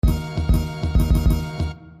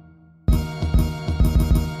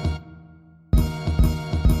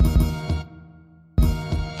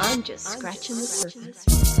I'm just scratching the surface.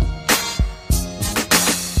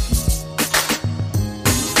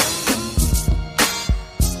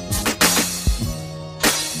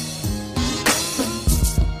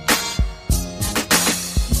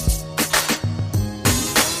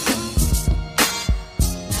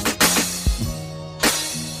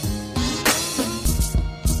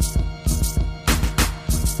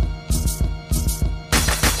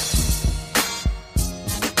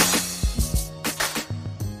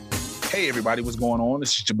 Hey everybody, what's going on?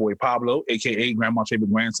 This is your boy Pablo, aka Grandma's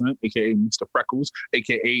favorite grandson, aka Mr. Freckles,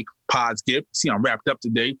 aka Pod's gift. See, I'm wrapped up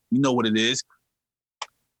today. You know what it is.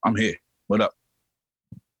 I'm here. What up?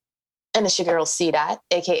 And it's your girl C Dot,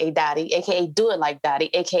 aka Dottie, aka Do It Like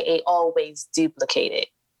Dottie, aka Always Duplicate It.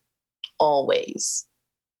 Always.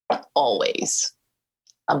 Always.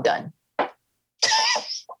 I'm done. And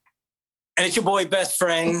it's your boy Best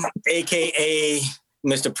Friend, aka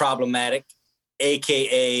Mr. Problematic,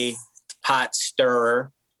 aka Pot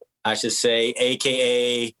Stirrer, I should say,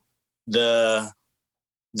 aka the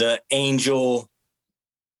angel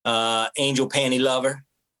panty lover,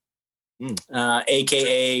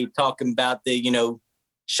 aka talking about the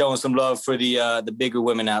showing some love for the bigger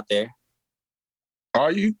women out there.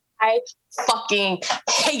 Are you? I fucking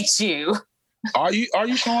hate you. Are you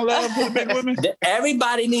showing love for the big women?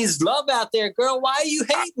 Everybody needs love out there, girl. Why you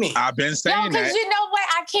hate me? I've been saying because that. you know what?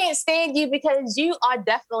 I can't stand you because you are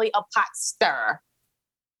definitely a pot stirrer.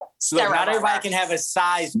 Look, not everybody can have a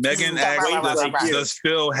size. Megan asked, does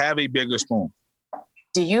Phil have a bigger spoon?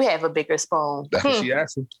 Do you have a bigger spoon? That's what she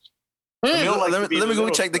asked him. Let me go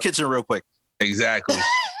check the kitchen real quick. Exactly.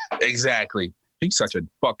 Exactly. He's such a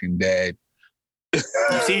fucking dad. You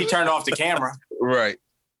see, he turned off the camera. Right.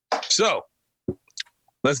 So,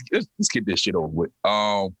 let's get this shit over with.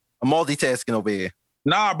 I'm multitasking over here.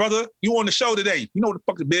 Nah, brother, you on the show today. You know what the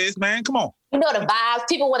fuck it is, man. Come on. You know the vibes.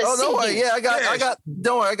 People want to see don't worry. you. Yeah,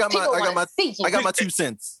 don't worry. I got my 2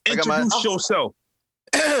 cents. Introduce yourself.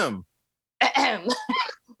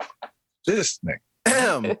 This nigga.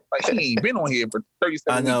 Like he ain't been on here for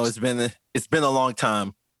 37 I know weeks. it's been a long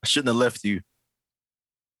time. I shouldn't have left you.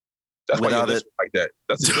 That's why your list was like that.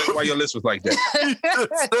 That's exactly why your list was like that.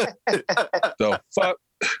 The fuck?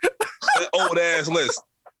 That old ass list.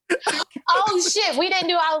 Oh shit, we didn't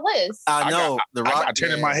do our list. I know. I got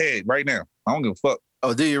 10 in my head right now. I don't give a fuck.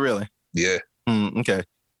 Oh, do you really? Yeah. Okay.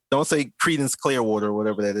 Don't say Creedence Clearwater or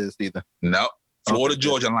whatever that is either. No. Florida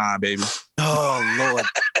Georgia line, baby. Oh Lord.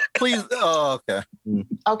 Please. Oh, okay.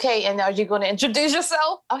 Okay, and are you going to introduce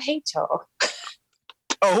yourself? I hate y'all.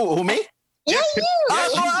 Oh, who me? Yeah, you.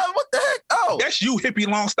 What the heck? Oh, That's you, hippie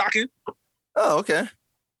long stocking. Oh, okay.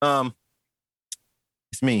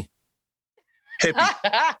 It's me. Hippie.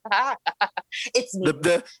 It's me.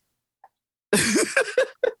 The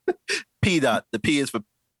P dot. The P is for.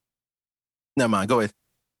 Never mind. Go ahead.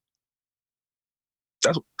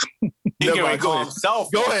 That's He Never can mind, call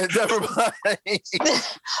himself. Go ahead. Never mind.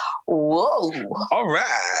 Whoa. all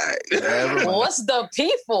right. Never mind. What's the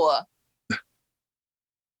P for?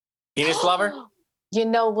 Penis lover? You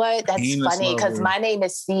know what? That's Penis funny because lover. my name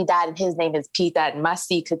is C Dot and his name is P Dot, and my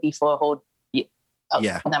C could be for a whole.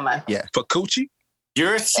 Yeah. Never mind. Yeah. For coochie?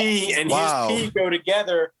 Your C and Wow. his P go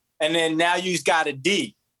together, and then now you've got a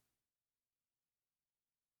D.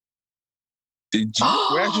 Did you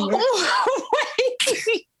graduate?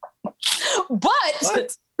 Wait. But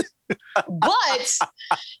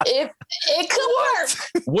if it could work,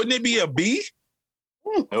 Wouldn't it be a B?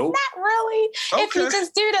 Nope. not really. If you Okay.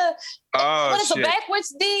 just do the Oh, what is a shit.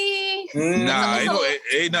 backwards D? Nah,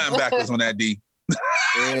 ain't nothing backwards on that D.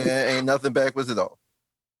 Ain't nothing backwards at all.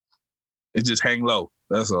 It just hang low.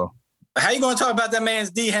 That's all. How you going to talk about that man's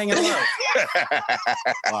D hanging low?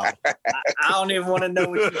 Wow. I don't even want to know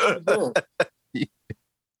what you're doing.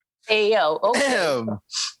 Hey yo, okay. Damn.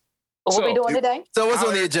 What we So, doing today? So what's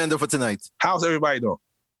on the agenda for tonight? How's everybody doing?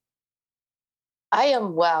 I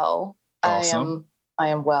am well. Awesome. I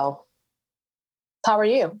am well. How are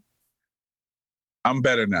you? I'm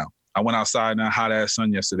better now. I went outside in that hot ass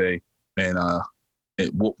sun yesterday and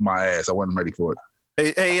it whooped my ass. I wasn't ready for it.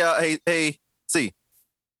 Hey, see,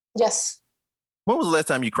 Yes. when was the last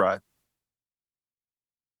time you cried?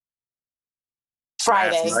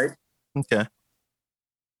 Friday. Last night. Okay.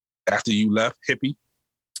 After you left, hippie.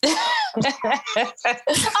 Oh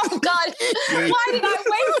God! Why did I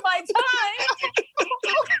waste my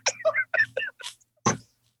time?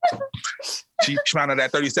 She found out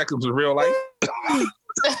that 30 seconds was real life.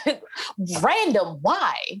 Random.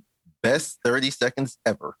 Why? Best 30 seconds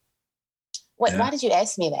ever. Wait, Yeah. why did you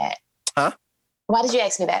ask me that? Huh? Why did you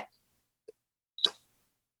ask me that?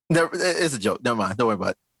 Never, it's a joke. Never mind. Don't worry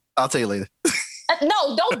about it. I'll tell you later.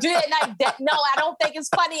 No, don't do it like that. No, I don't think it's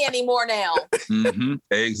funny anymore now. Mm-hmm.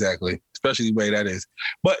 Exactly. Especially the way that is.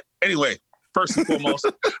 But anyway, first and foremost,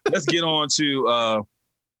 let's get on to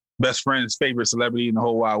best friend's favorite celebrity in the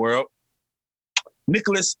whole wide world.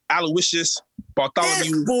 Nicholas Aloysius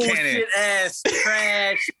Bartholomew Cannon. Ass,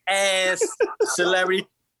 trash ass celebrity.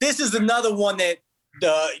 This is another one that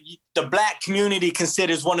the black community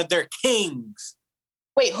considers one of their kings.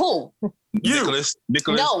 Wait, who? Nicholas.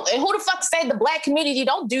 No, and who the fuck said the black community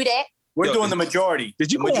don't do that? We're doing the majority.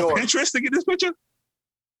 Did you go on Pinterest to get this picture?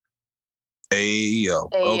 Hey, yo.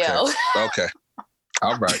 Okay.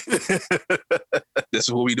 All right. This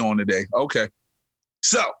is what we doing today. Okay.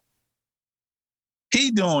 So,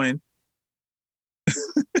 he doing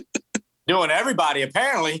everybody,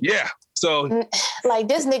 apparently. Yeah. So, like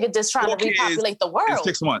this nigga just trying to repopulate the world. In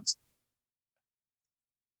 6 months.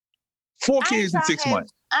 4 kids in 6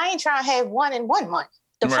 months. I ain't trying to have one in 1 month.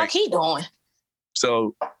 The fuck he doing?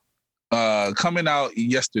 So, coming out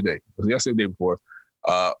yesterday before,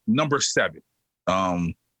 number 7.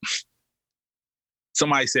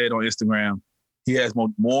 Somebody said on Instagram, he has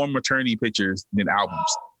more maternity pictures than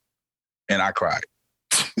albums. And I cried.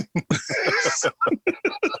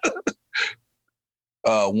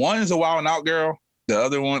 One is a Wild and Out girl. The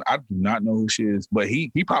other one, I do not know who she is, but he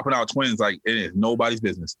popping out twins like it is nobody's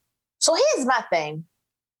business. So here's my thing.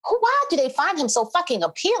 Why do they find him so fucking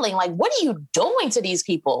appealing? Like, what are you doing to these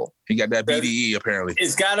people? He got that BDE apparently.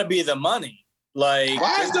 It's got to be the money. Like,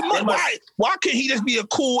 why is the money? Why can't he just be a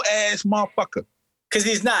cool ass motherfucker? Because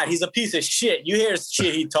he's not. He's a piece of shit. You hear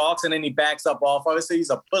shit he talks and then he backs up off of it. So he's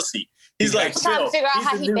a pussy. He's like, I'm trying to figure out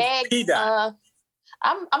how he bagged.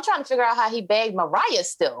 I'm trying to figure out how he bagged Mariah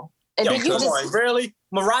still. And Yo, come on, really?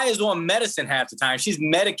 Mariah's on medicine half the time. She's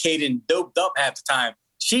medicated and doped up half the time.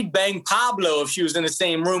 She'd bang Pablo if she was in the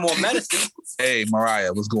same room on medicine. Hey,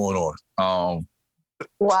 Mariah, what's going on?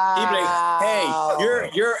 Wow. He'd be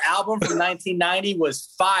like, hey, your album from 1990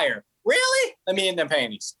 was fire. Really? Let me in them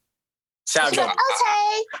panties. Like, okay.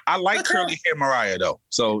 I like curly hair Mariah, though.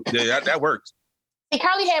 So yeah, that works. See,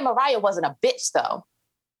 curly hair Mariah wasn't a bitch, though.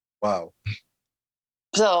 Wow.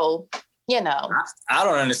 So, you know. I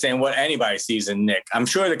don't understand what anybody sees in Nick. I'm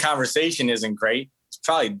sure the conversation isn't great. It's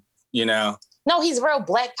probably, No, he's real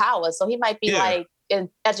black power. So he might be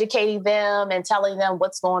educating them and telling them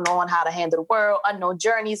what's going on, how to handle the world. Unknown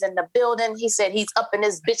Journey's in the building. He said he's up in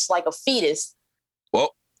this bitch like a fetus.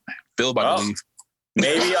 Well, Phil about to leave.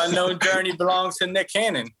 Maybe Unknown Journey belongs to Nick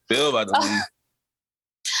Cannon. Phil about to leave.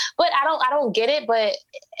 But I don't get it. But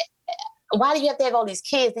why do you have to have all these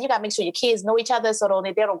kids? Then you got to make sure your kids know each other so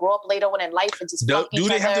they don't grow up later on in life and just fuck each other. Do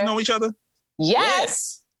they have to know each other?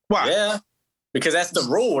 Yes. Why? Yeah. Because that's the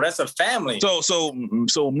rule. That's a family.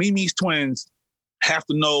 So Mimi's twins have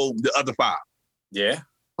to know the other 5. Yeah.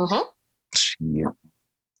 Mm-hmm. Yeah.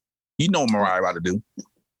 You know what Mariah about to do.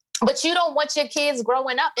 But you don't want your kids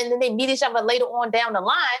growing up and then they meet each other later on down the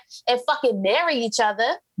line and fucking marry each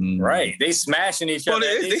other. Right. They smashing each other.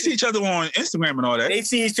 They see each other on Instagram and all that. They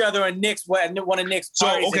see each other in one of Nick's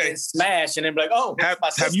parties and then smash and then be like, oh,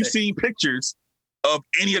 have you seen pictures of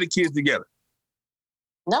any of the kids together?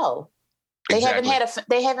 No. They haven't had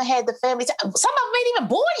the family time. Some of them ain't even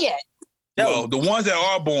born yet. Well, the ones that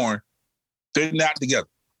are born, they're not together.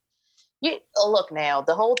 Look now,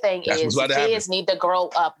 the whole thing is kids need to grow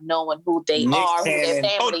up knowing who they are, who their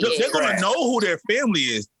family is. They're going to know who their family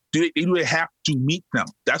is. Do they have to meet them?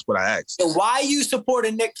 That's what I asked. So why are you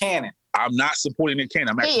supporting Nick Cannon? I'm not supporting Nick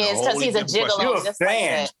Cannon. He is because he's a gigolo. You're a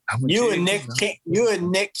fan. You a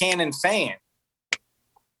Nick Cannon fan.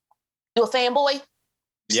 You a fanboy?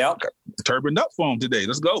 Yep. Turbaned up for him today.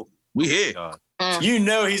 Let's go. We here. You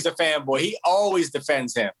know he's a fanboy. He always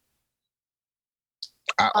defends him.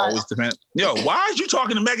 I always defend. Yo, why is you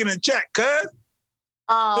talking to Megan in chat, cuz?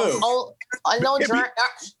 Unknown Journey.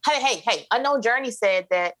 Hey, Unknown Journey said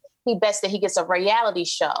that he bets that he gets a reality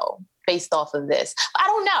show based off of this. I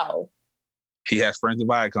don't know. He has friends at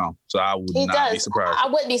Viacom, so I would not be surprised. I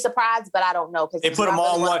wouldn't be surprised, but I don't know because they put them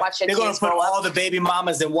all in one. They're going to put all the baby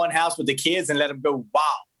mamas in one house with the kids and let them go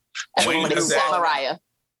wild. Wayne does that.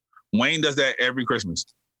 Wayne does that every Christmas.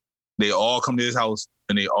 They all come to his house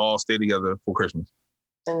and they all stay together for Christmas.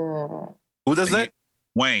 Who does that?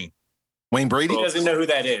 Wayne. Wayne Brady? He doesn't know who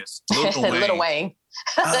that is. Little Wayne.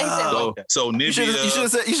 So Nivea. You should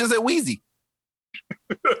have said Wheezy.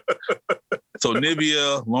 So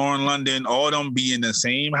Nivea, Lauren London, all of them be in the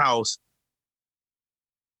same house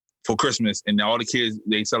for Christmas, and all the kids,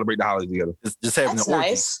 they celebrate the holidays together. Just having That's the orgy.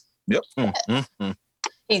 nice. Yep.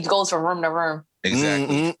 He goes from room to room.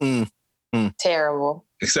 Exactly. Terrible.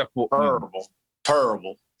 Except for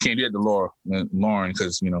terrible. Can't do that to Lauren,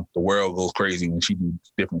 because the world goes crazy when she do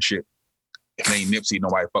different shit. If it ain't Nipsey,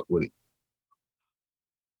 nobody fuck with it.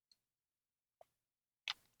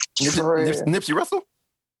 Nipsey Russell?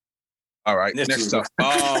 All right, next up.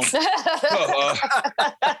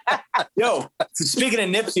 Yo, speaking of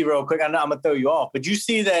Nipsey real quick, I know I'm going to throw you off, but you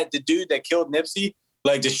see that the dude that killed Nipsey,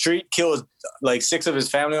 like the street killed like 6 of his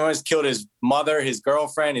family members, killed his mother, his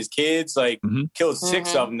girlfriend, his kids, like killed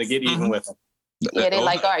 6 of them to get even with him. Yeah, they're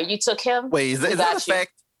like, all right, you took him. Wait, is that a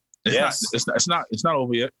fact? Yes. It's not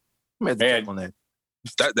over yet. On that.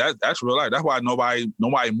 That's real life. That's why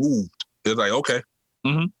nobody moved. It's like, okay.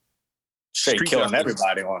 Mm-hmm. Straight killing justice.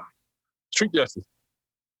 Everybody on street justice.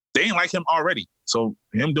 They ain't like him already. So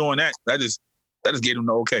him doing that just gave him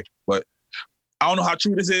the okay. But I don't know how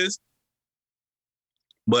true this is.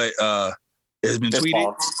 But it's been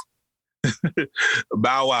tweeted.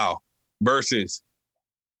 Bow Wow versus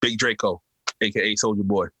Big Draco, aka Soulja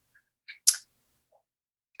Boy.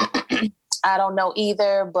 I don't know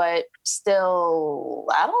either, but still,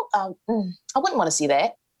 I wouldn't want to see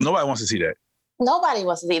that. Nobody wants to see that. Nobody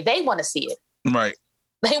wants to see it. They want to see it. Right.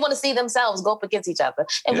 They want to see themselves go up against each other.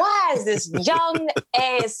 And why is this young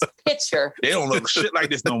ass picture? They don't look shit like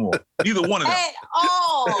this no more. Neither one of them. At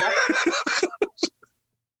all.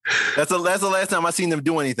 That's the last time I seen them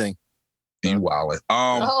do anything. You wildin'.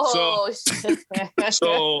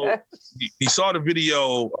 So you saw the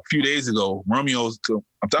video a few days ago. I'm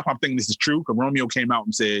thinking this is true, because Romeo came out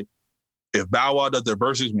and said, if Bow Wow does the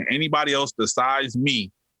verses with anybody else besides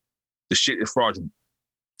me, the shit is fraudulent.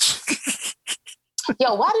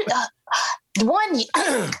 Yo, why did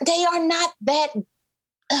they are not that.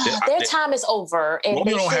 Their time is over, and Romeo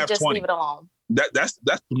they don't should have just 20. leave it alone. That's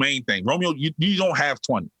the main thing. Romeo, you don't have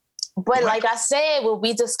 20. But like I said, when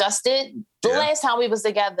we discussed it the last time we was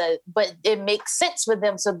together, but it makes sense for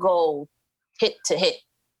them to go hit to hit,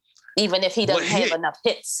 even if he doesn't have enough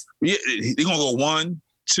hits. Yeah, they're gonna go 1,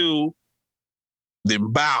 2,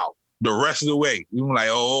 then bow the rest of the way. You're like,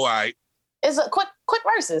 all right. It's a quick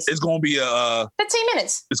verses. It's gonna be a 15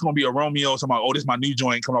 minutes. It's gonna be a Romeo talking about, this is my new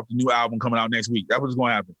joint coming off the new album coming out next week. That's what's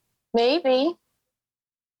gonna happen. Maybe.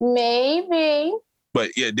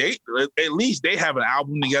 But yeah, they at least they have an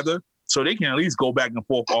album together, so they can at least go back and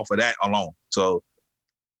forth off of that alone. So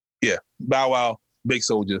yeah, Bow Wow, Big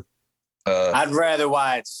Soulja. I'd rather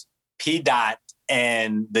watch P. Dot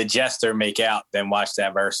and the Jester make out than watch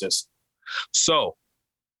that versus. So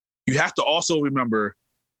you have to also remember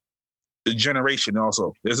the generation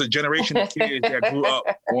also. There's a generation of kids that grew up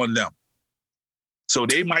on them. So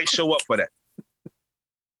they might show up for that.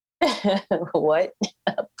 What?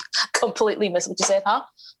 Completely missed what you said, huh?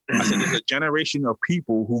 I said there's a generation of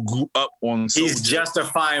people who grew up on Soulja. He's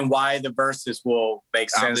justifying why the verses will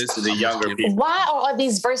make sense to the younger people. Why are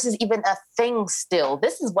these verses even a thing still?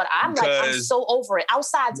 This is what I'm like. I'm so over it.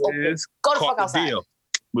 Outside's open. Go the fuck outside. Deal.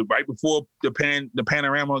 Right before the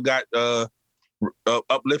panorama got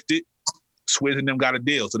uplifted, Swizz and them got a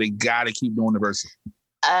deal, so they gotta keep doing the verses.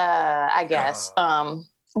 I guess.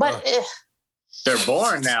 But they're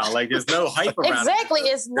boring now. Like there's no hype around. Exactly.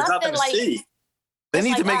 It's nothing like. See. They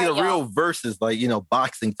need to make it a real versus, like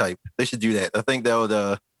boxing type. They should do that. I think that would,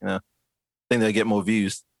 they'll get more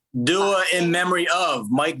views. Do it in memory of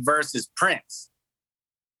Mike versus Prince.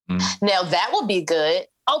 Now that would be good.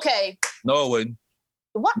 Okay. No, it wouldn't.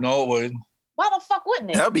 What? No, it wouldn't. Why the fuck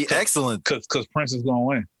wouldn't it? That would be excellent. Because Prince is gonna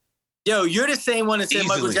win. Yo, you're the same one that said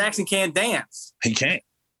Michael Jackson can't dance. He can't.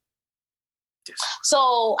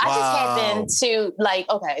 So I just happened to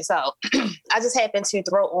I just happened to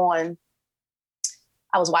throw on.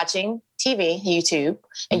 I was watching TV, YouTube,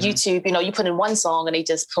 and YouTube, you put in one song and they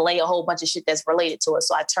just play a whole bunch of shit that's related to it.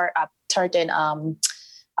 So I turned in, I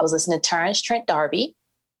was listening to Terrence Trent D'Arby.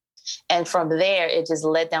 And from there, it just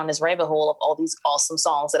led down this rabbit hole of all these awesome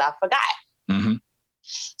songs that I forgot. Mm-hmm.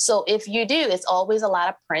 So if you do, it's always a lot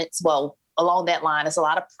of Prince. Well, along that line, it's a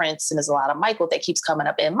lot of Prince and there's a lot of Michael that keeps coming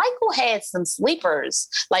up. And Michael had some sleepers.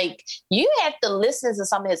 Like, you have to listen to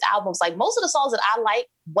some of his albums. Like, most of the songs that I like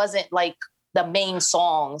wasn't like the main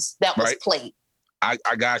songs that was played. I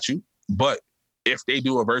got you. But if they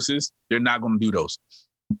do a versus, they're not going to do those.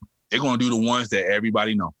 They're going to do the ones that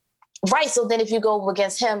everybody know. Right. So then if you go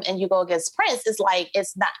against him and you go against Prince, it's like,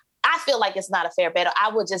 it's not, I feel like it's not a fair battle.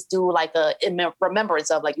 I would just do like a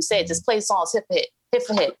remembrance of, like you said, just play songs hit for hit, hit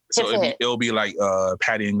for hit, hit for hit. It'll be like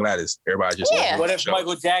Patty and Gladys. Everybody just What if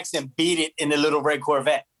Michael Jackson beat it in the Little Red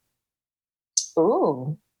Corvette?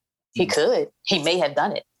 Ooh, he could. He may have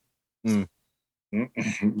done it.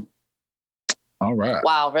 All right.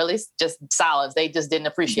 Wow, really? Just silence. They just didn't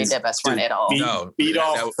appreciate their best friend at all. Beat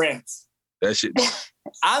off Prince. That shit.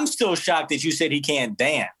 I'm still shocked that you said he can't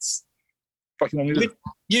dance. Fuck you want me to do?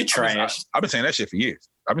 You're trash. I've been saying that shit for years.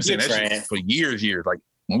 I've been saying You're that shit for years. Like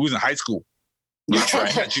when we was in high school. When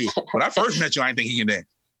I first met you, I didn't think he can dance.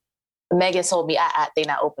 Megan told me they're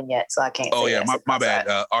not open yet, so I can't. Oh say yeah, yes my bad.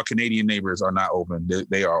 Our Canadian neighbors are not open.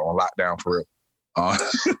 They are on lockdown for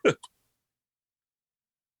real.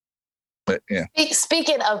 But yeah.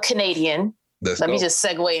 Speaking of Canadian, let me just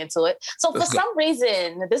segue into it. So for some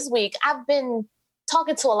reason this week, I've been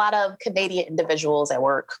talking to a lot of Canadian individuals at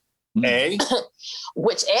work. A?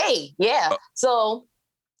 Yeah. So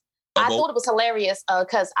I thought it was hilarious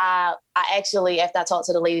because I actually, after I talked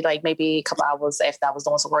to the lady, like maybe a couple hours after I was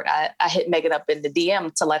doing some work, I hit Megan up in the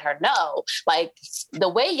DM to let her know, like, the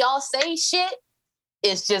way y'all say shit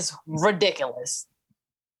is just ridiculous.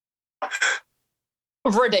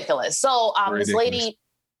 Ridiculous. So ridiculous.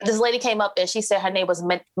 This lady came up and she said her name was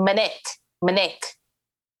Manek.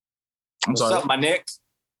 I'm sorry. What's up, my Nick?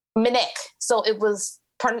 Manek. So it was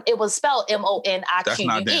spelled Monique. That's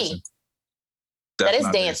not dancing. That is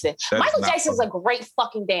dancing. Michael Jackson's a great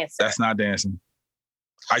fucking dancer. That's not dancing.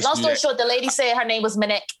 Long story short, the lady said her name was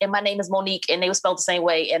Manek and my name is Monique, and they were spelled the same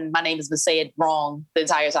way, and my name has been said wrong the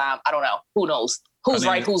entire time. I don't know. Who knows? Who's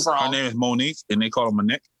right? Who's wrong? Her name is Monique, and they call her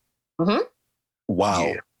Manek. Mm-hmm. Wow.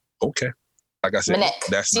 Yeah. Okay. Like I said,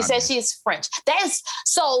 Manek. She said she's French.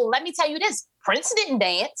 So let me tell you this: Prince didn't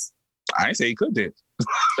dance. I ain't say he could dance.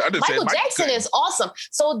 Michael Jackson is awesome.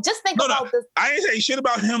 So just think about this. I ain't say shit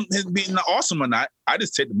about him being awesome or not. I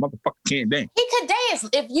just said the motherfucker can't dance. He could dance.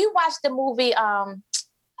 If you watch the movie,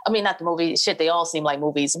 not the movie. Shit, they all seem like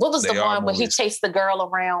movies. What was the one where he chased the girl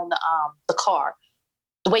around the car?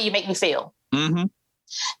 The Way You Make Me Feel. Mm-hmm.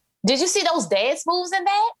 Did you see those dance moves in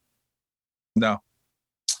that? No.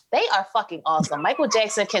 They are fucking awesome. Michael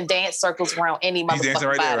Jackson can dance circles around any motherfucking He's dancing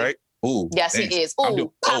right body. there, right? Ooh, yes, dance. He is.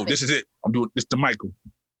 Ooh, this is it. I'm doing this to Michael.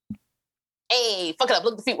 Hey, fuck it up.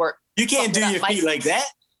 Look at the feet work. You can't do your feet like that.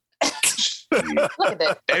 Look at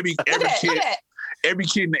that. Every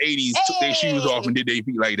kid in the 80s took their shoes off and did their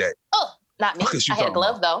feet like that. Oh, not me. I had a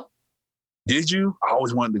glove though. Did you? I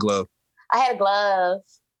always wanted the glove. I had a glove.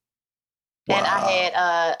 Wow. And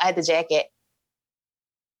I had the jacket.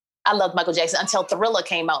 I loved Michael Jackson until Thriller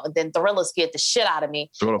came out, and then Thriller scared the shit out of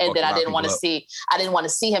me. And then I didn't want to see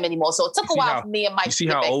him anymore. So it took a while for me and Mike to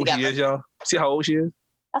get back together. You see how old she is, y'all? See how old she is?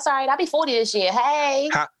 That's all right. I'll be 40 this year.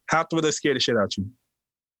 Hey. How Thriller scared the shit out you?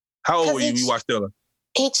 How old were you when you watched Thriller?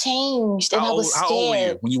 It changed, and I was scared. How old were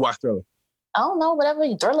you when you watched Thriller? I don't know. Whatever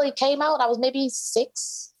Thriller came out, I was maybe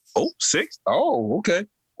 6. Oh, 6? Oh, okay.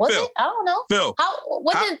 Was Phil. it? I don't know. Phil.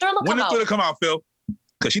 When did Thriller come out? When did Thriller come out, Phil?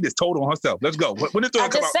 Because she just told on herself. Let's go. When did Thriller come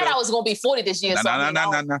out? I just said I was going to be 40 this year. Nah.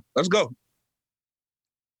 Let's go.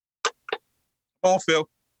 Come on, Phil.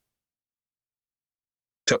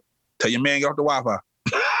 Tell your man get off the Wi-Fi.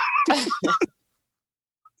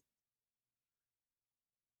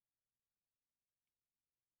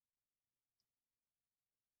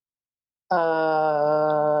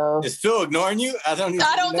 Is Phil ignoring you? I don't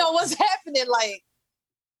know what's happening. Like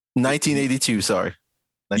 1982. Sorry,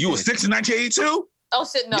 you were 6 in 1982. Oh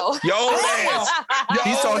shit, no.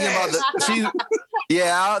 He's talking about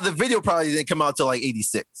the video probably didn't come out till like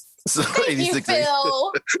 86. So 86.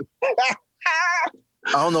 Phil.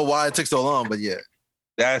 I don't know why it took so long, but yeah.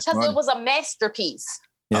 That's because it was a masterpiece.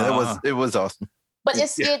 Yeah, it was awesome. But it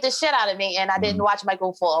scared the shit out of me, and I didn't watch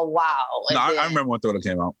Michael for a while. No, I remember when Thriller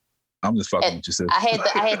came out. I'm just fucking with you, sis. I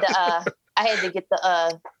had to get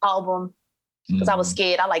the album because I was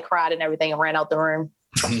scared. I cried and everything and ran out the room.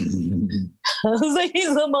 I was like, he's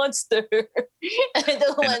a monster. And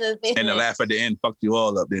the laugh at the end fucked you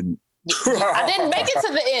all up, didn't it? I didn't make it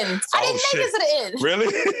to the end. I didn't make it to the end. Really?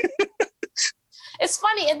 It's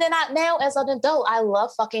funny. And then now as an adult, I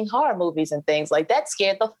love fucking horror movies and things. Like that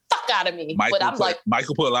scared the fuck out of me.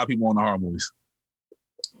 Michael put a lot of people on the horror movies.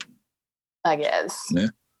 I guess. Yeah.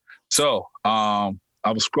 So I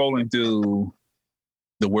was scrolling through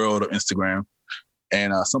the world of Instagram,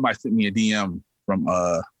 and somebody sent me a DM from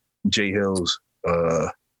Jay Hill's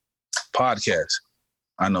podcast.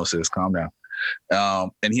 I know, sis, calm down.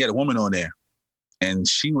 And he had a woman on there, and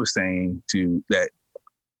she was saying that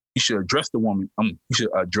you should address the woman. You should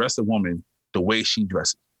address the woman the way she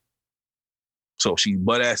dresses. So if she's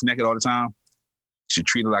butt ass naked all the time, you should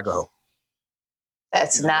treat her like a hoe.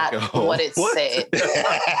 That's not what it said.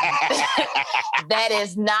 That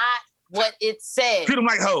is not what it said. Treat them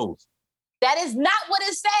like hoes. That is not what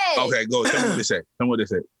it said. Okay, go. Tell me what they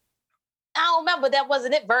said. I don't remember. That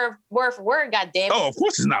wasn't it. Word for word, goddamn. Oh, of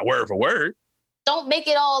course it's not word for word. Don't make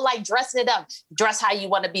it all like dressing it up. Dress how you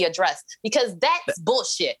want to be addressed. Because that's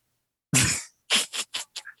bullshit.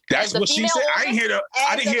 That's what she said. I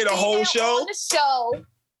didn't hear the whole show. On the show,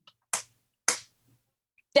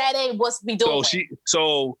 that ain't what's be doing.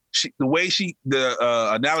 So the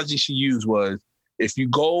analogy she used was, if you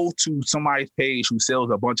go to somebody's page who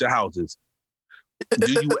sells a bunch of houses,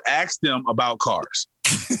 do you ask them about cars?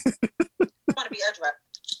 Want to be addressed?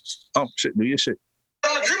 Oh shit! Do your shit.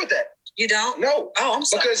 I don't agree with that. You don't? No. Oh, I'm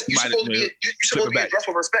sorry. Because you're supposed to be addressed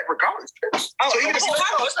with respect regardless. So even if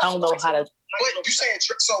I don't know how to. But you saying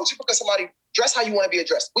so just because somebody dress how you want to be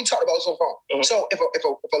addressed. We talked about this on the phone. Mm-hmm. So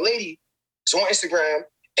if a lady is on Instagram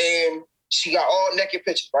and she got all naked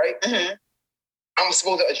pictures, right? Mm-hmm. I'm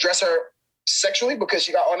supposed to address her sexually because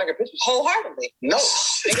she got all naked pictures? Wholeheartedly. No.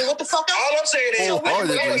 Nigga, what the fuck else? All I'm saying is... Okay,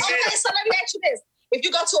 so let me ask you this. If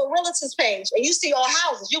you go to a realtor's page and you see all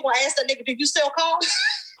houses, you going to ask that nigga, do you sell cars?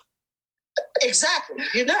 Exactly.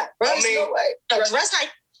 You're not. Right? I mean, no way. Address how you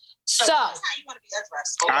want to be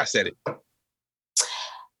addressed. I said it.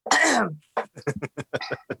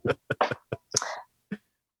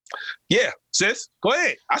 Yeah, sis, go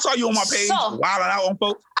ahead. I saw you on my page wilding out on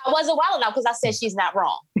folks. I wasn't wilding out because I said she's not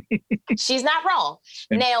wrong. She's not wrong.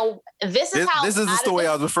 Now, this is the story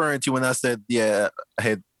I was referring to when I said, yeah, I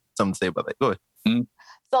had something to say about that. Go ahead. Mm-hmm.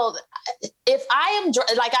 So if I am,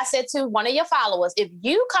 like I said to one of your followers, if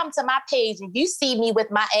you come to my page and you see me with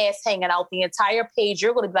my ass hanging out the entire page,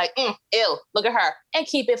 you're going to be like, ew, look at her, and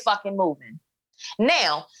keep it fucking moving.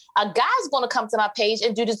 Now, a guy's going to come to my page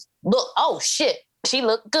and do this, look, oh shit, she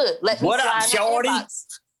looked good. Let me what up, shorty?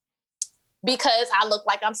 Because I look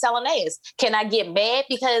like I'm selling ass. Can I get mad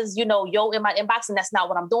because, yo in my inbox and that's not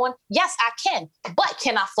what I'm doing? Yes, I can. But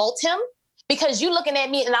can I fault him? Because you looking at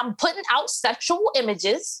me and I'm putting out sexual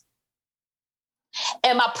images.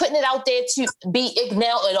 Am I putting it out there to be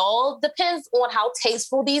ignored? It all depends on how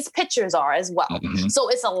tasteful these pictures are as well. Mm-hmm. So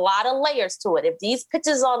it's a lot of layers to it. If these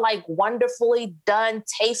pictures are like wonderfully done,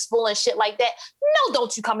 tasteful and shit like that, no,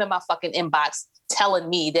 don't you come in my fucking inbox telling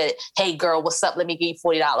me that, hey girl, what's up? Let me give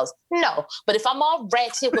you $40. No. But if I'm all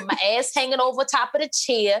ratchet with my ass hanging over top of the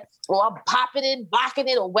chair, or I'm popping it, blocking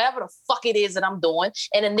it, or whatever the fuck it is that I'm doing,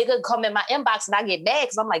 and a nigga come in my inbox and I get mad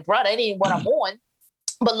because I'm like, bro, that ain't what I'm on.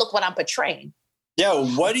 But look what I'm portraying. Yo,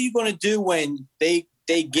 what are you going to do when they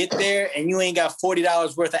get there and you ain't got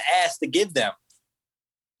 $40 worth of ass to give them?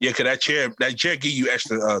 Yeah, because that chair give you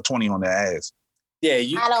extra 20 on the ass. Yeah,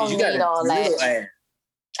 I don't need all that. Ass.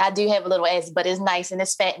 I do have a little ass, but it's nice and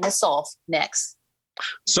it's fat and it's soft. Next.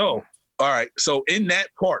 So, all right. So in that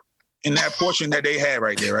portion that they had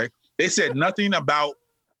right there, right? They said nothing about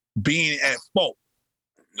being at fault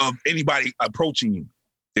of anybody approaching you.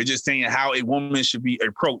 They're just saying how a woman should be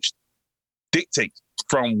approached dictates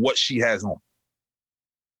from what she has on.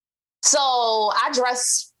 So I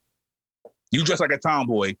dress. You dress like a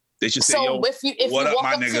tomboy. They should say, yo, if you what up, walk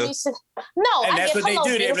my up nigga? To me, no, and I that's get what hello,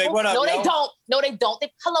 they do. beautiful. They're like, what up, no, yo? they don't. No, they don't.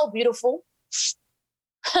 They hello, beautiful.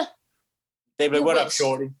 They be like, what up,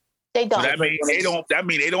 shorty? They don't. So that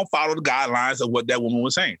mean they don't follow the guidelines of what that woman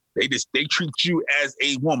was saying. They treat you as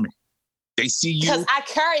a woman. They see you because I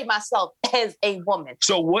carry myself as a woman.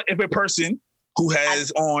 So what if a person who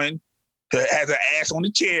has an ass on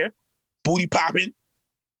the chair, booty popping,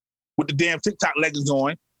 with the damn TikTok leggings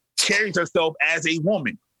on, carries herself as a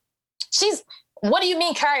woman? What do you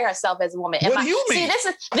mean carry herself as a woman? What do you mean?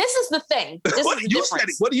 See, this is the thing. You said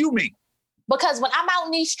it. What do you mean? Because when I'm out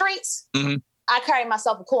in these streets, mm-hmm. I carry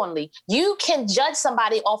myself accordingly. You can judge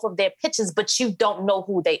somebody off of their pictures, but you don't know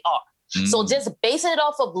who they are. Mm-hmm. So just basing it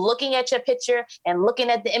off of looking at your picture and looking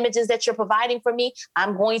at the images that you're providing for me,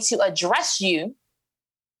 I'm going to address you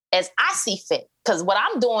as I see fit. Because what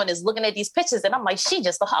I'm doing is looking at these pictures and I'm like, she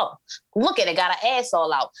just a hoe. Look at it, got her ass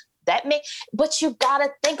all out. But you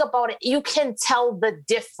gotta think about it. You can tell the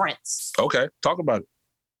difference. Okay, talk about it.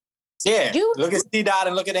 Yeah, look at C-Dot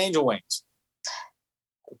and look at Angel Wings.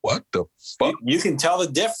 What the fuck? You can tell the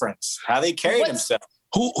difference, how they carry themselves.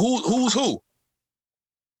 Who's who?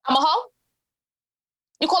 I'm a hoe?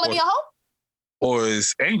 You calling me a hoe? Or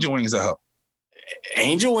is Angel Wings a hoe?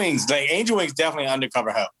 Angel Wings definitely an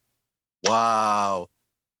undercover hoe. Wow.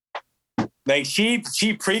 Like she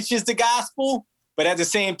preaches the gospel, but at the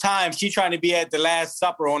same time, she's trying to be at the Last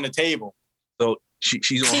Supper on the table. So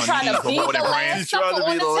she's on her knees for more than praying. She's trying to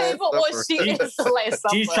be the Last Supper. She is the Last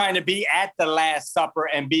Supper. She's trying to be at the Last Supper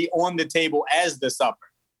and be on the table as the supper.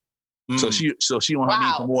 So she on her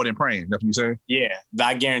knees for more than praying. That's what you saying? Yeah,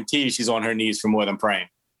 I guarantee she's on her knees for more than praying.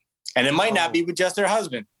 And it might not be with just her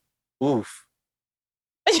husband. Oof.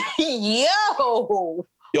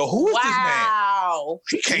 Yo, who is this man?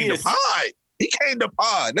 He came to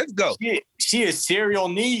pod. Let's go. She is serial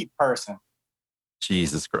need person.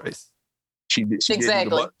 Jesus Christ. She did.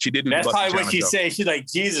 Exactly. She did do That's the busting probably what challenge. she though. said. She's like,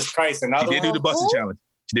 Jesus Christ, another She did do one? the busting challenge.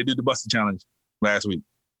 She did do the busting challenge last week.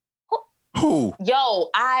 Who? Yo,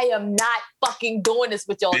 I am not fucking doing this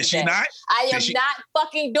with y'all Did today. she not? I am Did she- not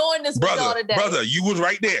fucking doing this with y'all today. Brother, you was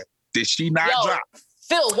right there. Did she not Yo, drop?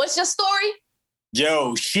 Phil, what's your story?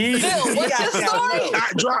 Yo, she. Phil, what's your story?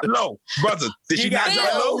 Not drop low, brother. Did she not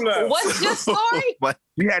drop low? Phil, what's your story?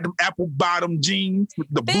 We had them apple bottom jeans with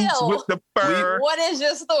the boots Phil, with the fur. What is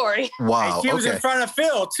your story? Wow. And she was in Okay. front of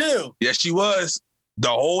Phil, too, Yes, she was the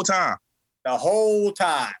whole time. the whole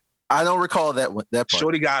time. I don't recall that one. That part.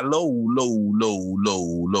 Shorty got low. 'Cause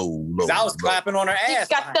I was clapping on her She ass.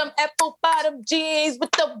 got them apple bottom jeans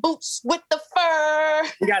with the boots with the fur.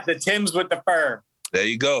 She got the Timbs with the fur. There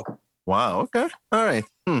you go. Wow. Okay. All right.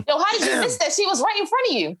 Yo, how did you miss that? She was right in front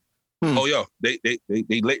of you. Oh, yo, they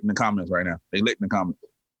lit in the comments right now. They lit in the comments.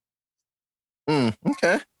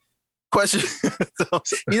 Okay. Question.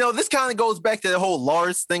 So, this kind of goes back to the whole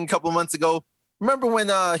Lars thing a couple of months ago. Remember when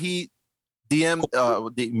he DM'd,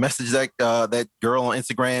 messaged that girl on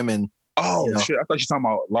Instagram and Oh, shit. I thought you were talking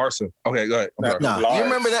about Larsa. Okay, go ahead. I'm sorry. no, Lars. you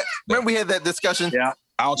remember that? Remember we had that discussion? Yeah.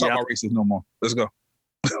 I don't talk about races no more. Let's go.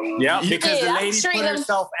 Yeah, because Yeah, the I'm lady sure put them-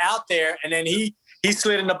 herself out there, and then he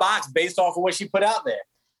slid in the box based off of what she put out there.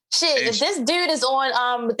 Shit, if this dude is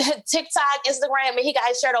on TikTok, Instagram, and he got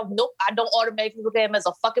his shirt off, nope, I don't automatically look at him as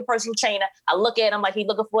a fucking personal trainer. I look at him like he's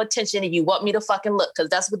looking for attention, and you want me to fucking look, because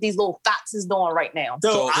that's what these little thoughts is doing right now.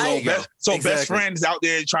 So, Best Exactly. friends out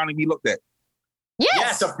there trying to be looked at.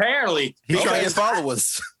 yes, apparently. He's trying to Because get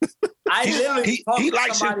followers. I literally He talked to likes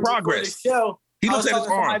his somebody before progress. the show. He I looks was at his talking to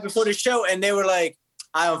somebody arms. before the show, and they were like,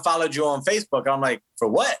 I unfollowed you on Facebook. I'm like, for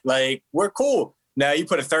what? Like, we're cool. Now, you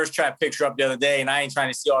put a thirst trap picture up the other day, and I ain't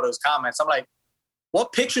trying to see all those comments. I'm like,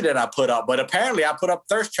 what picture did I put up? But apparently, I put up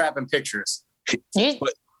thirst trapping pictures.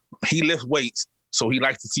 But he lifts weights, so he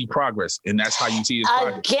likes to see progress, and that's how you see his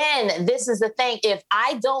progress. Again, this is the thing. If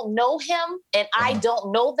I don't know him and I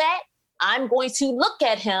don't know that, I'm going to look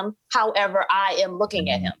at him however I am looking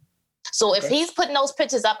at him. So if he's putting those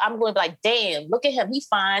pictures up, I'm going to be like, damn, look at him. He's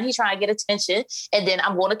fine. He's trying to get attention. And then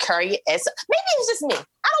I'm going to carry it as maybe it's just me.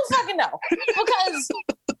 I don't fucking know. Because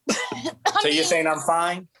So you're saying I'm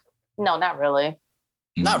fine? no, not really.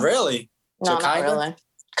 Not really. No, So not kinda? really.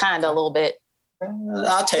 Kind of a little bit.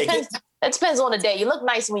 I'll take it. It depends on the day. You look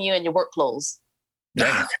nice when you're in your work clothes.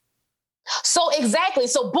 Damn. So exactly.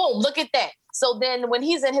 So boom, look at that. So then when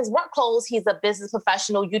he's in his work clothes, he's a business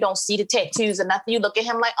professional. You don't see the tattoos or nothing. You look at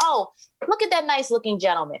him like, oh, look at that nice looking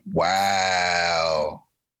gentleman. Wow.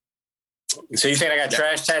 So you saying I got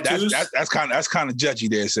trash tattoos? That's kind of judgy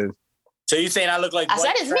there, sis. So you saying I look like I said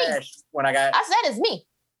white it's me. trash when I got... I said it's me.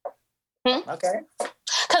 Okay.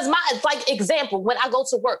 Because like example, when I go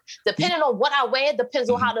to work, depending on what I wear, depends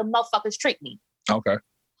on how the motherfuckers treat me. Okay.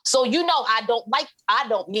 So I don't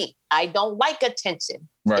like attention.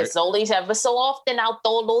 Right. It's only ever so often I'll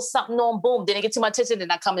throw a little something on, boom, then it get too much attention,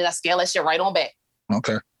 then I come in, I scale that shit right on back.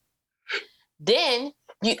 Okay. Then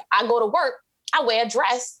I go to work, I wear a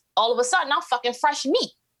dress, all of a sudden I'm fucking fresh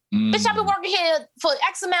meat. Bitch, I've been working here for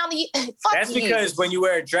X amount of years. That's because when you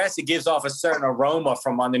wear a dress, it gives off a certain aroma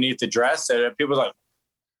from underneath the dress. So that people are like,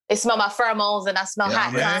 they smell my pheromones and I smell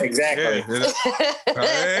hot. man. Huh? exactly.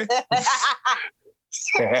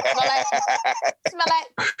 Yeah. Smell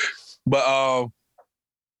like. But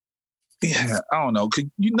yeah, I don't know.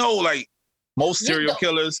 Like most serial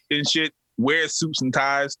killers and shit wear suits and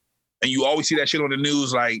ties, and you always see that shit on the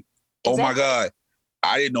news. Like, oh my God,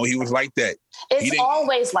 I didn't know he was like that. It's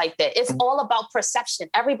always like that. It's all about perception.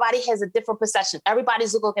 Everybody has a different perception.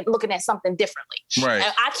 Everybody's looking at something differently. Right.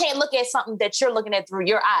 And I can't look at something that you're looking at through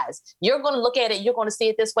your eyes. You're going to look at it. You're going to see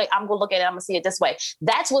it this way. I'm going to look at it. I'm going to see it this way.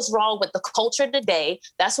 That's what's wrong with the culture today.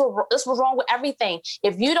 That's what's wrong with everything.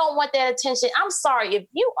 If you don't want that attention, I'm sorry. If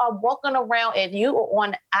you are walking around and you are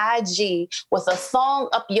on IG with a thong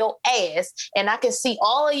up your ass and I can see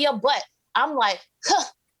all of your butt, I'm like, huh.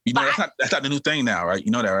 You know, that's not the new thing now, right? You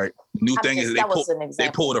know that, right? New thing is they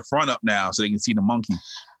pull the front up now so they can see the monkey.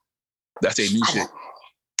 That's their new shit.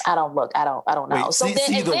 I don't look. I don't know. Wait, So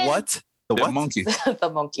see the what? The what? Monkey. The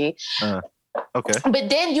monkey. Okay. But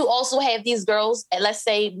then you also have these girls, and let's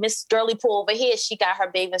say Miss Girly Poo over here, she got her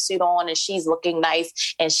bathing suit on and she's looking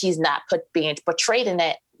nice and she's not being portrayed in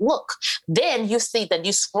that look. Then you see that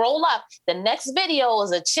you scroll up, the next video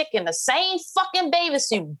is a chick in the same fucking bathing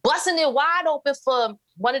suit, busting it wide open for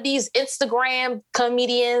one of these Instagram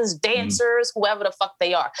comedians, dancers, whoever the fuck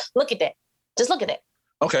they are. Look at that. Just look at that.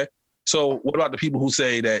 Okay. So what about the people who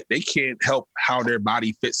say that they can't help how their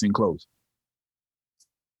body fits in clothes?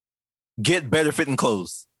 Get better fitting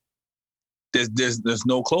clothes. there's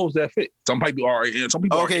no clothes that fit. Some people are.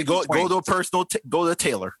 Okay, go to a personal. Go to a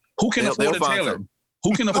tailor. Who can afford a tailor?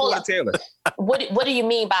 Who can afford a tailor? What do you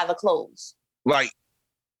mean by the clothes? Like,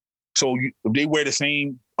 so they wear the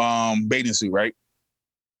same bathing suit, right?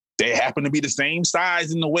 They happen to be the same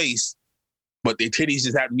size in the waist, but their titties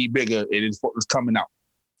just happen to be bigger. It's coming out.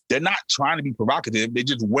 They're not trying to be provocative. They're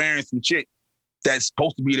just wearing some shit that's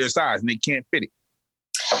supposed to be their size, and they can't fit it.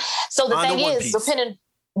 So the thing is, depending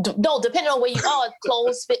on where you are,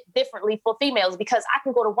 clothes fit differently for females, because I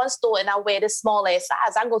can go to one store and I wear this small ass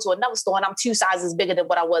size. I can go to another store and I'm 2 sizes bigger than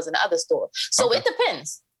what I was in the other store. So It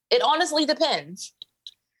depends. It honestly depends.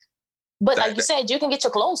 But like you said, you can get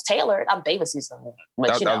your clothes tailored. I'm bathing season.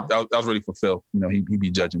 That was really for Phil. You know, he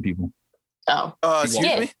be judging people. Oh. Excuse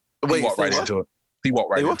me? Wait, he walked right into it. He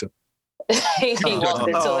walked right into it. He walked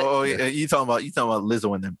into it. Oh, yeah. You talking about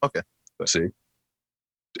Lizzo and them. Okay. Let's see.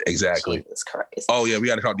 Exactly. Jesus Christ. Oh yeah, we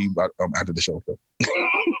got to talk to you about after the show.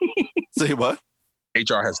 Say what?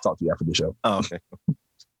 HR has to talk to you after the show. Oh, okay.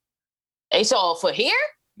 HR for here?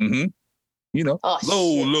 Mm-hmm. You know, low.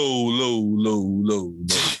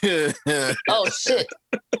 Oh shit.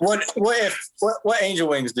 What Angel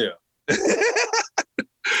Wings do?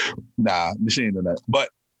 Nah, she ain't doing that. But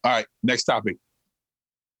all right, next topic.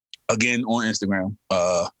 Again on Instagram,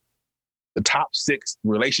 the top 6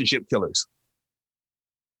 relationship killers.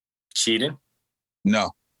 Cheating?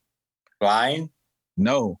 No. Lying?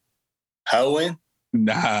 No. Hoeing?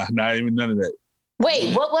 Nah, not even none of that.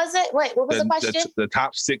 Wait, what was it? Wait, what was the question? The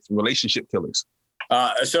top 6 relationship killers.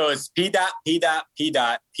 So it's P dot, P dot, P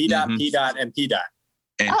dot, P dot, P dot, and P dot.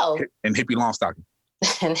 And hippie long stocking.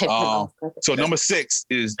 So number 6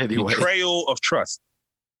 is betrayal of trust.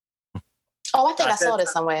 Oh, I think I saw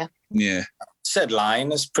this somewhere. Yeah. Said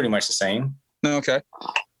lying is pretty much the same. Okay.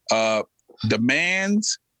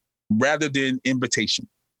 Demands rather than invitation.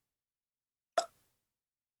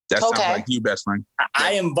 That sounds like you, best friend.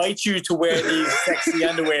 I invite you to wear these sexy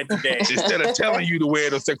underwear today. Instead of telling you to wear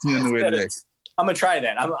those sexy underwear today. I'm gonna try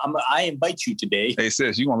that. I invite you today. Hey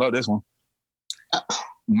sis, you gonna love this one.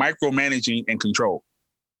 Micromanaging and control.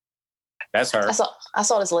 That's her. I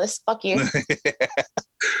saw this list. Fuck you.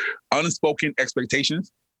 Unspoken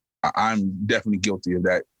expectations. I'm definitely guilty of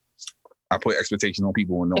that. I put expectations on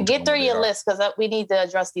people. And get through your list because we need to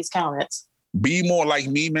address these comments. Be more like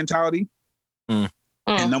me mentality.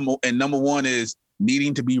 And number 1 is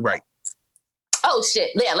needing to be right. Oh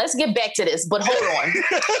shit! Yeah, let's get back to this. But hold on,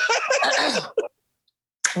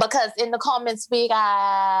 because in the comments we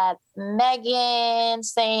got Megan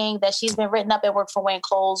saying that she's been written up at work for wearing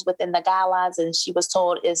clothes within the guidelines, and she was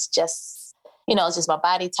told it's just my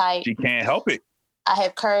body type. She can't help it. I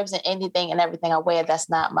have curves in anything and everything I wear. That's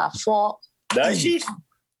not my fault. Does she?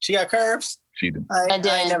 She got curves? She did. I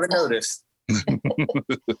never noticed.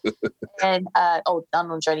 And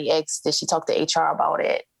Donald Journey X, did she talk to HR about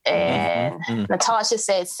it? And Natasha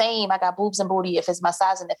said, same. I got boobs and booty. If it's my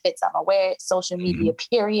size and it fits, I'm gonna wear it. Social media,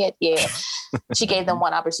 period. Yeah. She gave them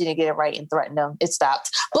one opportunity to get it right and threatened them. It stopped.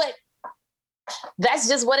 But that's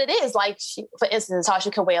just what it is. Like, for instance,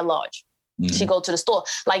 Natasha could wear large. She go to the store.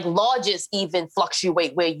 Like, larges even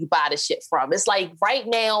fluctuate where you buy the shit from. It's like right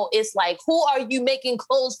now, it's like, who are you making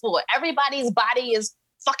clothes for? Everybody's body is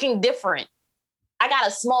fucking different. I got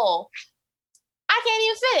a small. I can't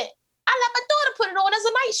even fit it. I let my daughter put it on as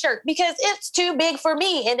a nightshirt because it's too big for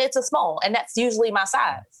me and it's a small. And that's usually my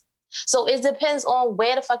size. So it depends on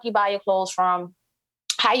where the fuck you buy your clothes from,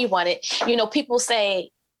 how you want it. You know, people say,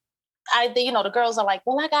 the girls are like,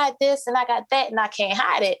 well, I got this and I got that and I can't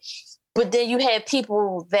hide it. But then you have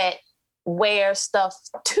people that wear stuff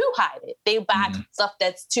to hide it. They buy stuff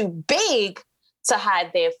that's too big to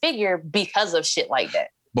hide their figure because of shit like that.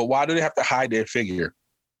 But why do they have to hide their figure?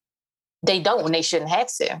 They don't, and they shouldn't have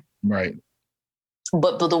to. Right.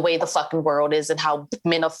 But the way the fucking world is and how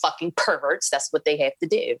men are fucking perverts, that's what they have to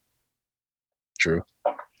do. True.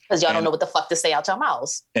 Because y'all don't know what the fuck to say out your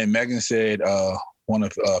mouths. And Megan said one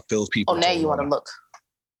of Phil's people. Oh, now you want to look.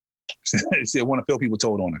 She said one of Phil's people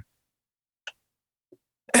told on her.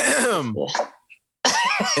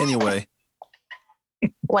 Anyway.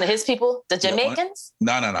 One of his people? The Jamaicans?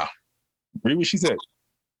 No. Read what she said.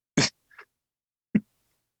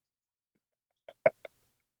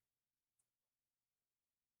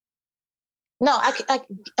 No, I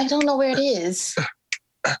don't know where it is.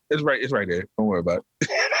 It's right there. Don't worry about it.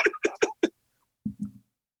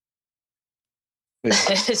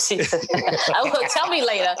 Tell me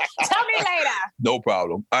later. No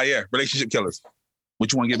problem. Yeah, relationship killers.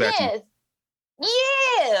 What you want to get back to?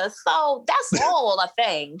 Yeah. So that's all a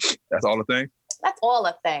thing. That's all a thing? That's all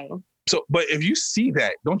a thing. So, but if you see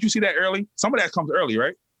that, don't you see that early? Some of that comes early,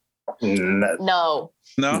 right? No. No.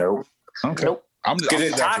 No. Okay. Nope.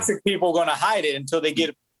 Because the toxic people are going to hide it until they get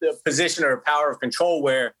a position or a power of control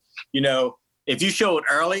where, you know, if you show it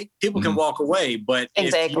early, people can walk away. But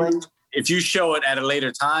if you show it at a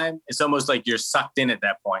later time, it's almost like you're sucked in at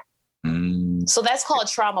that point. So that's called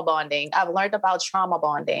trauma bonding. I've learned about trauma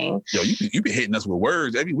bonding. Yo, you be hitting us with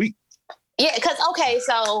words every week. Yeah, because, okay,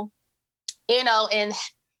 so, you know,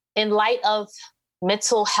 in light of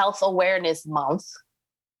Mental Health Awareness Month,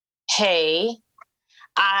 hey,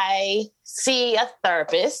 I see a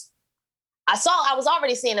therapist. I was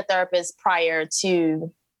already seeing a therapist prior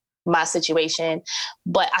to my situation,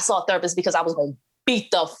 but I saw a therapist because I was going to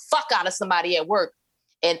beat the fuck out of somebody at work.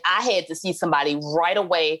 And I had to see somebody right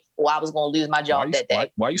away or I was going to lose my job that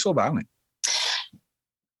day. Why are you so violent?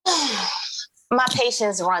 My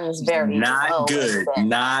patience runs very not good.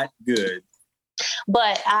 Not good.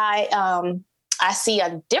 But I see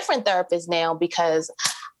a different therapist now because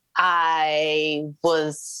I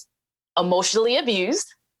was emotionally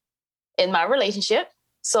abused in my relationship.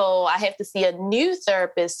 So I have to see a new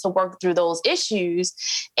therapist to work through those issues.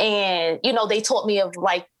 And, you know, they taught me of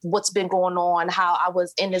like what's been going on, how I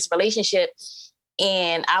was in this relationship.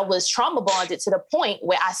 And I was trauma bonded to the point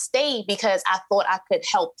where I stayed because I thought I could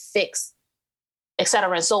help fix, et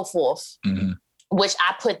cetera, and so forth, which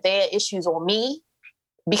I put their issues on me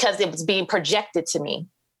because it was being projected to me.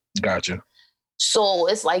 Gotcha. So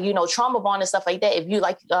it's like, you know, trauma bond and stuff like that. If you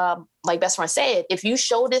like best friend said, if you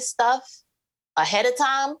show this stuff ahead of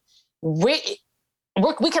time, we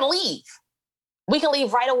can leave. We can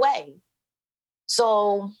leave right away.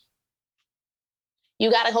 So you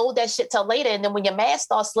got to hold that shit till later. And then when your mask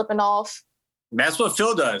starts slipping off. That's what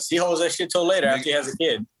Phil does. He holds that shit till later after he has a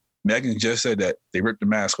kid. Megan just said that they ripped the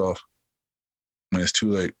mask off when it's too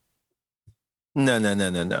late. No. I'm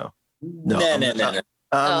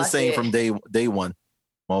the same from day one.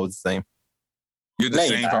 I'm always the same. You're the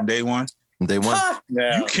same from day one? From day one.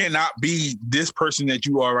 Yeah. You cannot be this person that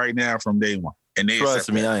you are right now from day one. And they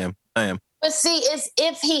trust me, I am. But see, it's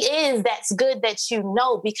if he is, that's good that you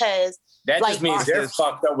know, because that just means they're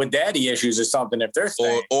fucked up with daddy issues or something if they're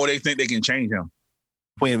staying. Or they think they can change him.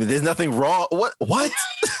 Wait a minute, there's nothing wrong. What?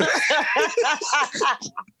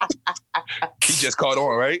 He just caught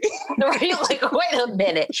on, right? Like, wait a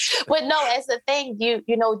minute. But no, it's the thing. You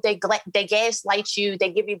know, they gaslight you.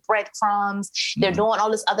 They give you breadcrumbs. They're doing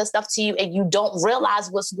all this other stuff to you, and you don't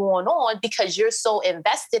realize what's going on because you're so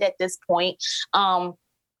invested at this point.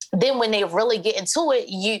 Then when they really get into it,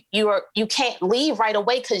 you can't leave right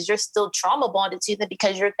away because you're still trauma bonded to them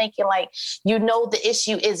because you're thinking like, you know, the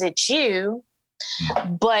issue isn't you.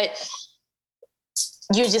 But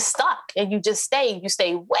you're just stuck and you just stay. You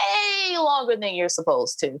stay way longer than you're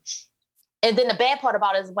supposed to. And then the bad part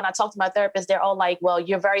about it is when I talk to my therapist, they're all like, well,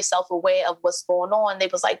 you're very self-aware of what's going on. They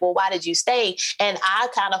was like, well, why did you stay? And I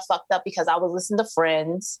kind of fucked up because I was listening to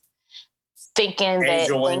friends thinking that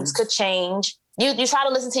things could change. You try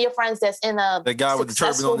to listen to your friends that's in the guy with the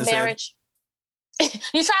turban on his marriage.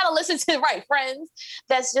 You try to listen to friends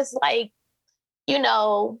that's just like, you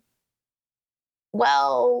know,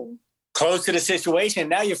 well, close to the situation.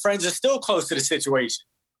 Now your friends are still close to the situation.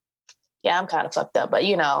 Yeah, I'm kind of fucked up. But,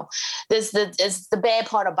 you know, the bad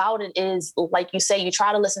part about it is, like you say, you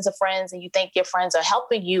try to listen to friends and you think your friends are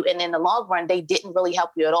helping you. And in the long run, they didn't really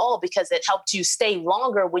help you at all because it helped you stay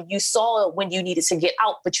longer when you saw it when you needed to get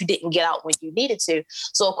out, but you didn't get out when you needed to.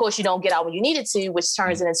 So, of course, you don't get out when you needed to, which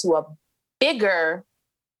turns it into a bigger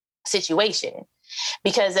situation.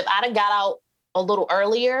 Because if I'd have got out a little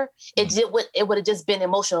earlier, it would have just been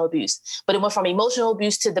emotional abuse. But it went from emotional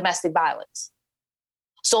abuse to domestic violence.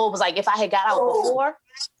 So it was like if I had got out before,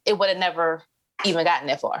 it would have never even gotten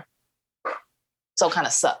that far. So it kind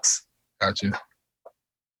of sucks. Gotcha.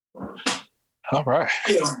 All right.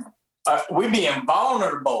 We being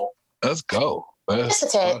vulnerable. Let's go. Just a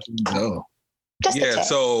tad. Go. Just a tad.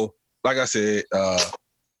 So like I said,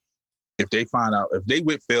 if they find out, if they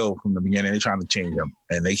with Phil from the beginning, they're trying to change him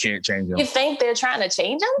and they can't change him. You think they're trying to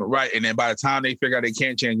change him? Right. And then by the time they figure out they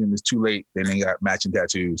can't change him, it's too late. Then they got matching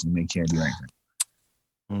tattoos and they can't do anything.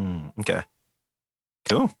 Okay.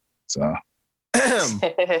 Cool. So that's cool.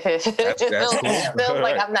 Feels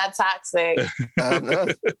like I'm not toxic.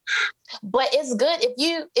 But it's good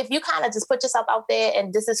if you kind of just put yourself out there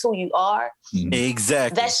and this is who you are.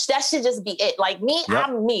 Exactly. That should just be it. Like me, yep.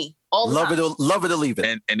 I'm me. All the time. Love it or leave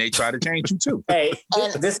it. And they try to change you too. Hey,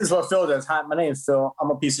 this is what Phil does. Hi, my name's Phil. I'm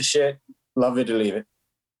a piece of shit. Love it or leave it.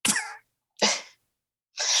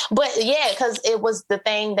 But yeah, because it was the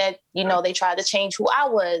thing that, you know, they tried to change who I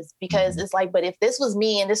was because it's like, but if this was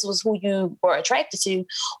me and this was who you were attracted to,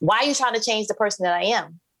 why are you trying to change the person that I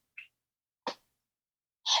am?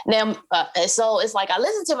 Now, so it's like I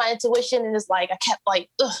listened to my intuition, and it's like I kept like,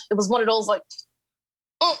 it was one of those like,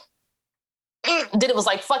 then it was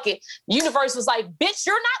like, fuck it. Universe was like, bitch,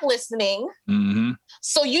 you're not listening. Mm-hmm.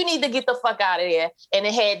 So you need to get the fuck out of there. And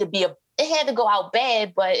it had to go out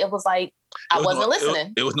bad, but it was like, I wasn't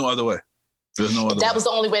listening. It was no other way. There was no other way. That was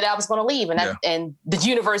the only way that I was going to leave. And and the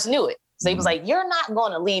universe knew it. So he was like, you're not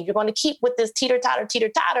going to leave. You're going to keep with this teeter-totter.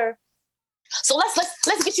 So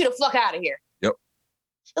let's get you the fuck out of here. Yep.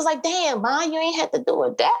 It's like, damn, Ma, you ain't had to do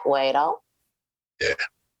it that way, though. Yeah.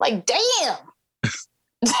 Like, damn.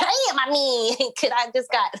 Damn, I mean, could I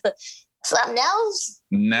just got something else?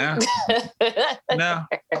 Nah.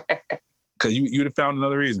 Because you would have found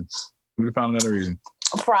another reason.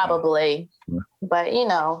 Probably. Yeah. But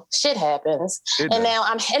shit happens. Now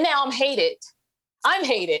I'm hated. I'm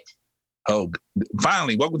hated. Oh,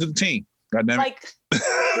 finally, welcome to the team. God damn it. Like,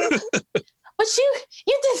 but you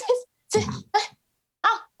did this.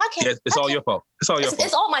 I can't. Yeah, it's all your fault. It's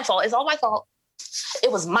all my fault. It's all my fault.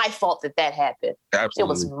 It was my fault that happened. Absolutely. It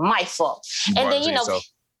was my fault. And then,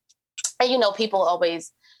 people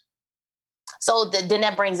always, so then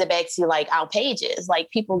that brings it back to like our pages. Like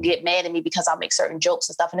people get mad at me because I make certain jokes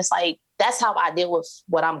and stuff. And it's like, that's how I deal with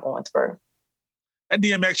what I'm going through. That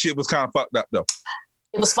DMX shit was kind of fucked up though.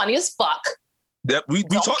 It was funny as fuck. That we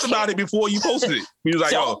talked about it before you posted it. We was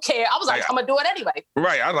like, don't care. I was like, I'm gonna do it anyway.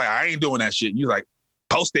 Right. I was like, I ain't doing that shit. You was like,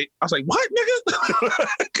 post it. I was like, what, nigga?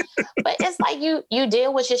 But it's like you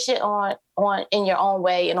deal with your shit on in your own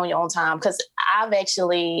way and on your own time. Because I've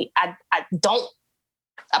actually I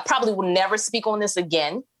probably will never speak on this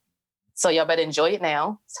again. So y'all better enjoy it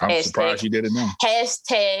now. I'm surprised you did it now.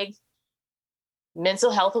 Hashtag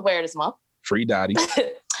Mental Health Awareness Month. Free Dottie.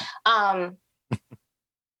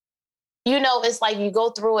 It's like you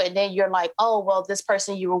go through it and then you're like, oh, well, this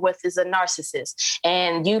person you were with is a narcissist.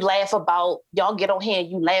 And you laugh about, y'all get on here and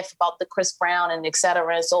you laugh about the Chris Brown and et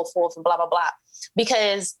cetera and so forth and blah, blah, blah.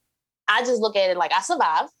 Because I just look at it like I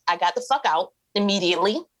survived. I got the fuck out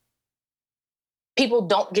immediately. People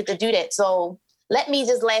don't get to do that. So let me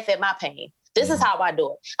just laugh at my pain. This is how I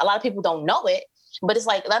do it. A lot of people don't know it, but it's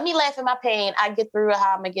like, let me laugh at my pain. I get through it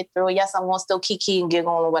how I'm going to get through it. Yes, I'm going to still kiki and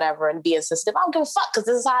giggle or whatever and be insensitive. I don't give a fuck because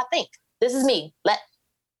this is how I think. This is me.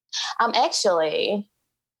 I'm actually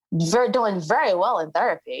doing very well in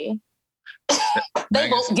therapy. They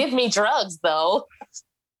won't give me drugs though.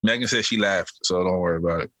 Megan said she laughed, so don't worry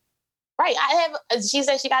about it. Right. She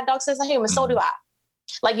said she got dark sense of humor. So do I.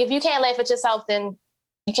 Like if you can't laugh at yourself, then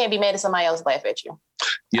you can't be mad at somebody else laugh at you.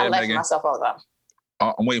 Yeah, I laugh Megan, at myself all the time.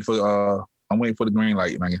 I'm waiting for the green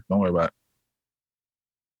light, Megan. Don't worry about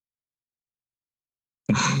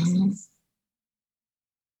it.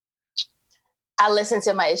 I listen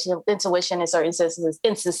to my intuition in certain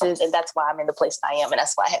instances, and that's why I'm in the place I am, and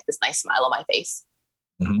that's why I have this nice smile on my face.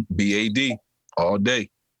 BAD all day.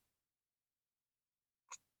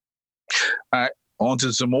 All right, on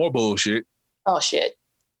to some more bullshit. Oh, shit.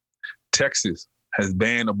 Texas has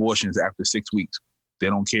banned abortions after 6 weeks. They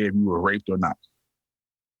don't care if you were raped or not.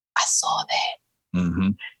 I saw that. Mm-hmm.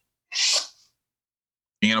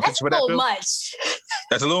 You know, that's a little much.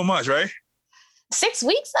 That's a little much, right? 6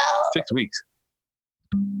 weeks, though? 6 weeks.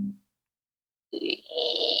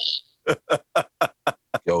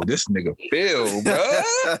 Yo, this nigga Phil, bro.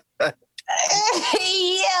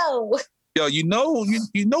 Yo, you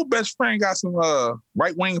know, best friend got some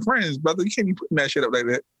right wing friends, brother. You can't be putting that shit up like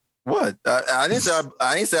that. What? I didn't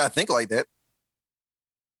say I think like that.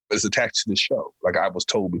 It's attached to the show, like I was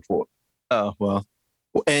told before. Oh well,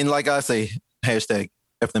 and like I say, hashtag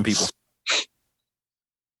F them people.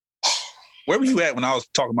 Where were you at when I was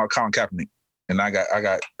talking about Colin Kaepernick? And I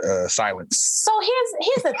got silence. So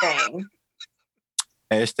here's the thing.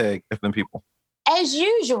 Hashtag F them people. As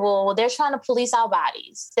usual, they're trying to police our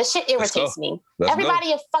bodies. That shit irritates me.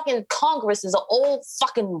 Everybody in fucking Congress is an old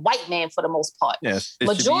fucking white man for the most part. Yes.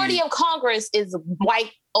 Majority of Congress is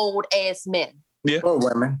white old ass men. Yeah. Or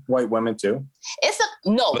women. White women too. I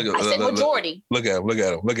said majority. Look at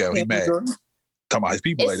him. He's mad. Talking about his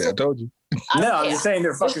people like that. I told you. I'm just saying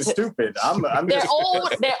they're fucking stupid. They're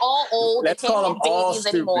old. They're all old. Let's call them all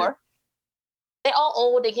stupid. Anymore. They're all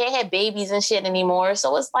old. They can't have babies and shit anymore.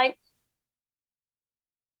 So it's like,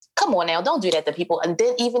 come on now, don't do that to people. And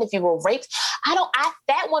then even if you were raped,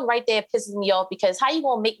 that one right there pisses me off because how you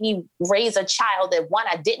gonna make me raise a child that one,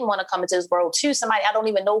 I didn't want to come into this world, two, somebody I don't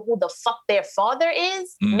even know who the fuck their father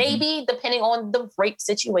is, maybe depending on the rape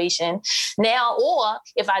situation. Now, or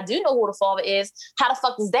if I do know who the father is, how the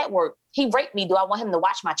fuck does that work? He raped me. Do I want him to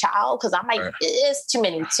watch my child? Because I'm like, it's too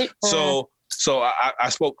many. So I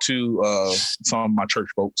spoke to some of my church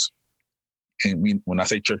folks. And when I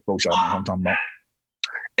say church folks, y'all know what I'm talking about.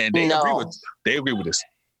 and they agree with this.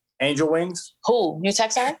 Angel Wings? Who? You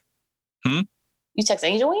text her? You text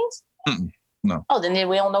Angel Wings? No. Oh, then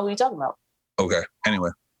we don't know who you're talking about. Okay. Anyway,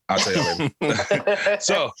 I'll tell you later.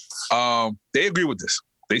 So, they agree with this.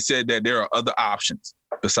 They said that there are other options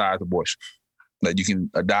besides abortion. Like you can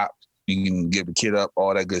adopt, you can give the kid up,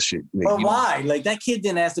 all that good shit. But why? Like that kid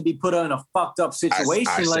didn't have to be put in a fucked up situation.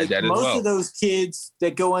 I like most of those kids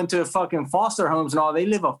that go into fucking foster homes and all, they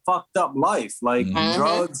live a fucked up life. Like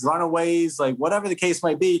drugs, runaways, like whatever the case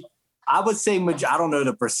might be. I would say, I don't know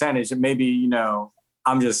the percentage. Maybe, you know,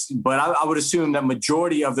 but I would assume that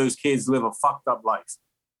majority of those kids live a fucked up life.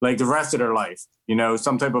 Like the rest of their life, you know,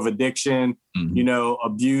 some type of addiction, you know,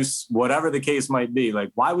 abuse, whatever the case might be. Like,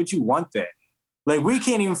 why would you want that? Like, we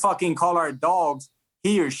can't even fucking call our dogs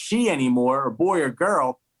he or she anymore, or boy or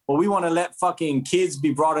girl, but we want to let fucking kids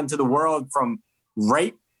be brought into the world from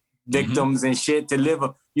rape victims and shit to live,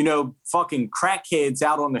 you know, fucking crackheads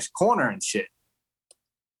out on this corner and shit.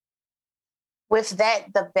 With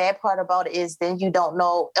that, the bad part about it is then you don't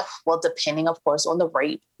know, well, depending, of course, on the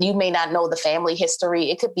rape, you may not know the family history.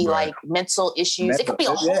 It could be like mental issues. It could be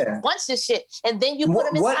a whole bunch of shit. And then you put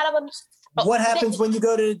them inside of a... What happens when you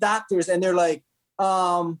go to the doctors and they're like,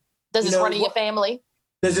 does this run in your family?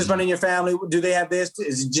 Does this run in your family? Do they have this?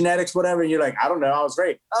 Is it genetics, whatever? And you're like, I don't know. I was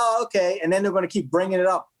raped. Oh, okay. And then they're going to keep bringing it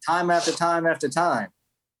up time after time after time.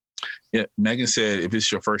 Yeah, Megan said if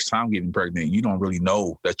it's your first time getting pregnant, you don't really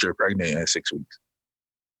know that you're pregnant at 6 weeks.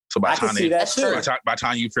 So by the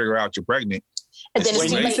time you figure out you're pregnant, and then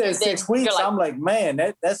when you said 6 weeks, like, I'm like, man,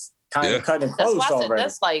 that's kind of cutting close already.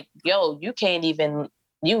 That's like, yo, you can't even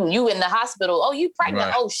you in the hospital. Oh, you pregnant?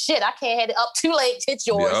 Right. Oh shit, I can't have it up too late. It's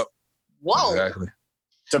yours. Yep. Whoa! Exactly.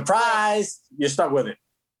 Surprise! You're stuck with it.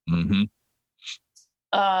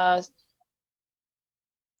 Yeah,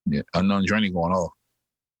 unknown journey going off.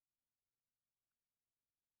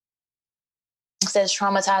 Says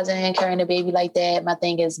traumatizing and carrying a baby like that. My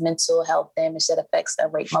thing is mental health damage that affects the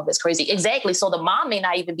rape mother is crazy. Exactly. So the mom may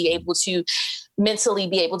not even be able to mentally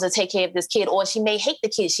be able to take care of this kid, or she may hate the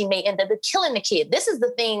kid. She may end up killing the kid. This is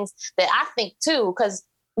the things that I think too, because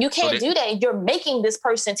you can't do that. You're making this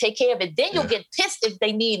person take care of it. Then you'll get pissed if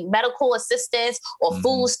they need medical assistance or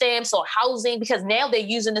food stamps or housing, because now they're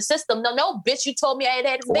using the system. No, bitch, you told me I had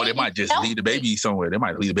this baby. Or they might just leave the baby somewhere. They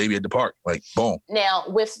might leave the baby at the park. Like, boom. Now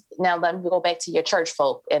let me go back to your church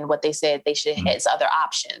folk and what they said they should have other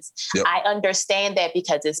options. Yep. I understand that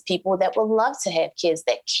because it's people that would love to have kids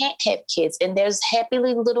that can't have kids. And there's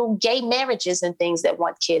happily little gay marriages and things that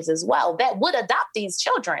want kids as well that would adopt these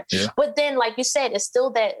children. Yeah. But then, like you said, it's still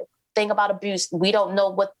that thing about abuse. We don't know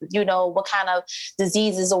what kind of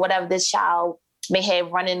diseases or whatever this child may have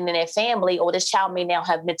running in their family, or this child may now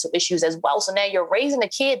have mental issues as well. So now you're raising a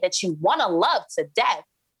kid that you want to love to death,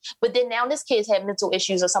 but then now this kid's had mental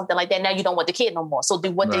issues or something like that. Now you don't want the kid no more. So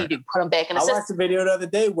do what they do? Put them back in the system. I watched a video the other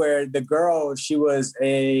day where the girl, she was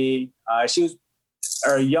a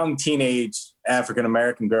young teenage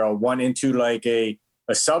African-American girl, went into like a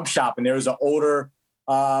sub shop, and there was an older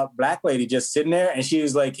black lady just sitting there, and she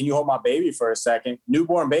was like, can you hold my baby for a second?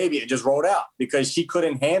 Newborn baby, and just rolled out because she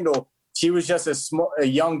couldn't handle, she was just a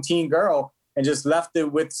young teen girl, and just left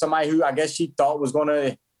it with somebody who I guess she thought was going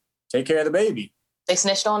to take care of the baby. They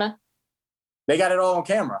snitched on her? They got it all on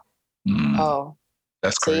camera. Oh.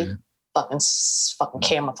 That's crazy. Fucking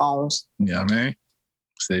camera phones. Yeah, man.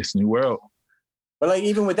 It's this new world. But like,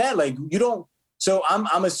 even with that, like, you don't, so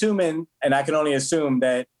I'm assuming, and I can only assume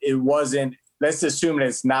that it wasn't, let's assume that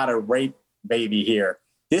it's not a rape baby here.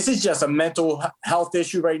 This is just a mental health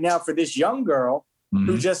issue right now for this young girl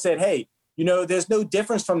who just said, hey, you know, there's no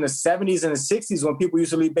difference from the 70s and the 60s when people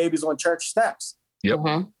used to leave babies on church steps. Yep.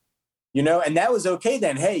 You know, and that was okay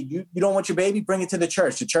then. Hey, you don't want your baby? Bring it to the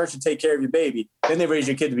church. The church will take care of your baby. Then they raise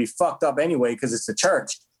your kid to be fucked up anyway because it's the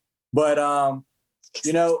church. But,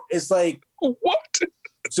 you know, it's like... What?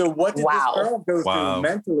 So what did this girl go through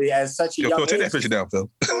mentally as such a young age? Take that picture down, Phil.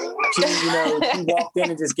 She walked in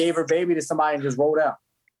and just gave her baby to somebody and just rolled out.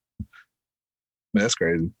 Man, that's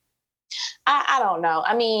crazy. I don't know.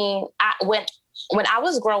 I mean, when I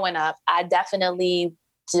was growing up, I definitely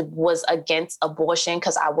was against abortion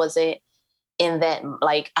because I wasn't in that,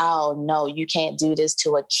 like, oh, no, you can't do this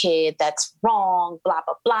to a kid. That's wrong, blah,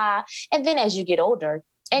 blah, blah. And then as you get older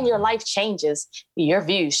and your life changes, your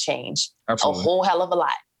views change. Absolutely. A whole hell of a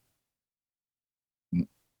lot.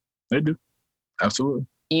 They do. Absolutely.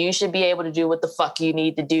 You should be able to do what the fuck you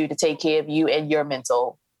need to do to take care of you and your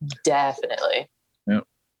mental. Definitely. Yep.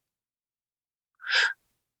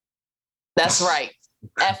 That's right.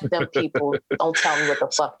 F them people. Don't tell me what the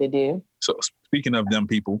fuck to do. So speaking of them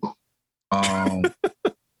people,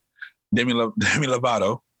 Demi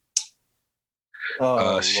Lovato. She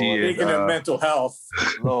Lord. is, Speaking of mental health,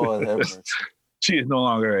 Lord have mercy. she is no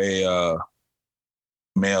longer a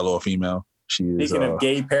male or female. She is. speaking of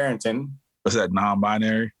gay parenting, What's that?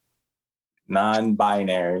 Non-binary.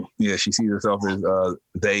 non-binary. Yeah, she sees herself as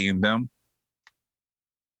they and them.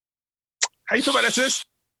 How you feel about that, sis?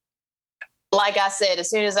 Like I said, as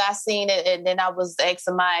soon as I seen it, and then I was asking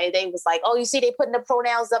somebody, they was like, "Oh, you see, they putting the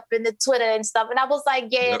pronouns up in the Twitter and stuff," and I was like,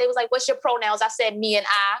 "Yeah." Yep. They was like, "What's your pronouns?" I said, "Me and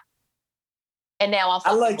I." And now I'm I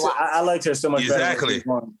fucking blocked. liked her so much better when she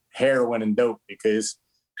was on heroin and dope because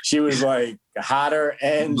she was like hotter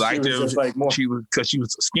and she was just like more. She was because she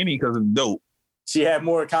was skinny because of dope. She had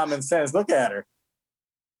more common sense. Look at her.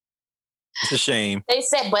 It's a shame. They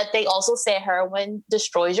said, but they also said heroin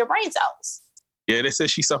destroys your brain cells. Yeah, they said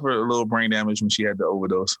she suffered a little brain damage when she had the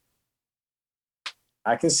overdose.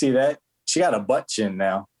 I can see that. She got a butt chin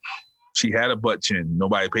now. She had a butt chin.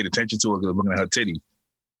 Nobody paid attention to her because looking at her titty.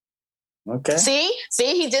 Okay. See,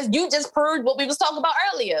 you just proved what we was talking about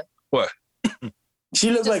earlier. What? She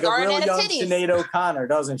looks Just like a staring real at her young titties. Sinead O'Connor,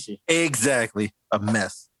 doesn't she? Exactly. A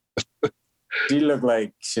mess. She looked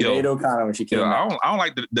like Sinead O'Connor when she came out. I don't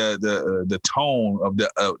like the tone of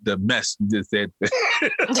the mess you just said.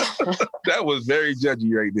 That was very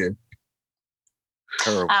judgy right there.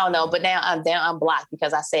 Terrible. I don't know, but now I'm blocked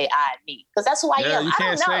because I say I and me. Because that's who I am. You I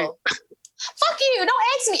can't don't know. Fuck you. Don't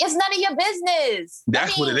ask me. It's none of your business.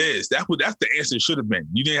 That's what it is. That's the answer should have been.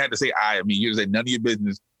 You didn't have to say I and me. You just said none of your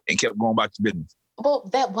business and kept going about your business. Well,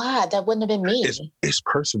 that wouldn't have been me. It's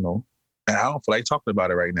personal. And I don't feel like talking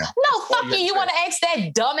about it right now. No, fuck you. You want to ask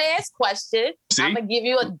that dumbass question? See? I'm gonna give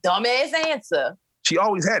you a dumbass answer. She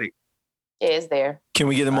always had it. Yeah, it's there. Can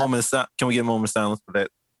we get a moment of silence for that?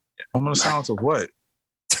 Moment of silence of what?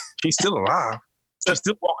 She's still alive. She's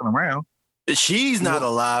still walking around. She's not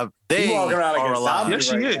alive. They You walking around like are a alive. zombie Yes,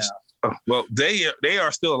 she right is. Well, they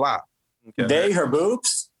are still alive. Okay. They, her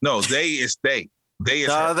boobs? No, they is they. They is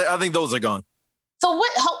No, her. I think those are gone. So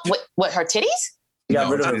what her titties? You got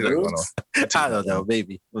No, rid of titties her ain't boobs? going on. I don't know,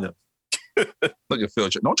 baby. Who knows? Look at Phil.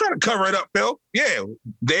 Don't try to cover it up, Phil. Yeah,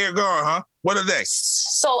 they're gone, huh? What are they?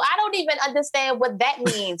 So I don't even understand what that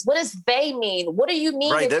means. What does they mean? What do you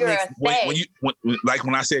mean Right, if that you're makes- a they?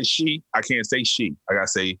 When I said she, I can't say she. I gotta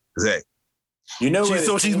say they. You know where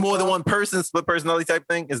So this she's came more than from? one person, split personality type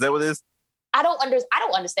thing? Is that what it is? I don't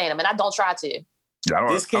understand them, and I don't try to.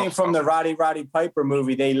 This came from the Roddy Piper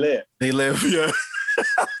movie, They Live. They live, yeah.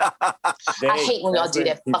 I hate when y'all do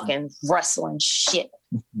that fucking wrestling shit.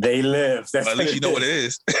 They Live. That's At least you know what it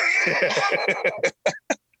is.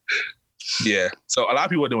 Yeah. So a lot of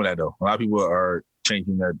people are doing that though. A lot of people are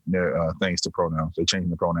changing their things to pronouns. They're changing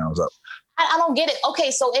the pronouns up. I don't get it. Okay,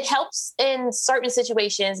 so it helps in certain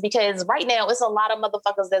situations because right now it's a lot of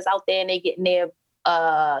motherfuckers that's out there and they getting their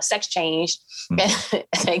sex changed and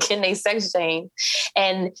getting their sex changed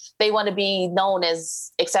and they want to be known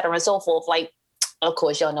as et cetera and so forth. Like, of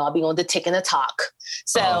course, y'all know I'll be on the tick and the talk.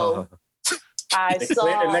 So I saw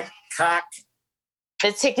the cock.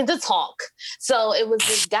 the tick and the talk. So it was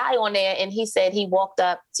this guy on there and he said he walked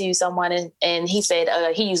up to someone and he said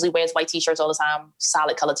he usually wears white t-shirts all the time,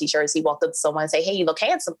 solid color t-shirts. He walked up to someone and said, "Hey, you look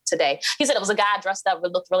handsome today." He said it was a guy dressed up,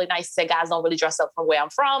 looked really nice. He said, "Guys don't really dress up from where I'm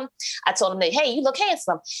from." I told him that, "Hey, you look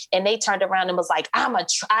handsome." And they turned around and was like, I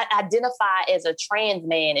identify as a trans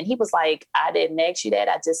man. And he was like, "I didn't ask you that.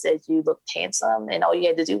 I just said you look handsome. And all you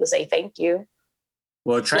had to do was say thank you."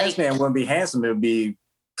 Well, a trans man wouldn't be handsome. It would be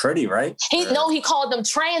pretty, right? He called them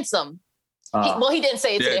transom. He didn't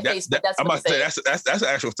say it to their face, but that's I'm what about he to said. say that's an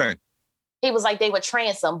actual thing. He was like, they were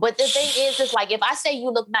transom. But the thing is like, if I say you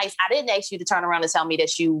look nice, I didn't ask you to turn around and tell me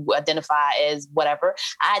that you identify as whatever.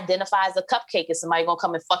 I identify as a cupcake. Is somebody gonna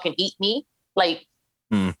come and fucking eat me? Like,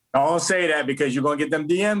 Don't say that because you're gonna get them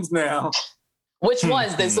DMs now. which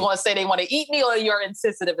ones? They want to say they want to eat me or you're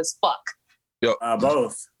insensitive as fuck? Yo,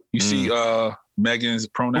 Both. You see Megan's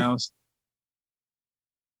pronouns?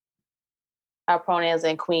 Our pronouns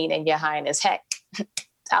and queen and your highness. Heck,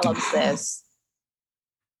 tell them this.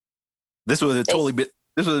 This would have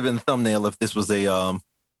been the thumbnail if this was a a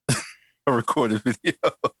recorded video.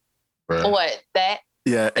 Right. What that?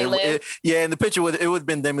 Yeah, They live? and the picture would have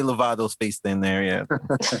been Demi Lovato's face in there. Yeah,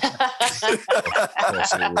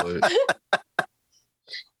 Yes, it would.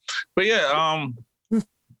 But yeah,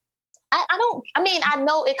 I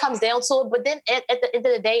know it comes down to it, but then at the end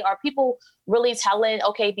of the day, are people really telling,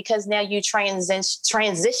 okay, because now you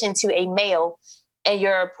transition to a male and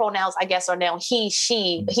your pronouns, I guess, are now he,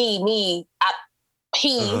 she, he, me,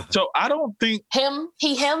 he, so I don't think him,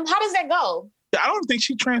 he, him. How does that go? I don't think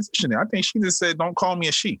she transitioned it. I think she just said, "Don't call me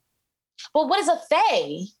a she." But what is a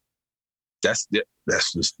they? That's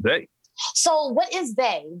just they. So what is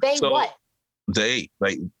they? They So- what? They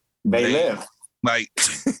live. like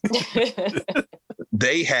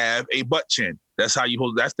they have a butt chin. That's how you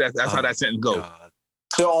hold. That's how that sentence goes. God.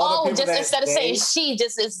 So all the Oh, people just that instead of they- saying she,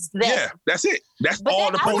 just is them. Yeah, that's it. That's But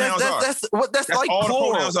all that- the I was- pronouns are. That's That's like all the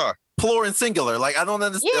plural. pronouns are. Plural and singular. Like I don't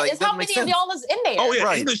understand. Yeah, like, it's how doesn't make many of sense. y'all is in there. Oh yeah,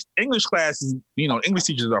 Right. English classes. English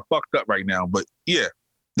teachers are fucked up right now. But yeah,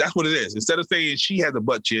 that's what it is. Instead of saying she has a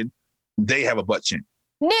butt chin, they have a butt chin.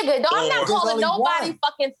 Nigga, I'm not Or- calling There's only nobody one.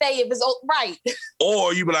 fucking Faye if it's right.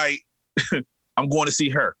 Or you be like, I'm going to see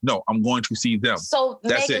her. No, I'm going to see them. So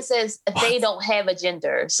That's Megan it. says they don't have a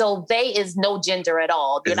gender. So they is no gender at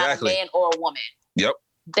all. You're Exactly. not a man or a woman. Yep.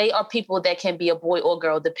 They are people that can be a boy or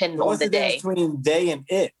girl depending So on what's the the day. difference between they and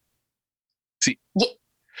it?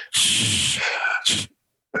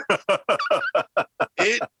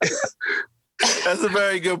 It That's a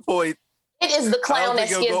very good point. It is the I clown don't that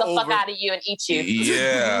think it'll scares the go fuck over. out of you and eats you.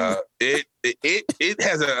 yeah. It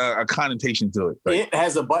has a connotation to it. Like, It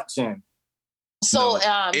has a butt chin. So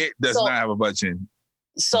it does so- not have a butt chin.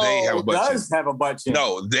 so they have a It butt chin. does have a butt chin.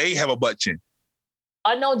 No, they have a butt chin.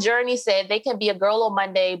 Unknown Journey said they can be a girl on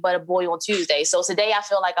Monday but a boy on Tuesday. So today I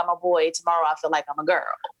feel like I'm a boy, tomorrow I feel like I'm a girl.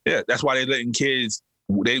 Yeah, that's why they're letting kids.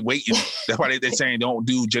 They waiting. That's why they're saying don't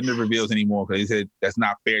do gender reveals anymore because they said that's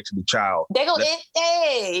not fair to the child. They go, Let-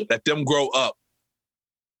 hey. Let them grow up.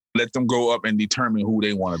 Let them grow up and determine who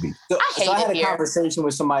they want to be. So, I hate so I had it a here. conversation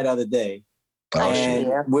with somebody the other day, Oh, and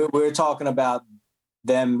shit. we're talking about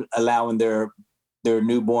them allowing their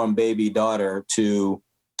newborn baby daughter to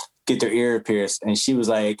get their ear pierced, and she was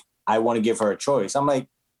like, "I want to give her a choice." I'm like,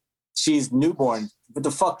 "She's newborn. What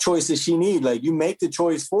the fuck choice does she need? Like, you make the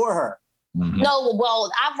choice for her." Mhm. No, well,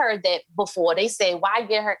 I've heard that before. They say, why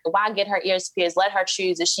get her ears pierced? Let her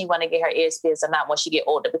choose if she want to get her ears pierced or not when she get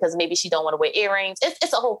older, because maybe she don't want to wear earrings. It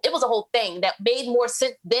was a whole thing that made more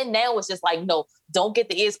sense then. Now it's just like, no, don't get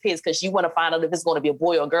the ears pierced because you want to find out if it's going to be a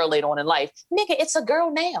boy or a girl later on in life. Nigga, it's a girl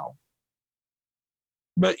now.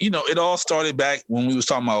 But it all started back when we was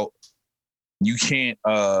talking about you can't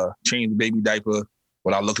change the baby diaper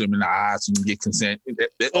without looking them in the eyes so you can get consent.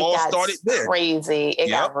 It all got started there. Crazy. It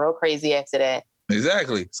got real crazy after that.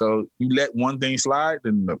 Exactly. So you let one thing slide,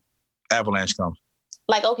 then the avalanche comes.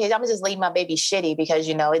 Like, okay, I'm gonna just leave my baby shitty because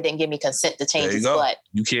it didn't give me consent to change There you his go. butt,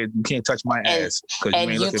 You can't touch my ass because you and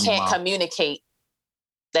ain't you looking at me, can't mom. communicate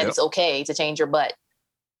that Yep. it's okay to change your butt.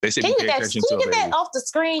 They said Can you you pay get that? attention Can to you a get baby that off the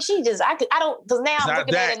screen? I don't, because now It's I'm not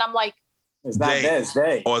looking at that. it and I'm like, It's not They- this.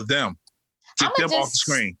 They. or them. Get I'ma them off the just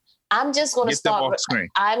screen. I'm just going to Get them off start. the screen.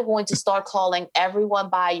 I'm going to start calling everyone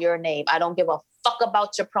by your name. I don't give a fuck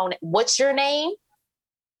about your pronoun. What's your name?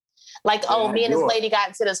 Like, oh, Yeah, me and this yours. lady got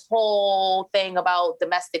into this whole thing about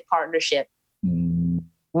domestic partnership.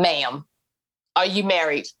 Ma'am, are you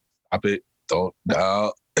married? Stop it. Don't.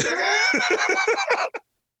 No.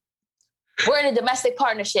 We're in a domestic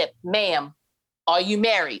partnership. Ma'am, are you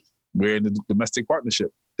married? We're in the domestic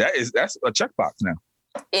partnership. That's a checkbox now.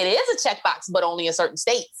 It is a checkbox, but only in certain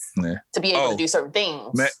states Yeah. to be able Oh. to do certain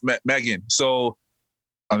things. Megan, so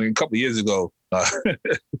a couple of years ago,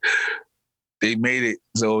 they made it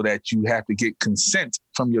so that you have to get consent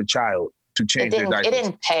from your child to It change their diapers.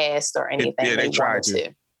 didn't pass or anything. yeah, they tried wanted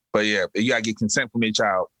to. But yeah, you gotta get consent from your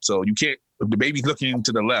child. So you can't, if the baby's looking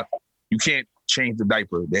to the left, you can't change the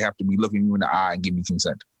diaper. They have to be looking you in the eye and give you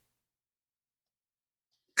consent.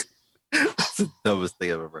 That's the dumbest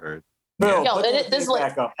thing I've ever heard. Bill, Yo, put it- that this thing was-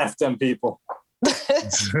 back up. F them people.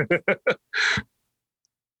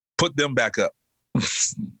 Put them back up.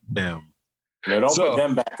 Damn. No, don't So- put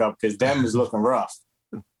them back up because them is looking rough.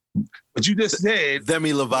 But you just said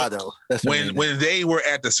Demi Lovato. That's her name. when they were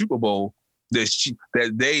at the Super Bowl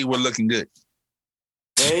that they were looking good.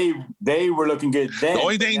 They were looking good then. The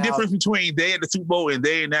only but thing now- different between they at the Super Bowl and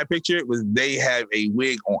they in that picture was they have a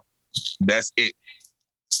wig on. That's it.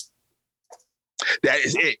 That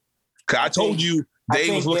is it. 'Cause I told think- you I they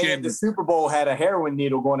think was they looking. at the Super Bowl had a heroin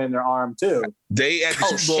needle going in their arm too. They at the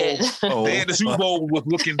Oh Super Bowl. shit! Oh. They at the Super Bowl was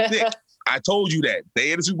looking thick. I told you that.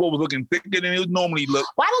 They at the Super Bowl was looking thicker than it would normally look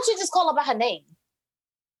Why don't you just call her by her name?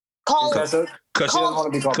 Call Because she because Call- doesn't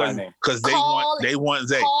want to be called by name. they want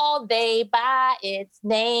Zay. call they by its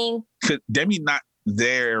name. 'Cause Demi not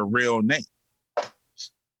their real name.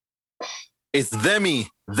 It's Demi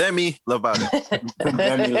Lovato.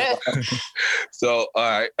 So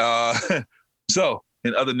all right. So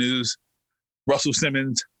in other news, Russell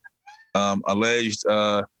Simmons, alleged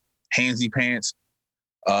handsy pants,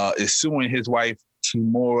 is suing his wife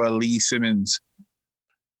Kimora Lee Simmons,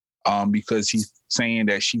 because he's saying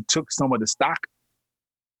that she took some of the stock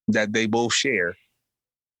that they both share,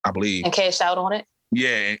 I believe. And cash out on it.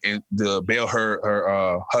 Yeah, and to bail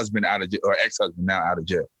her husband out of jail, or ex-husband now out of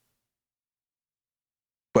jail.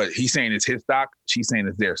 But he's saying it's his stock. She's saying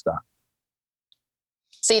it's their stock.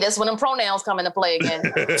 See, that's when them pronouns come into play again.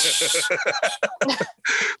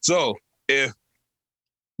 So,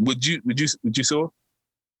 would you sue her?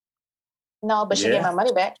 No, but she Yeah. get my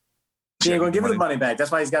money back. She ain't gonna give her the money back.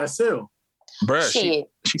 That's why he's got to sue. Bruh, Shit.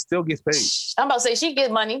 she still gets paid. I'm about to say she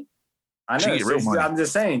get money. I She know. get real So money. I'm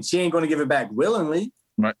just saying she ain't gonna give it back willingly.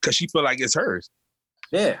 Right? Because she feel like it's hers.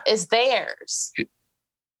 Yeah, It's theirs.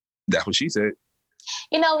 That's what she said.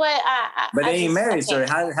 You know what? but they ain't married. So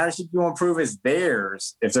Okay. how does she gonna prove it's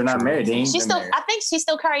theirs if they're not married? They ain't She been still, married. I think she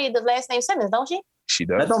still carried the last name Simmons, don't she? She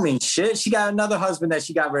That does. don't mean shit. She got another husband that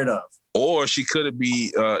she got rid of. Or she could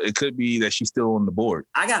be. It could be that she's still on the board.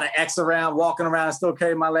 I got an ex around, walking around, and still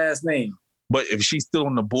carry my last name. But if she's still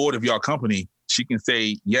on the board of your company, she can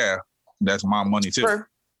say, "Yeah, that's my money too." True.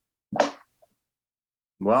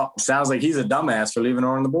 Well, sounds like he's a dumbass for leaving her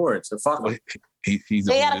on the board. So fuck him. He's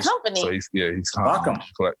They a got a business, company. so he's Fuck 'em.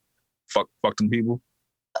 Fuck them people.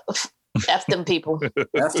 F them people.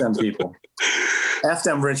 F them people. F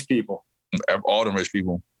them rich people. All them rich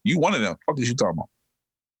people. You one of them. Fuck is you talking about?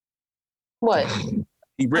 What?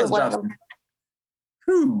 He rich. What of them?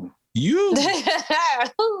 Who? You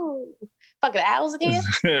Ooh. Fucking owls again?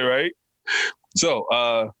 right?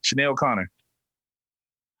 So, Chanel O'Connor.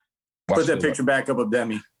 Put that picture back up of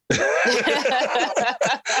Demi.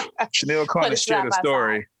 Chanel O'Connor Put it shared a side by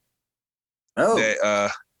story Oh,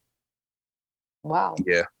 that Wow.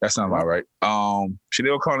 yeah, that sounds about right.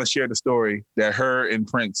 Chanel O'Connor shared a story that her and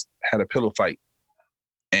Prince had a pillow fight.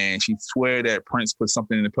 And she swear that Prince put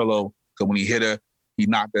something in the pillow because when he hit her, he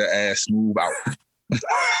knocked her ass smooth out.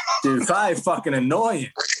 dude, probably fucking annoying.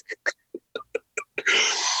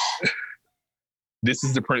 This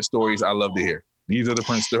is the Prince stories I love to hear. These are the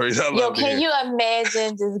Prince stories I love Yo, to hear. can you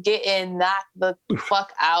imagine just getting knocked the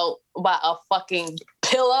fuck out by a fucking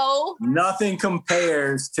pillow? Nothing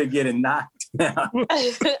compares to getting knocked down.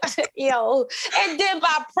 Yo, and then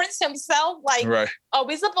by Prince himself, like, Right, are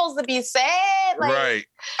we supposed to be sad? Like, right.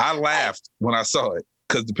 I laughed when I saw it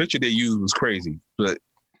because the picture they used was crazy. But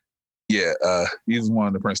yeah, this is one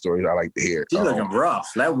of the Prince stories I like to hear. She's looking rough.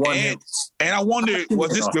 That one. And I wonder,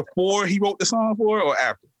 was this before he wrote the song for her or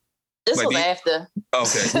after? this Like was the- after.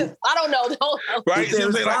 Okay. I don't know. Don't know. Right? It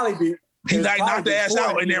was Like, probably be, he it was knocked probably the ass before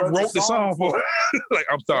out and he then wrote the song for her. Like,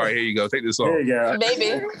 I'm sorry, here you go. Take this There song. you go.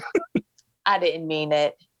 Maybe. I didn't mean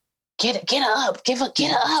that. Get her up. Get her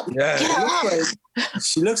up. Yeah. Get her up.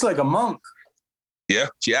 She looks like a monk. Yeah,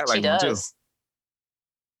 she act like She one too. does.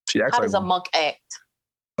 She acts How like does a one. monk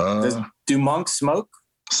act? Do monks smoke?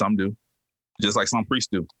 Some do. Just like some priests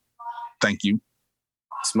do. Thank you.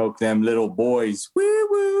 Smoke them little boys. Woo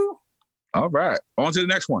woo. All right. On to the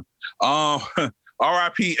next one.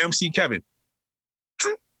 R.I.P. MC Kevin.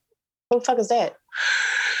 Who the fuck is that?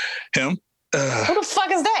 Him. Who the fuck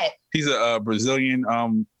is that? He's a Brazilian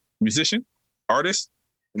musician, artist.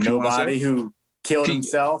 Nobody who killed He-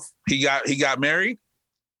 himself. He got married.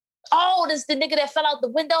 Oh, this the nigga that fell out the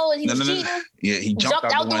window and he was No. cheating? Yeah, he jumped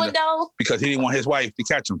out the window because he didn't want his wife to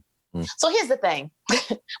catch him. So here's the thing.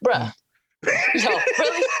 Bruh. Yo,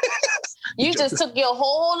 really? You just took your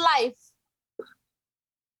whole life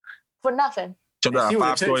for nothing. Jumped out She a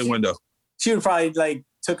would've 5-story took- window. She would probably like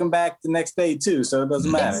took him back the next day too, so it doesn't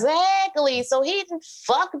matter. Exactly. So he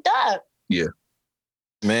fucked up.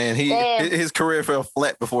 Man, Damn. his career fell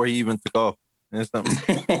flat before he even took off. That's something.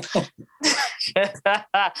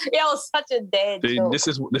 Yo, such a dead See, joke. this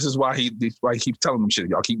is why he keeps telling them shit.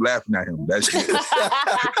 Y'all keep laughing at him. That's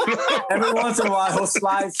Every once in a while he'll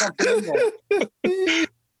slide something in there.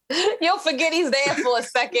 You'll forget he's there for a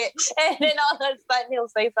second, and then all of a sudden he'll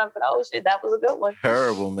say something. Oh shit, that was a good one.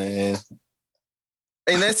 Terrible, man.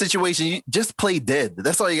 In that situation, you just play dead.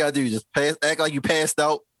 That's all you gotta do. Just act like you passed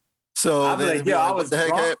out. So I'll be then like, be yo, I what was the heck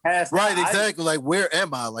drunk, happened? passed Right, out. I- exactly. Like, where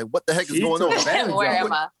am I? Like, what the heck is She going took on? advantage Where of am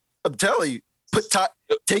it. I? I'm telling you,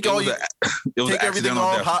 take all you, it was take an everything accidental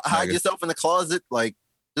off, death, hide nigga. yourself in the closet. Like,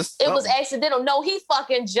 just It was something. accidental. No, he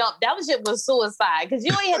fucking jumped. That was shit was suicide because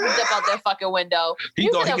you ain't had to jump out that fucking window. He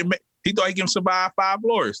You thought could've- he can survive 5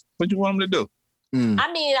 floors. What you want him to do?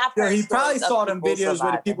 I mean, I've Yeah, heard he probably stories of saw them people videos where the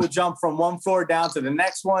surviving. people jump from one floor down to the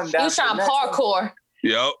next one. He Down was to the trying next one. parkour.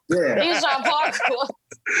 Yep. Yeah. He was trying parkour.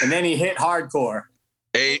 And then he hit hardcore.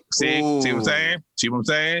 Hey, see what I'm Ooh. saying? See what I'm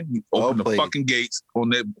saying? You Well open the played. fucking gates on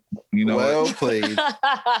that, you know. Well played.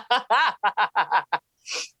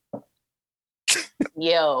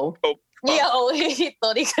 Yo. Oh. Yo, he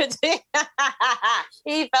thought he could.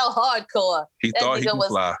 He felt hardcore. he that thought he nigga can was-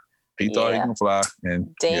 fly. He thought he Yeah. can fly.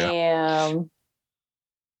 And yeah. Damn.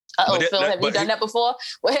 Phil, have you done that before?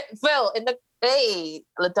 Phil,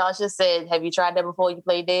 Latasha said, have you tried that before you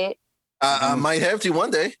played dead? I might have to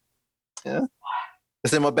one day. Yeah.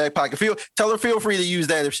 It's in my back pocket. Tell her feel free to use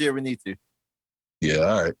that if she ever needs to. Yeah,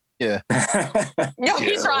 all right. Yeah. Yo,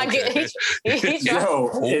 he's trying to get.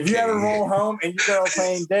 If you ever roll home and you girl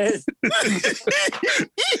playing dead.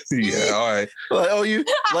 Yeah, all right. What happened?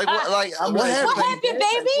 What happened,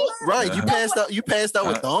 baby? Right, you passed out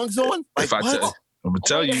with thongs on. Like, I'm gonna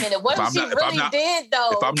tell you. What if she really did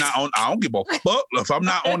though? If I'm not on, I don't give a fuck. If I'm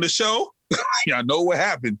not on the show, y'all know what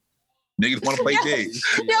happened. Niggas want to play dead.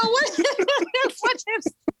 Yo, what if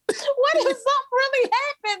something really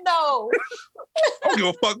happened though? I don't give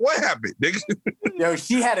a fuck what happened, nigga. Yo,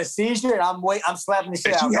 she had a seizure and I'm slapping the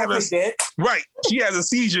shit out. Right. She has a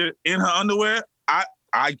seizure in her underwear. I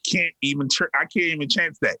can't even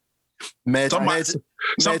chance that. Something has to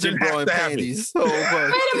happen. So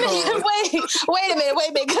wait a minute,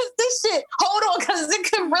 because this shit, hold on, because it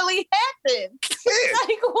could really happen. Yeah,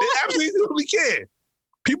 it absolutely can.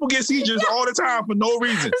 People get seizures all the time for no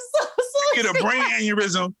reason. Get a brain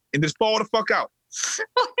aneurysm and just fall the fuck out.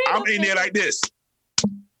 I'm in there like this.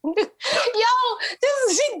 Yo,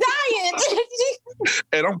 she dying.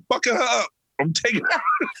 And I'm fucking her up. I'm taking her.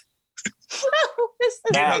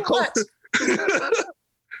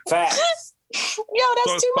 Facts. Yo,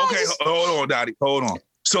 that's too much. Okay, hold on, Dottie. Hold on.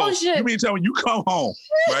 So you mean to tell me you come home,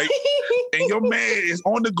 right? And your man is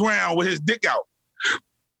on the ground with his dick out.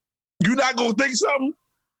 You not gonna think something?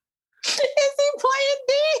 Is he playing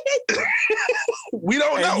dead? We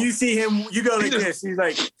don't know. You see him, you go like this. He's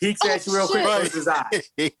like, peeks at you real quick, closes his eyes.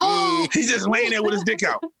 He's just laying there with his dick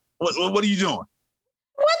out. What are you doing?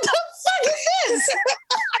 What the fuck is this?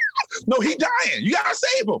 No, he dying. You gotta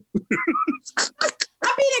save him.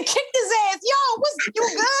 I mean, it kicked his ass. Yo, you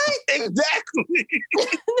good? Exactly.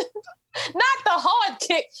 Not the hard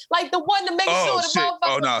kick, like the one to make sure the motherfucker.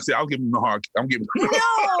 Oh no, see, I'll give him the hard. I'm giving. No,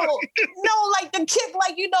 like the kick,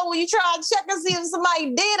 like when you try to check and see if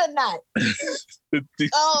somebody did or not.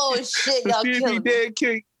 Oh shit, y'all see if he dead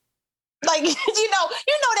kick. Like you know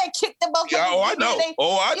that kick the motherfucker. Yeah, I know.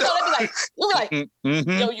 I know. You be like,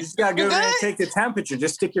 mm-hmm. Yo, you just gotta go there and take the temperature.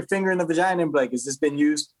 Just stick your finger in the vagina and be like, "Has this been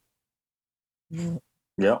used?"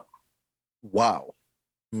 Yep. Wow.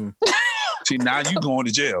 See, now you going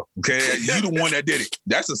to jail. Okay, you the one that did it.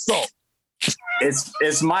 That's assault.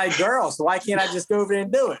 It's my girl, so why can't I just go over there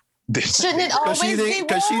and do it? Shouldn't it always be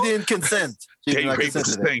because she didn't consent. She didn't consent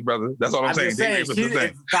to the thing, brother. That's all I'm saying.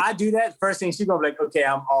 If I do that, first thing she's gonna be like, "Okay,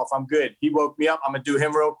 I'm off. I'm good. He woke me up. I'm gonna do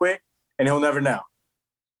him real quick, and he'll never know."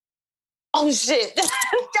 Oh shit!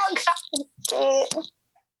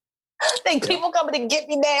 Think people coming to get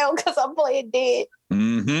me now because I'm playing dead.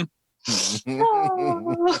 Mm-hmm.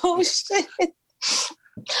 Oh shit!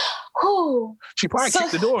 Oh. She probably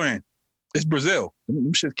kicked the door in. It's Brazil.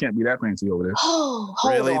 Them shit can't be that fancy over there. Oh,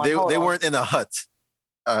 really? They weren't in a hut.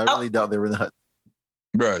 I really doubt they were in a hut.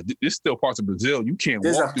 Bro, there's still parts of Brazil you can't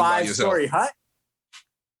There's walk through by yourself. There's a 5-story hut?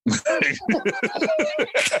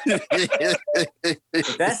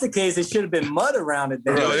 If that's the case, it should have been mud around it.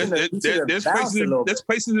 There's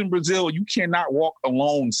places in Brazil you cannot walk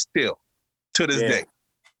alone still to this day.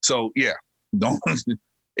 So yeah, it don't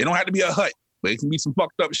have to be a hut, but it can be some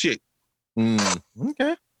fucked up shit.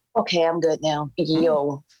 Okay, I'm good now.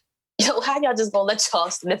 Yo, how y'all just gonna let y'all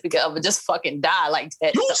significant other just fucking die like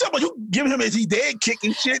that? You give him as he dead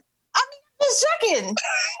kicking shit. I mean, I'm just checking.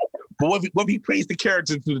 But what if he plays the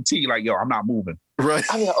character to the T? Like, yo, I'm not moving. Right.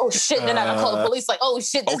 I mean, oh shit. Then I gotta call the police. Like, oh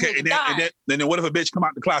shit. This okay, and then what if a bitch come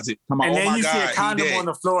out the closet? Come on, and then my you God, see a condom on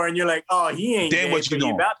the floor, and you're like, oh, he ain't. Then dead, what you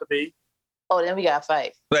doing? He about to be. Oh, then we gotta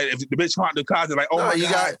fight. Like if the bitch come out the closet, like, oh my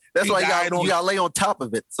God, that's why you got to lay on top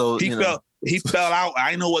of it. So he fell out. I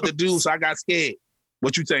didn't know what to do, so I got scared.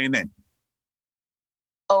 What you saying then?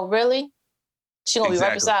 Oh, really? She gonna be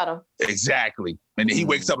right beside him. Exactly. And then he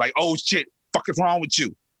wakes up like, oh shit, fuck is wrong with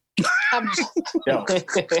you?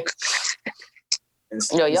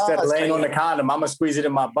 Instead of laying on the condom, I'm gonna squeeze it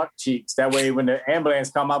in my butt cheeks. That way, when the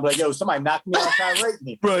ambulance come, I'll be like, "Yo, somebody knocked me outside, raped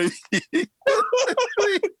me." Right.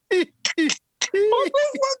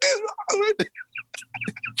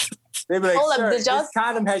 They be like, "Sir, this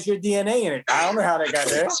condom has your DNA in it." I don't know how that got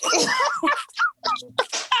there.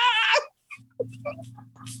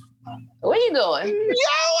 Where you going?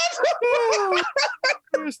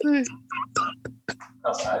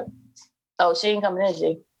 Outside. Oh, she ain't coming in,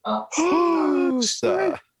 she.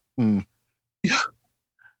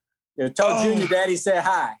 Yo, tell Junior Daddy said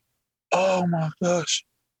hi. Oh my gosh.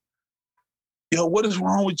 Yo, what is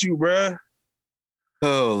wrong with you, bruh?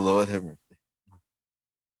 Oh, Lord have mercy.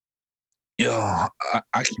 Yo, I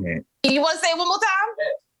can't. You want to say it one more time?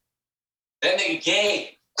 That nigga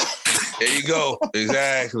gay. There you go.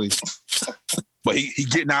 Exactly. But he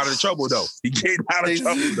getting out of the trouble though. He getting out of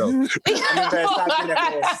trouble though. I better stop getting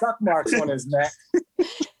that little suck marks on his neck.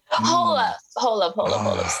 Hold up.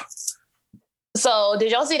 So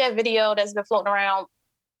did y'all see that video that's been floating around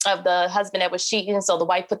of the husband that was cheating? So the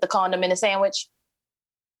wife put the condom in the sandwich.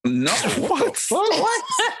 No, what? What?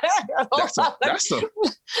 That's some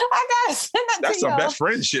I gotta send that that's to some y'all. best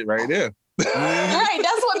friend shit right there. Right,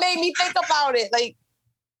 that's what made me think about it. Like,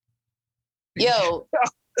 yo,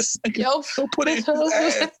 Go put it in his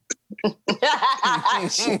ass.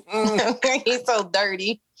 he's so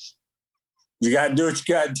dirty. You gotta do what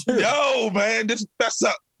you gotta do. Yo, man, that's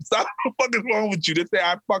up. Stop. What the fuck is wrong with you? Just say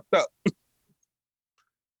I fucked up.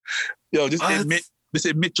 Yo, just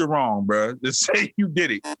admit you're wrong, bro. Just say you did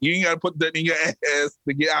it. You ain't gotta put that in your ass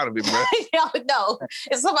to get out of it, bro. Yo, no,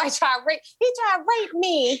 if somebody tried to rape, he tried to rape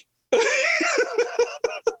me.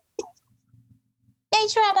 They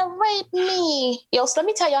tried to rape me. Yo, so let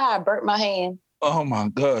me tell y'all how I burnt my hand Oh my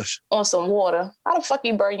gosh. on some water. How the fuck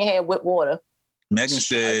you burn your hand with water? Megan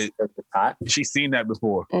said she's seen that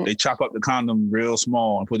before. Mm. They chop up the condom real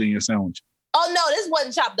small and put it in your sandwich. Oh no, this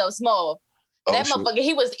wasn't chopped up small. Oh, That shit. motherfucker,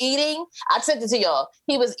 he was eating. I sent it to y'all.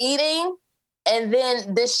 He was eating, and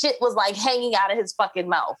then this shit was like hanging out of his fucking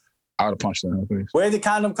mouth. I would have punched her in her face. Where did the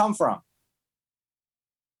condom come from?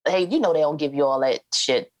 Hey, you know they don't give you all that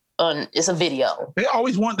shit. It's a video. They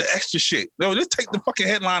always want the extra shit. Yo, just take the fucking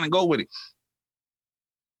headline and go with it.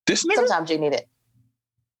 This nigga? Sometimes you need it.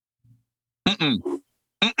 Who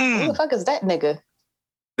the fuck is that nigga?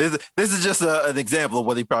 This is just an example of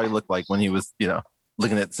what he probably looked like when he was,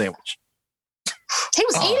 looking at the sandwich. He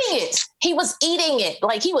was Oh, eating it. He was eating it.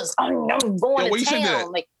 Like he was going Yo, where to you send town.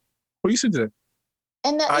 that? Like, What you said to that?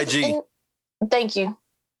 and the, IG. and- thank you.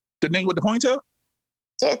 The nigga with the ponytail?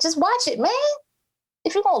 Yeah, just watch it, man.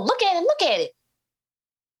 If you're gonna look at it, look at it.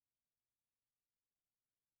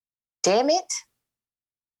 Damn it.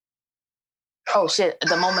 Oh shit,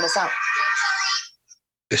 the moment of sound.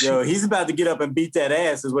 Yo, he's about to get up and beat that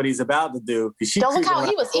ass is what he's about to do. Yo, look how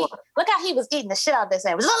he was eating. Look how he was eating the shit out of that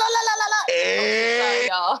sandwich. La, la, la, la, la, la. Hey, Sorry,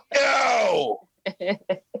 y'all.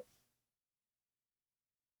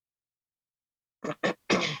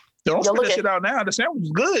 Don't Yo, spit look that at- shit out now. The sandwich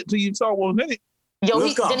was good till you saw what was in it. Yo,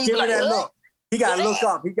 Look up. then he Give be me like, that look. He got to look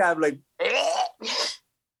up. He got like,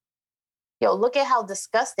 yo, look at how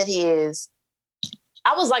disgusted he is.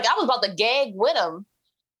 I was about to gag with him.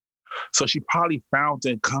 So she probably found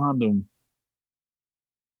the condom.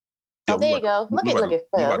 Oh, Yo, there we you go. Look we at about to- we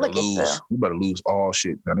Phil. about to Look at lose. Phil. We about to lose all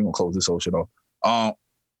shit. Now they're gonna close this whole shit off.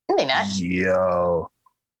 They not.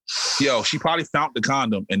 Yo, she probably found the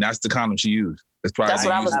condom, and that's the condom she used. That's probably That's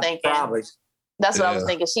what I was thinking. probably. That's what I was Yeah.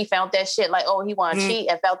 thinking. She found that shit like, oh, he want to cheat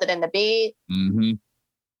and felt it in the bed. Mm-hmm.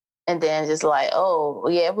 And then just like, oh,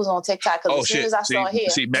 yeah, it was on TikTok. Because Oh as soon shit! as I saw it here,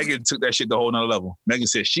 See, Megan took that shit to a whole nother level. Megan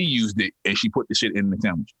said she used it and she put the shit in the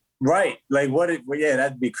sandwich. Right. Like, yeah,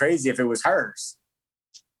 that'd be crazy if it was hers.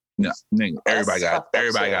 Yeah, nigga, everybody fucked up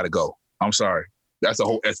shit. got to go. I'm sorry. That's a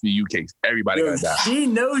whole SVU case. Everybody Yo, got to die. she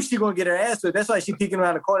knows she's going to get her ass whipped. That's why she peeking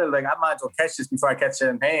around the corner like, I might as well catch this before I catch it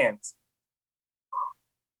in hands.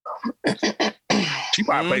 She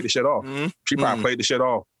probably played the shit off. She probably played the shit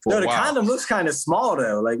off for Yo, a the while. condom looks kind of small,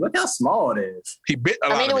 though. Like, look how small it is. He bit a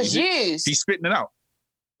lot I mean, it of was it. used. He's spitting it out.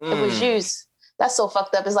 It was used. That's so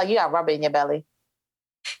fucked up. It's like you got rubber in your belly.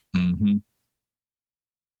 Mm-hmm.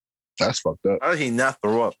 That's fucked up. How did he not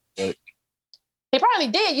throw up? He probably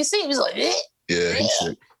did. You see, he was like, eh. Yeah, he's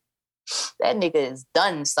sick. That nigga is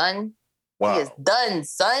done, son. Wow. He is done,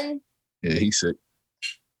 son. Yeah, he's sick.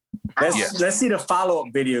 Let's see the follow-up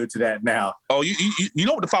video to that now. Oh, you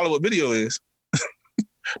know what the follow-up video is?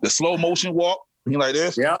 The slow motion walk. You like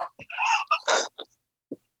this? Yeah.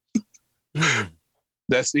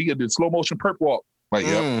 He got the slow motion perp walk. Like,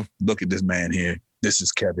 yep, look at this man here. This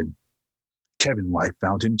is Kevin. Kevin's wife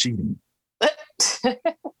found him cheating.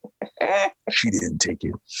 She didn't take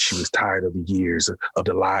it. She was tired of the years of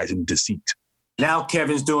the lies and deceit Now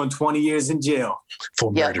Kevin's doing 20 years in jail.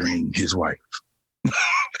 for Yep. murdering his wife.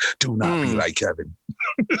 Do not be like Kevin.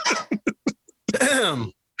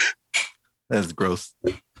 That's gross.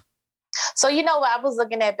 So you know what? I was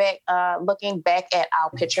looking back at our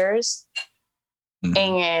pictures, Mhm.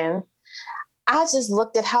 and I just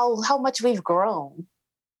looked at how much we've grown.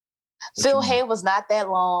 Phil hair was not that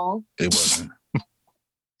long. It wasn't.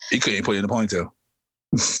 He couldn't put it in a ponytail.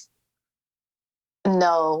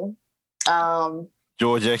 No.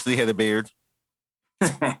 George actually had a beard. Yeah,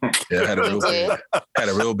 I had a real He did. beard. Had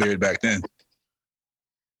a real beard back then.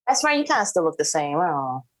 That's right. You kind of still look the same.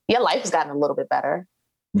 Oh. Your life has gotten a little bit better.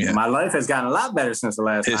 Yeah. My life has gotten a lot better since the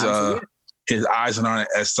last His time. So, his eyes are not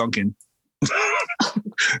as sunken.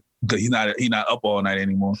 Because he's not up all night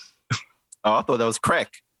anymore. Oh, I thought that was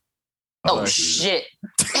crack. Oh shit!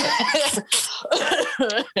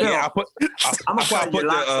 Yeah, I'm gonna put your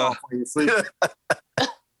locks off when you sleep.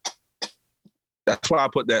 that's why I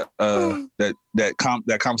put that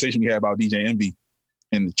conversation we had about DJ Envy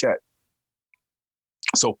in the chat,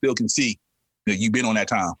 so Phil can see that you've been on that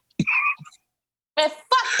time. Man,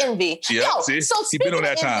 fuck Envy. Yeah, Yo, see? so He been speaking on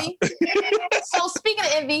of that Envy, so speaking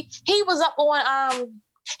of Envy, he was up on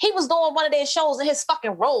he was doing one of their shows in his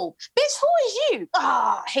fucking robe. Bitch, who is you?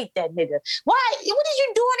 Ah, I hate that nigga. Why? What is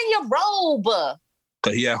you doing in your robe?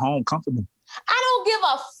 Cause he at home comfortable. I don't give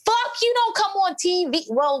a fuck. You don't come on TV,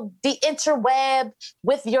 well, the interweb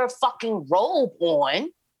with your fucking robe on.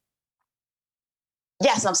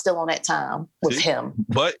 Yes, I'm still on that time with him.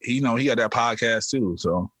 But he got that podcast too.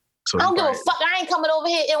 So I don't give a fuck. I ain't coming over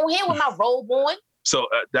here with my robe on. So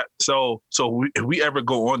if we ever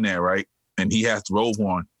go on there, right, and he has the robe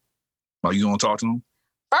on, are you gonna talk to him?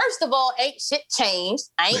 First of all, ain't shit changed.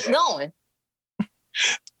 I ain't going.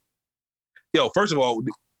 Yo, first of all,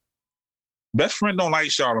 best friend don't like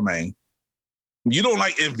Charlamagne. You don't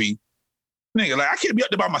like Envy. Nigga, like I can't be up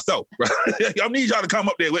there by myself. Right? I need y'all to come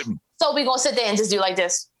up there with me. So we gonna sit there and just do like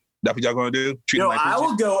this. That's what y'all gonna do? Yo, like I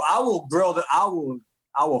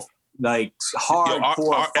will like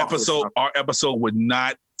hardcore. Our episode would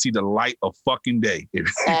not see the light of fucking day.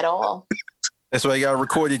 At all. That's why you gotta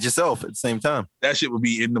record it yourself at the same time. That shit would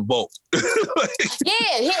be in the vault.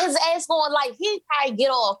 Yeah, his ass going like he'd probably get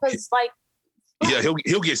off because like. Yeah,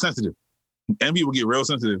 he'll get sensitive. Envy will get real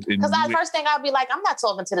sensitive. Because the first thing I'll be like, I'm not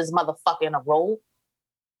talking to this motherfucker in a robe.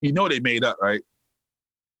 You know they made up, right?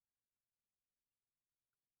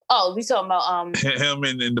 Oh, we talking about him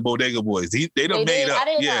and the Bodega Boys. They done made up. I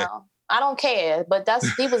didn't know. I don't care, but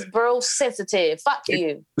he was real sensitive. Fuck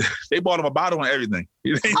you. They bought him a bottle and everything.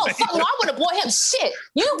 Oh, fuck no, I would have bought him shit.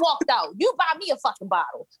 You walked out. You buy me a fucking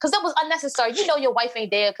bottle. Because that was unnecessary. You know your wife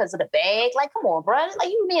ain't there because of the bag. Like, come on, bro. Like,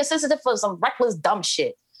 you being sensitive for some reckless, dumb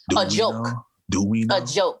shit. A joke. Do we know? A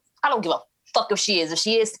joke. I don't give a fuck if she is. If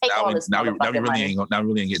she is, take all this motherfucking money. Now we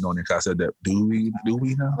really ain't getting on there because I said that. Do we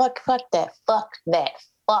know? Fuck that. Fuck that.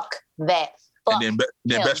 Fuck that. Fuck and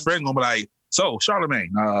then best friend gonna be like, so, Charlamagne,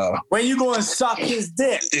 when you going to suck his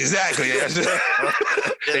dick? Exactly. And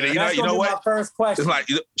then, you know what? My first question. It's like,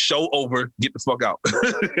 show over, get the fuck out.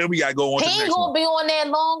 We gotta go on to the next one. He ain't gonna be on there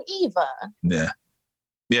long either.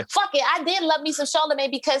 Yeah. Fuck it. I did love me some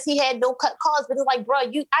Charlamagne because he had no cut calls, but it's like, bro,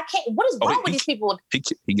 I can't. What is wrong with these people?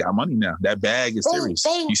 He got money now. That bag is serious.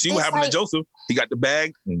 You see what happened to Joseph? He got the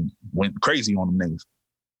bag and went crazy on them niggas.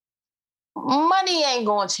 Money ain't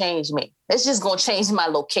gonna change me. It's just gonna change my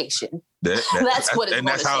location. That's what it's. And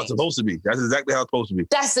that's how it's supposed to be. That's exactly how it's supposed to be.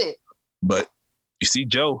 That's it. But you see,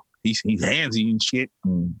 Joe, he's handsy and shit,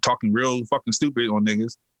 and talking real fucking stupid on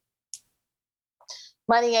niggas.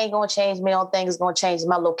 Money ain't gonna change me. I don't think it's gonna change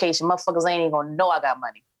my location. Motherfuckers ain't even gonna know I got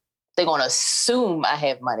money. They're gonna assume I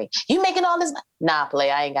have money. You making all this? Nah,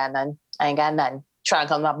 play. I ain't got nothing. Trying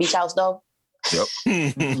to come to my beach house though. Yep.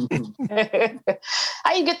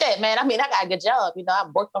 How you get that, man? I mean, I got a good job. I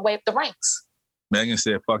worked my way up the ranks. Megan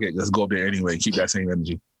said, fuck it. Let's go up there anyway. Keep that same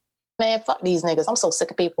energy. Man, fuck these niggas. I'm so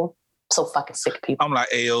sick of people. I'm so fucking sick of people. I'm like,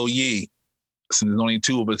 AO, yeah. Since there's only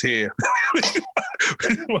two of us here.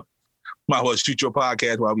 Might as well shoot your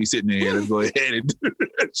podcast while we sitting there. Let's go ahead and do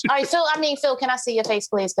that shit. All right, Phil, can I see your face,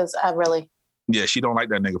 please? Because I really... Yeah, she don't like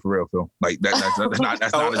that nigga for real, Phil. Like, that's not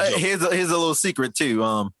a joke. Here's a little secret,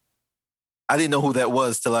 too. I didn't know who that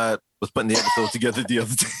was till I was putting the episode together the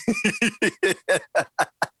other day.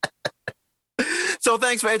 So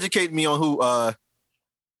thanks for educating me on who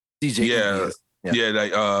DJ is.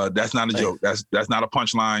 Yeah, that's not a joke. That's not a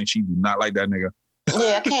punchline. She do not like that nigga.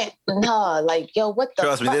 Yeah, I can't. No, like, yo, what the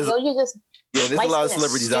Trust fuck? me, there's a lot of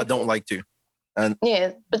celebrities stupid. I don't like too. And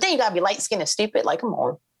yeah, but then you gotta be light skinned and stupid. Like, come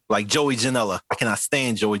on. Like Joey Janela. I cannot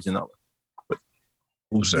stand Joey Janela.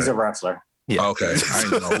 Who's that? He's a wrestler. Yeah. Okay. I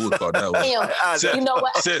didn't know who the fuck that was. Damn. Sis, you know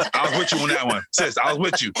what? Sis, I was with you on that one. Sis, I was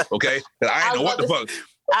with you. Okay. I didn't know what the fuck.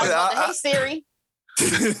 I was about to, hey Siri.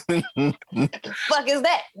 Fuck is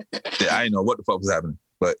that? Yeah, I didn't know what the fuck was happening.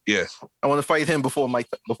 But yeah. I want to fight him before Mike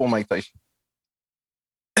Tyson.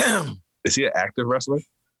 Is he an active wrestler?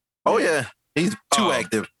 Oh yeah. He's too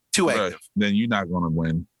active. Active. Then you're not gonna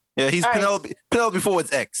win. Yeah, he's Penelope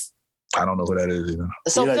Ford's ex. I don't know who that is either.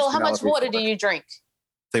 So Phil, how much water do you drink?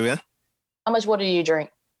 Say again? How much water do you drink?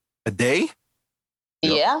 A day?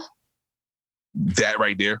 Yeah. That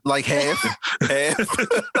right there. Like half. Half.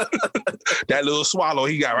 That little swallow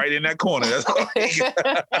he got right in that corner. That's all he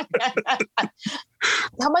got.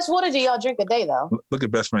 How much water do y'all drink a day, though? Look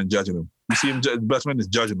at best friend judging him. You see him, best friend is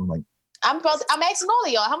judging him like. I'm asking all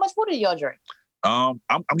of y'all. How much water do y'all drink? I'm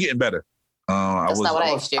getting better. That's not what I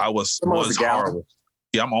asked you. I was Almost a gallon. horrible.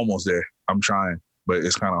 Yeah, I'm almost there. I'm trying, but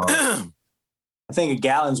it's kind of hard. I think a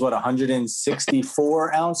gallon's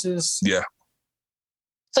 164 ounces. Yeah.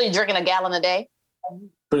 So you're drinking a gallon a day?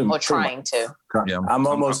 Pretty Or much. trying to? Yeah, I'm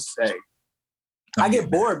almost. I get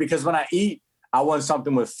bored because when I eat, I want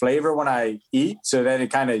something with flavor when I eat, so that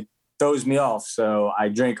it kind of throws me off. So I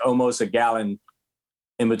drink almost a gallon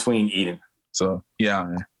in between eating. So yeah,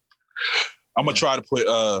 man. I'm gonna try to put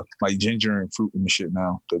like ginger and fruit in the shit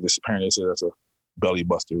now because this apparently they say that's a belly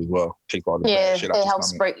buster as well. Take all the bad shit out it the helps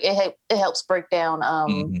stomach. it helps break down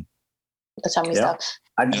the tummy stuff.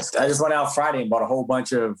 I just went out Friday and bought a whole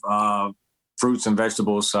bunch of fruits and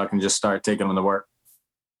vegetables so I can just start taking them to work.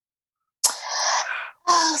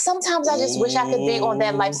 Sometimes I just wish I could be on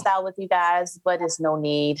that lifestyle with you guys, but it's no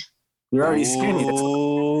need. You're already skinny.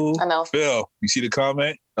 Ooh. I know. Phil, you see the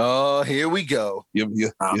comment? Oh, here we go. Your buddy,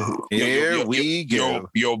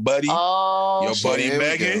 Oh, your buddy Here we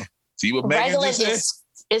Megan. go. See what Megan wrestling just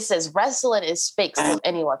said? it says wrestling is fake, so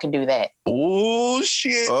anyone can do that. Oh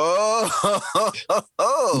shit! Oh.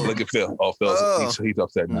 Look at Phil. Oh, Phil, he's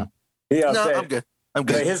upset now. Yeah, No, I'm good. I'm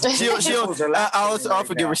good. His nipples are I'll right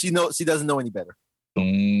forgive her. now. She doesn't know any better.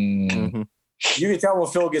 Mm. You can tell when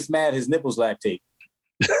Phil gets mad, his nipples lactate.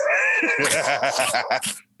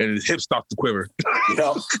 And his hips start to quiver.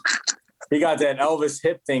 Yep. He got that Elvis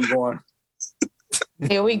hip thing going.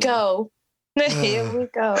 Here we go. Here we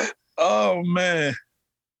go. Oh man.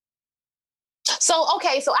 So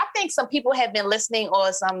okay, so I think some people have been listening,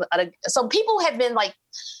 or some people have been like,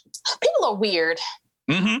 people are weird.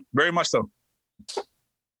 Mm-hmm. Very much so.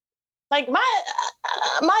 Like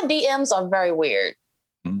my DMs are very weird.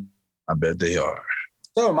 I bet they are.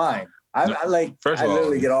 So am I. I like. First I of all,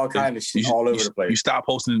 literally get all kinds of shit all over the You place. stop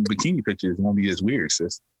posting bikini pictures, it won't be as weird,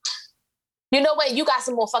 sis. You know what? You got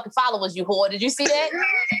some more fucking followers, you whore. Did you see that?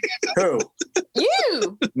 Who?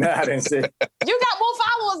 You. No, I didn't see. You got more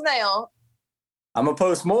followers now. I'm gonna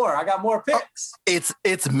post more. I got more pics.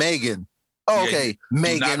 It's Megan. Oh, okay,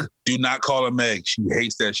 Megan. Do not call her Meg. She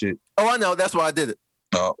hates that shit. Oh, I know. That's why I did it.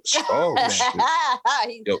 Oh, shit.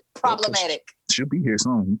 He's Yo, problematic. She'll be here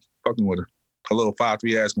soon. You fucking with her. A little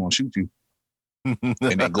 5'3" ass gonna shoot you, and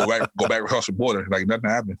then go back across the border like nothing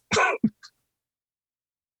happened.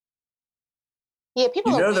 Yeah,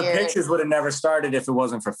 people You are know, the weird. pictures would have never started if it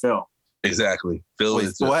wasn't for Phil. Exactly. Phil Wait,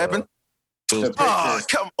 is what happened? Phil's- Oh,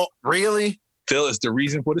 come on. Really? Phil is the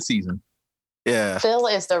reason for the season. Yeah. Phil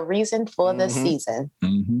is the reason for the Mhm. season.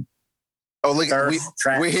 Mm-hmm. Oh, look,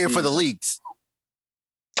 Track we're here for the season. leaks.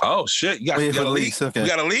 Oh shit! You got, We're here you got for a the leak. leaks. Okay. You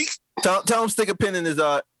got a leak? Tell him stick a pin in his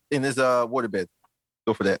waterbed.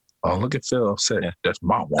 Go for that. Oh, look at Phil upset. Yeah. That's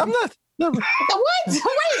my I'm woman. not. No. What? Wait,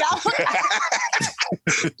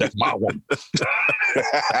 That's my woman.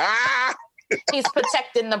 he's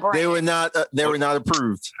protecting the brand. They were not. They were not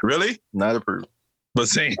approved. Really? Not approved. But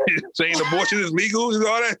saying abortion is legal is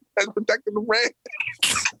all that. That's protecting the brand.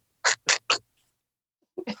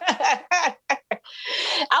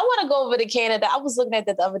 I want to go over to Canada. I was looking at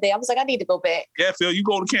that the other day. I was like, I need to go back. Yeah, Phil, you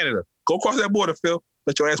go to Canada. Go across that border, Phil.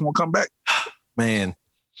 Bet your ass won't come back. Man,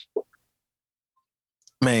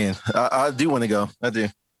 I do want to go. I do.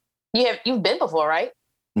 You've been before, right?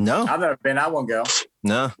 No, I've never been. I won't go.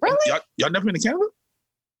 no. Really? Y'all never been to Canada?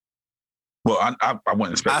 Well, I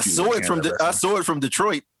wouldn't expect I you to saw go to it from Canada, I saw it from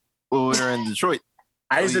Detroit when we were in Detroit.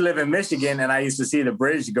 I used to live in Michigan, and I used to see the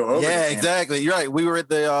bridge go over. Yeah, the exactly. You're right. We were at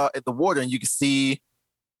the water, and you could see.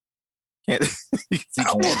 You can see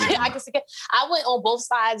Canada. I can see. I went on both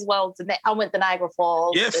sides. Well, I went to Niagara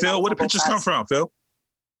Falls. Yeah, and I Phil, was where on the both pictures come sides. from, Phil?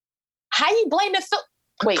 How you blaming Phil?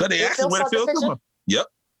 Wait, Because they did asking where the start Phil come picture? from. Yep.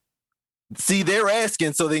 See, they're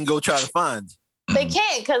asking, so they can go try to find. They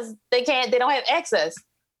can't because they can't. They don't have access.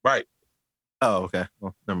 Right. Oh, okay.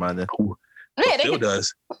 Well, never mind then. Yeah, they Phil can,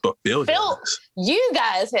 does. But Phil does. you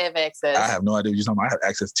guys have access. I have no idea what you're talking about. I have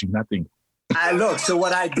access to nothing. So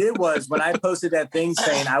what I did was when I posted that thing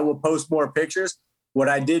saying I will post more pictures, what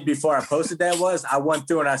I did before I posted that was I went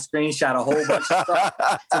through and I screenshot a whole bunch of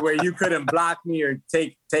stuff to where you couldn't block me or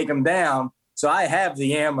take them down. So I have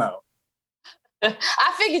the ammo.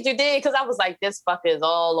 I figured you did because I was like, this fucker is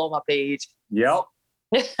all on my page. Yep.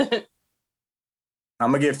 I'm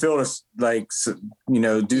gonna get Phil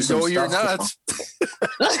to do some So you're stuff. nuts.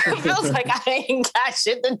 It feels like I ain't got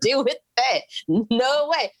shit to do with that. No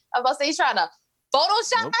way. I'm about to say he's trying to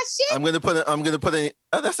Photoshop Nope. my shit. I'm gonna put. I'm gonna put a.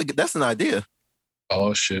 Oh, that's an idea.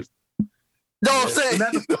 Oh shit. No, I'm saying.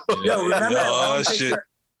 Remember Oh shit.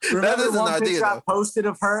 Remember is the an one idea, picture I though. posted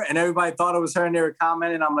of her and everybody thought it was her and they were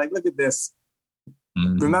commenting? I'm like, look at this.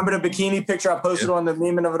 Mhm. Remember the bikini picture I posted on the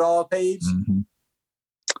Meme of It All page? Mhm.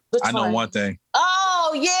 Which I know one thing.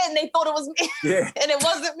 Oh yeah, and they thought it was me, Yeah. and it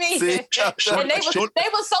wasn't me. See? And they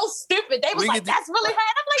were so stupid. They was We like, could do- "That's really her."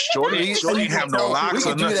 And I'm like, Shorty, Shorty ain't have no we locks or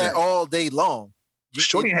can do nothing. that all day long.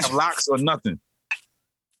 Shorty ain't have locks or nothing.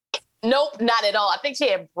 "Nope, not at all." I think she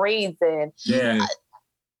had braids in. Yeah.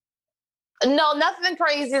 No, nothing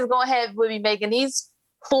crazy is going to have with me making these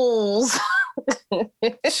fools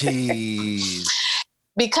Jeez.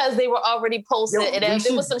 because they were already posted. Yo, And we if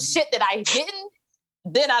there was should- some shit that I didn't,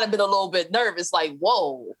 then I'd have been a little bit nervous. Like,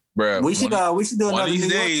 whoa. Bruh, We should do one another of these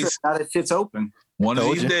New York days- trip now that shit's open. one of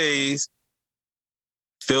Told these you. days,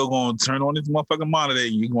 Phil gonna turn on this motherfucking monitor.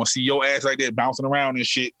 You gonna see your ass right there bouncing around and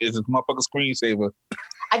shit. It's a motherfucking screensaver.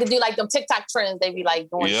 I could do like them TikTok trends. They be like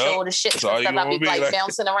doing Yep. shoulder shit That's and all you stuff. I'd gonna be be like like-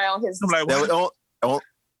 bouncing around his. I'm like, That what? would,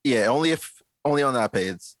 yeah, only on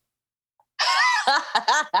iPads.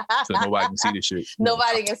 So nobody can see this shit.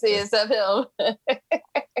 Nobody can see it except him.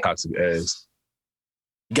 Toxic ass.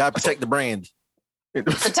 You gotta protect the brand.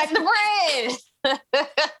 Protect the brand.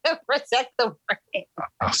 Protect the brand.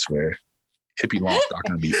 I swear. Hippie long stock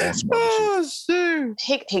gonna be awesome. about this Oh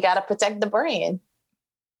shoot. He got to protect the brand.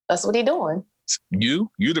 That's what he doing. shit. You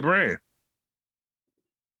the brand.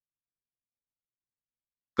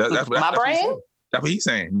 That's My what he brand? said. That's what he's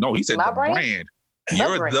saying. No, he said My the brand? brand. The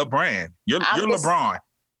You're brand. the brand. You're I'm just- LeBron.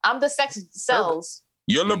 I'm the sex sells.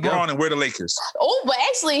 You're There you go. LeBron and we're the Lakers. Oh, but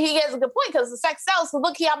actually, he has a good point because the sex sells. So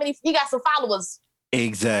look, how many he got some followers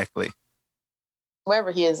Exactly.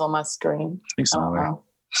 wherever he is on my screen. He's I don't somewhere. know.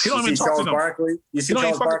 He don't You even see talk to Charles them. Barkley? You see don't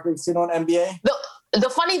even Charles Barkley sitting on NBA? The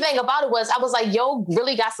funny thing about it was, I was like, "Yo,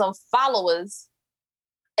 really got some followers,"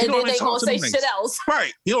 He and don't then even they talk gonna to say them shit niggas. else.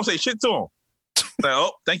 Right. He don't say shit to him. Like,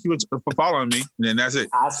 oh, thank you for following me. And then that's it.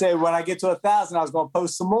 I said when I get to 1,000, I was going to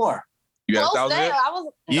post some more. You got Close 1,000 down. yet? I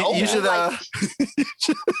was. You, no, you should like,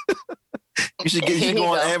 you should Here you go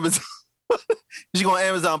on go. Amazon. You should go on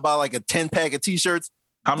Amazon and buy like a 10-pack of t-shirts,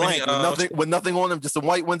 How many? blank, with nothing on them, just some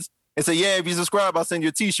white ones, and say, yeah, if you subscribe, I'll send you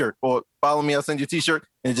a t-shirt, or follow me, I'll send you a t-shirt,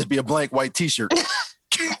 and it just be a blank white t-shirt.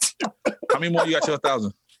 How many more you got to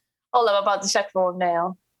 1,000? hold up, I'm about to check for him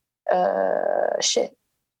now. Shit.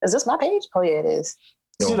 Is this my page? Oh yeah, it is.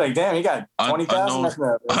 She's like, damn, he got Un- 20,000. That's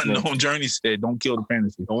not- that's not- Unknown Journey said, "Don't kill the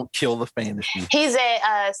fantasy." Don't kill the fantasy. He's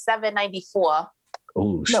at 794.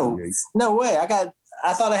 Oh shit! No, no way.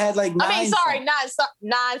 I thought I had like 9. I mean, sorry,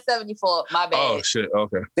 974. My bad. Oh shit!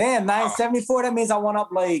 Okay. Damn, 974. That means I went up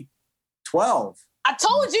like 12. I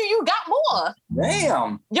told you got more.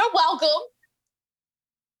 Damn. You're welcome.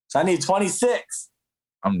 So I need 26.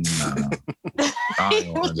 I'm nah. I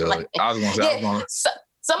ain't gonna do it. I was gonna say. I was gonna.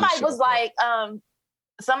 Somebody Good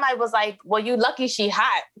was shot. like, well, you lucky she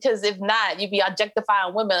hot, because if not, you'd be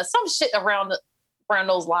objectifying women or some shit around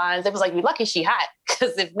those lines. It was like, you lucky she hot,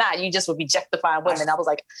 because if not, you just would be objectifying women. I was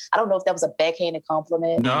like, I don't know if that was a backhanded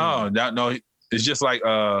compliment. No, no. It's just like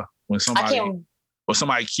when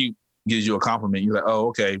somebody cute gives you a compliment, you're like, oh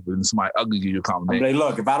okay. But when somebody ugly gives you a I'm compliment, like,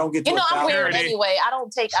 look, if I don't get to You know, I'm 1,000, weird anyway. I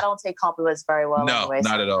don't take compliments very well. No, anyway,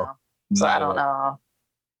 not so, at all. So Not I at don't all. know.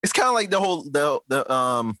 It's kind of like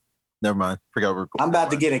the never mind. Forgot we're I'm about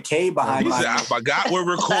to get a K behind He my. said, I forgot we're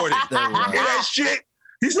recording. There we go. Hear that shit?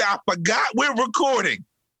 He said, I forgot we're recording.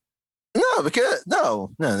 No, because no.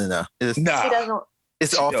 It's He Nah. doesn't.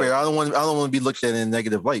 it's all fair. I don't want to be looked at in a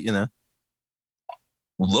negative light, you know.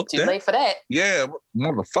 Look Too at late for that. yeah,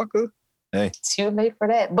 motherfucker. Too late for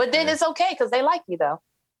that. But then it's okay because they like you though.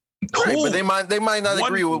 Right, Who? but they might not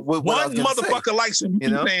agree with what I one was gonna say. motherfucker likes him. You You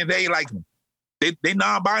know? saying they like him? They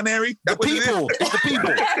non-binary. The That's what it is? people, it's the people,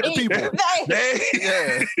 the people. They,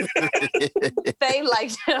 Yeah. They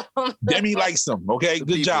like him. Demi likes him. Okay, The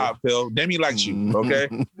good people. job, Phil. Demi likes you. Okay.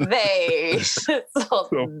 They. So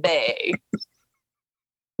they.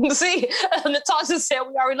 See, Natasha said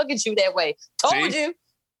we already look at you that way. Told See? you.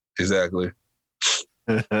 Exactly.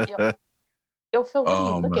 Yo, Phil, what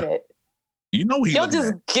are you looking at? You know he You're looking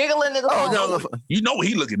just at. giggling in the Oh phone. no, You know what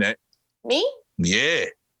he looking at. Me? Yeah.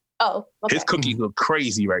 Oh, okay. His cookies look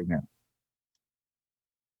crazy right now.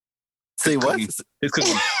 say what? His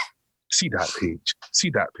cookies. See that page. See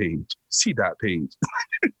that page. See that page.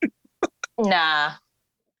 Nah.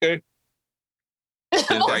 Okay. Both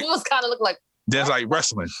like- of us kind of look like. There's like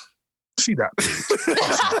wrestling. See that page.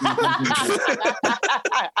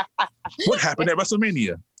 What happened at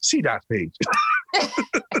WrestleMania? See that page.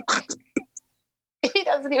 He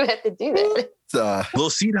doesn't even have to do that. Will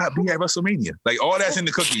C Dot be at WrestleMania? Like all that's in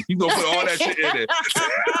the cookies. You gonna put all that shit in there?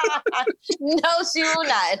 No, she will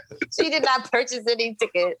not. She did not purchase any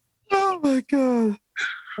ticket. Oh my god.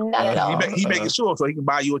 Not at all. He making sure so he can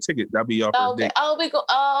buy you a ticket. That'll be your first date.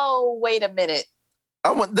 Wait a minute. I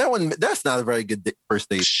want that one. That's not a very good first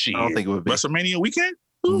date. Shit. I don't think it would be. WrestleMania weekend?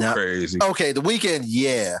 No. Crazy. Okay, the weekend,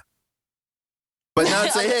 yeah. But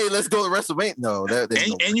not say, hey, let's go to WrestleMania. No,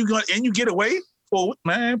 and you get away? Oh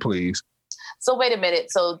man, please. So wait a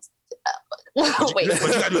minute. So wait.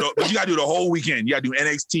 But you gotta do the whole weekend. You gotta do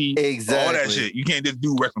NXT, exactly. all that shit. You can't just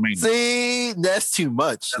do WrestleMania. See, that's too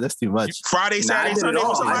much. Friday, Saturday, Sunday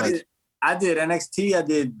with somebody. I did NXT. I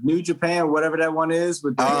did New Japan, whatever that one is.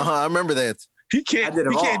 With I remember that. He can't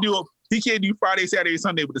do Friday, Saturday,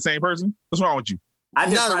 Sunday with the same person. What's wrong with you? Not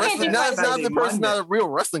the person, not a real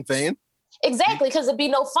wrestling fan. Exactly, because it'd be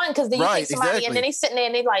no fun. Because then you take somebody and then they sitting there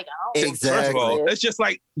and they like, oh, exactly. First of all, it's just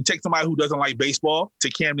like you take somebody who doesn't like baseball to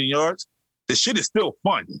Camden Yards. The shit is still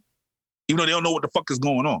fun, even though they don't know what the fuck is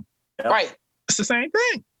going on. Right. It's the same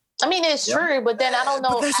thing. I mean, it's true, but then I don't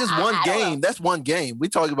know. But that's just one game. That's one game. We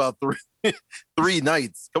talking about three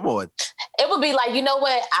nights. Come on. It would be like, you know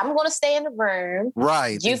what? I'm going to stay in the room.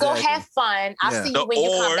 Right. You go have fun. I'll see you when you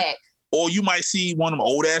come back. Or you might see one of them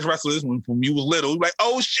old ass wrestlers when you was little. You're like,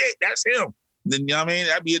 oh shit, that's him. Then you know what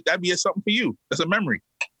I mean? That'd be something for you. That's a memory.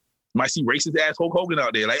 You might see racist ass Hulk Hogan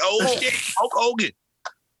out there. Like, oh shit, Hulk Hogan.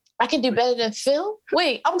 I can do better than Phil?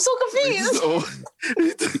 Wait, I'm so confused.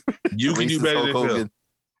 You can do better than Phil.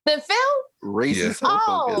 Than Phil? Racist.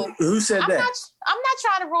 Oh. Who said that? I'm not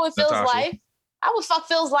trying to ruin Phil's life. I would fuck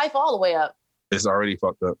Phil's life all the way up. It's already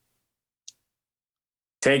fucked up.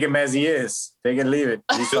 Take him as he is. Take it, leave it.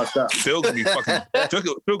 He's fucked up. Phil gonna be fucking.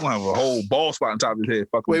 Phil gonna have a whole ball spot on top of his head.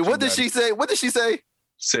 Fucking. Wait, what did she say? What did she say?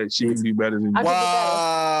 Said she can do better than you.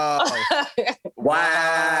 Wow.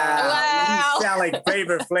 Wow. You sound like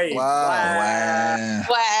Flavor Flav.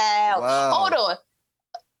 Wow. Hold on.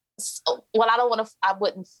 Well, I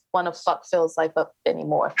wouldn't want to fuck Phil's life up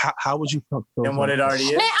anymore. How would you fuck Phil's and what it already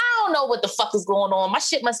is? Man, I don't know what the fuck is going on. My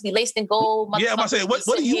shit must be laced in gold. Yeah, I'm about to say, what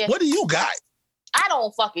do you got? I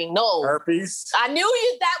don't fucking know. Herpes. I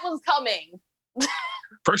knew that was coming.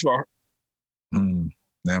 First of all,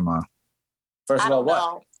 never mind. First of all,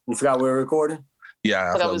 what? You forgot we were recording? Yeah.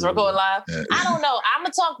 I forgot we was recording live? Yeah. I don't know. I'm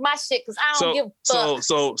going to talk my shit because I don't give a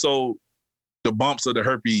fuck. So the bumps of the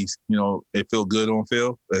herpes, you know, it feel good on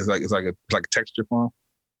Phil. It's like a texture for him.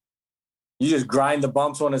 You just grind the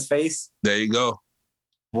bumps on his face? There you go.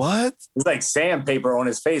 What? It's like sandpaper on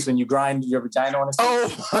his face when you grind your vagina on his face.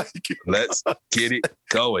 Oh my God. Let's get it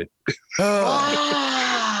going.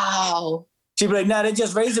 Wow. She'd be like, nah, they're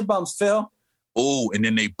just razor bumps, Phil. Oh, and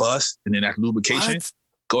then they bust, and then that lubrication. What?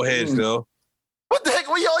 Go ahead, Phil. What the heck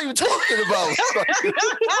were y'all even talking about?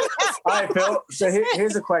 All right, Phil. So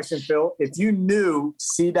here's a question, Phil. If you knew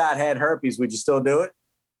C-Dot had herpes, would you still do it?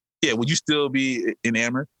 Yeah, would you still be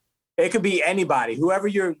enamored? It could be anybody, whoever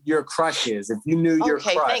your crush is. If you knew your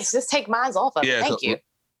crush. Okay, thanks. Just take mine off of it. Thank you.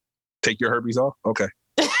 Take your herpes off? Okay.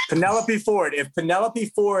 Penelope Ford. If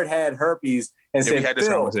Penelope Ford had herpes and said, we had this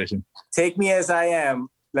conversation. Take me as I am.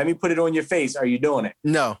 Let me put it on your face. Are you doing it?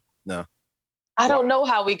 No. I don't know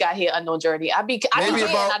how we got here, Unknown Journey. I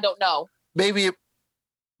don't know. Maybe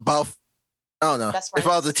about, I don't know. That's right. If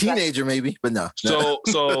I was a teenager, maybe, but no.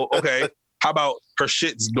 So okay. How about her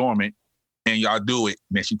shit's dormant and y'all do it,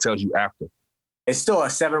 and then she tells you after? It's still a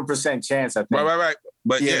 7% chance, I think. Right.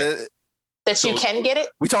 But yeah. That you can get it?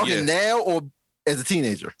 We talking now or as a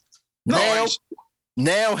teenager? No.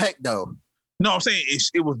 Now, heck no. No, I'm saying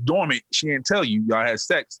it was dormant. She didn't tell you y'all had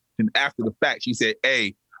sex. And after the fact, she said,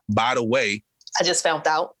 hey, by the way. I just found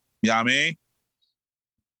out. You know what I mean?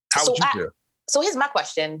 How would you feel? So here's my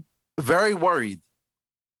question. Very worried.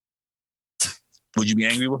 Would you be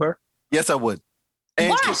angry with her? Yes, I would.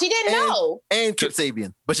 Why? She didn't know. And Kip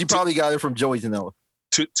Sabian. But she probably got it from Joey Janela.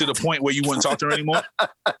 To the point where you wouldn't talk to her anymore?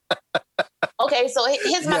 Okay, so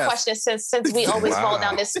here's my question. Since we always fall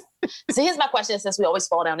down this, here's my question. Since we always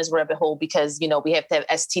fall down this rabbit hole, because we have to have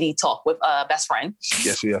STD talk with best friend.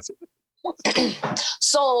 Yes, we have to.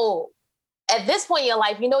 So at this point in your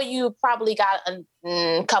life, you probably got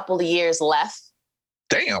a couple of years left.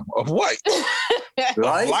 Damn, of what?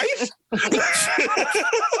 Life?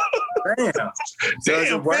 Damn. So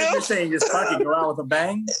is it what you're saying? Just fucking go out with a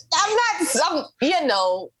bang?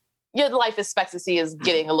 Your life expectancy is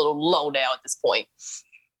getting a little low now at this point.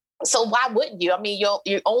 So why wouldn't you? I mean, you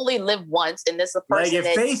only live once, and this is a person. Like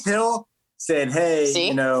if Faith Hill said, "Hey,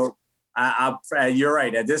 you're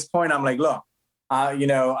right." At this point, I'm like, look,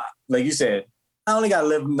 like you said, I only got to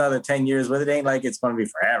live another 10 years with it. Ain't like it's going to be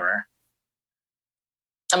forever.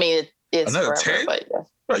 I mean, is Another forever, 10? but yeah.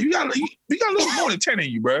 Bro, you got a little more than 10 in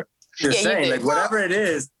you, bro. Just Yeah, you saying, do. like whatever it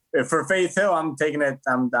is, if for Faith Hill, I'm taking it.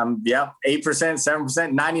 I'm 8%, 7%,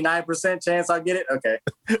 99% chance I'll get it. Okay.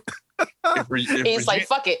 He's like,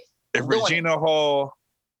 fuck it. if I'm doing Regina Hall,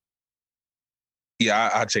 yeah,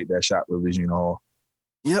 I'd take that shot with Regina Hall.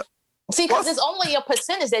 See, because it's only a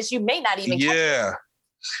percentage that you may not even catch. Yeah,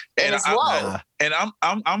 And it's low. and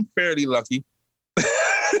I'm fairly lucky.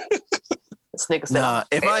 This nigga said, Nah,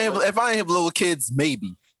 if I have little kids,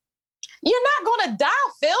 maybe. you're not gonna die,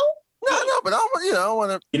 Phil. No, but I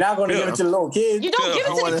want to. You're not going to Yeah. give it to the little kids. You don't Phil, give it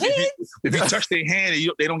to the wanna- kids. If you touch their hand,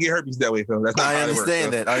 they don't get herpes that way, Phil. That's not I how it works,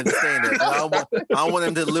 understand Phil. that. I understand that. But I don't want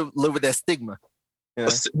them to live with that stigma. You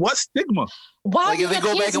know? What stigma? Why Like do if they your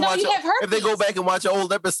go back kids and know watch, you have herpes? if they go back and watch an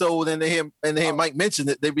old episode and they hear Mike mention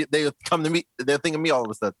it, they come to me. They're thinking of me all of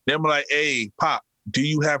a sudden. They're like, "Hey, Pop, do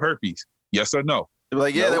you have herpes? Yes or no?" They're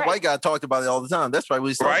like, yeah, No, that right. white guy talked about it all the time. That's right. What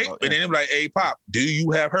he's talking Right? about. And then they're like, "Hey, Pop, do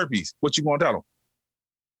you have herpes?" What you gonna tell them?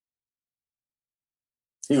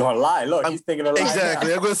 He's going to lie. Look, he's thinking of lying.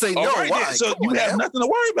 Exactly. I'm going to say no. All right, Why? then. So Come you on have now. nothing to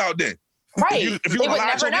worry about then. Right. If you They would wanna lie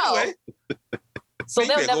never to them know. anyway, So they'll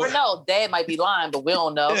Yeah, go never ahead. know. Dad might be lying, but we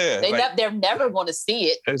don't know. Yeah, They're never going to see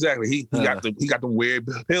it. exactly. He got them weird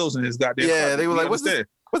pills in his goddamn. Yeah, pocket. they were You like, what's this?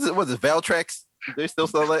 understand? What's it? Valtrex? They still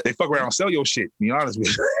sell that? They fuck around and sell your shit. To be honest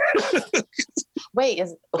with you. Wait,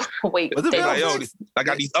 wait. Was it they- Like, yo, Valtrex? I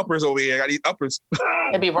got these uppers over here. I got these uppers.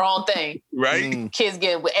 It'd be wrong thing. Right? Mm. Kids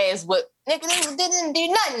get with ass whipped. Nigga, they didn't do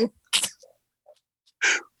nothing.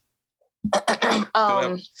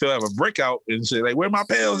 Phil have a breakout and shit. Like, where my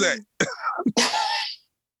pills at?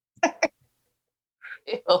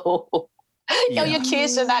 Yo, your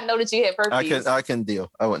kids should not know that you have herpes. I can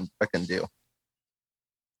deal. I can deal.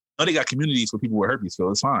 No, they got communities for people with herpes,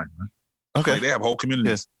 Phil. It's fine. Man. Okay. Like, they have whole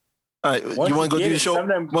communities. All right. Once You want to go get do the it, show? some of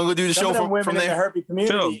them- Want to go do the Some show of them from women in the there? herpes Phil,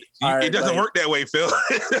 community. are, it doesn't like, work that way, Phil.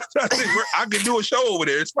 I can do a show over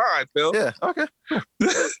there. It's fine, Phil. Yeah. Okay.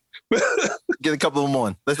 Get a couple of them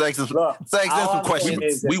on. Let's ask them. Look, Let's ask them all some I'm saying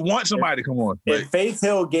questions. is We want somebody to come on. if Faith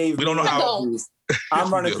Hill gave We don't know me how- herpes, I'm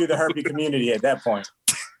we running do. through the herpes community at that point.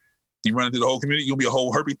 You running through the whole community, you'll be a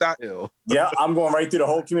whole herpes thought. Ew. Yeah, I'm going right through the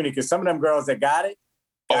whole community because some of them girls that got it.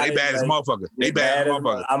 Oh, got they it, bad as like, motherfucker. They bad as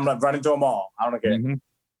motherfucker. I'm running through them all. I don't care. Mhm.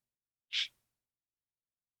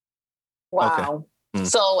 Wow. Okay.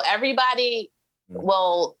 So everybody,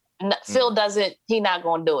 well, Phil doesn't. He not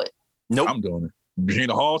going to do it. Nope. I'm doing it.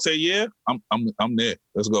 Regina Hall say yeah. I'm there.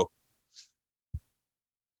 Let's go.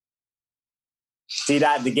 See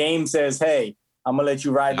that the game says, "Hey, I'm gonna let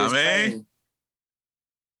you ride this I mean- train."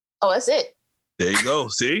 Oh, that's it. There you go.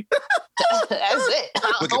 See? That's it.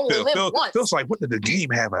 I Look at only Phil. live once. Feels like, what did the game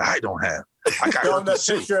have that I don't have? I got Show him that herpes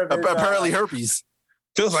too. picture of his, Apparently herpes.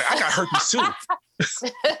 Feels like I got herpes too.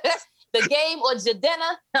 The game or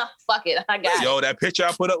Jadena? Fuck it. I got it. Yo, that picture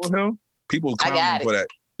I put up with him, people I clowning got him for that.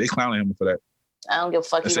 They clowning him for that. I don't give a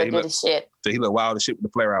fuck. That's He it, look good as shit. So he look wild as shit with the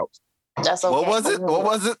flare outs. That's okay. What was it? What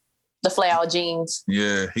was it? The flare out jeans.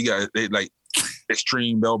 Yeah, he got they like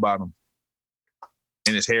extreme bell bottom.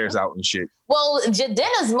 And his hair's out and shit. Well,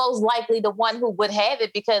 Jadena's most likely the one who would have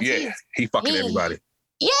it because Yeah, he fucking he- everybody.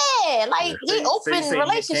 yeah, like So he you open say Nick Cannon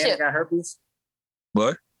relationship. got herpes?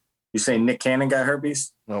 What? You say Nick Cannon got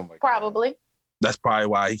herpes? Oh my God. Probably. That's probably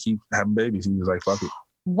why he keep having babies. He was like, fuck it.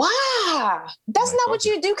 Wow. That's Like, not what fuck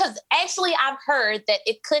you do because actually I've heard that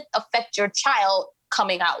it could affect your child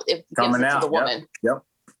coming out if it Coming gives it out, to the woman.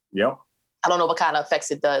 Yep. I don't know what kind of effects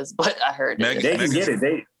it does, but I heard Megan- it. They can get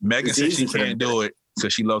it. Megan It's said she easy for them can't to do it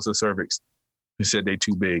because she loves her cervix. She said they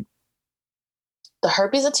too big. The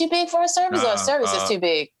herpes are too big for a cervix or Nah, a cervix is too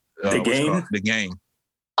big? The what's it game? called? The game.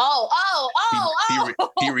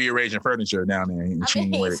 He rearranging furniture down there. And I she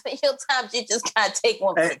ain't mean, with it. sometimes you just gotta take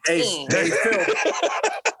one for Hey, the hey, team. hey, Phil.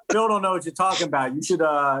 Phil don't know what you're talking about. You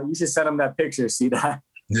should send him that picture. See that?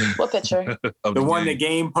 What picture? Of The one the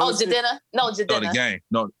game. game Oh, posted. Jadena? No, No, the Jadena. game.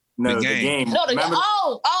 No, No, The the game. game. No, the Remember-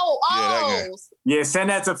 Yeah, that Yeah, send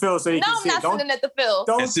that to Phil so he No, can I'm see it. not Don't, sending it to Phil.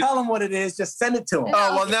 don't It's- tell him what it is. Just send it to him. No.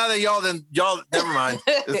 Oh well, now that y'all never mind.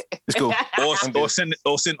 It's cool. or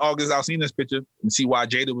send August Alsina's picture and see why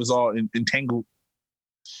Jada was all entangled.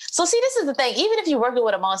 So see, this is the thing. Even if you're working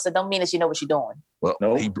with a monster, don't mean that you know what you're doing. Well,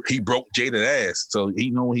 Nope. he broke Jada's ass, so he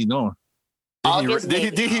know what he's doing. August,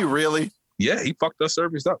 maybe. Did he really? Yeah, he fucked her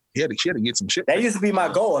service up. She had to get some shit. That used to be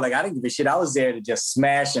my goal. Like I didn't give a shit. I was there to just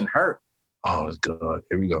smash and hurt. Oh God,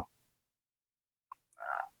 here we go.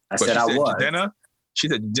 I But said she I said was.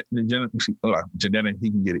 Jadena, he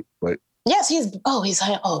can get it. But Yes, he's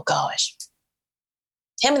oh gosh.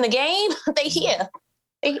 Him in the game, they here.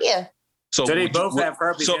 They here. So they would you- both have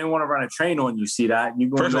herpes. so- They didn't want to run a train on you. See that? You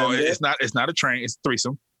going First of all, to it's not a train. It's a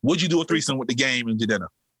threesome. Would you do a threesome with the game in Jadena?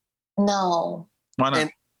 No. Why not?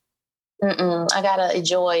 I gotta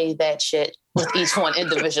enjoy that shit with each one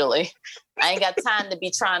individually. I ain't got time to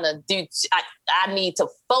be trying to do. I need to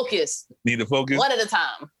focus. Need to focus? One at a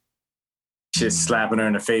time. Just slapping her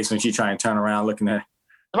in the face when she trying to turn around looking at her.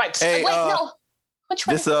 Right. Hey, wait, no. Which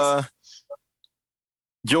one? This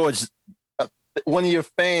George, one of your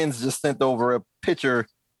fans just sent over a picture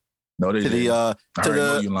No, they to didn't. the I already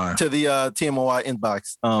know you lying. to the TMOI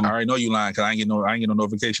inbox. I already know you lying because I ain't get no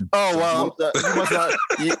notification. Oh well, you must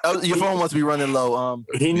not. Your phone must be running low.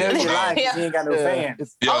 He knew you lying. Yeah. He ain't got no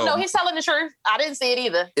fans. Yo, Oh no, he's telling the truth. I didn't see it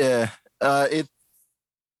either. Yeah. It.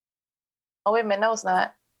 Oh wait a minute, no, it's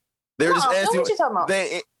not. They're just Phil, asking. what you talking about? They,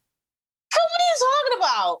 Phil, what are you talking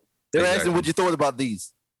about? they're Exactly. asking what you thought about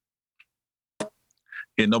these.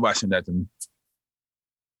 yeah, nobody sent that to me.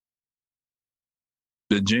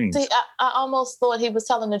 The jeans. See, I almost thought he was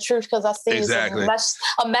telling the truth because I see Exactly.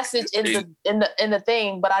 a message in the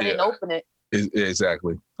thing, but I didn't Yeah. open it.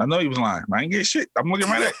 Exactly. I know he was lying. I ain't get shit. I'm looking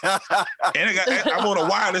right at and I'm on a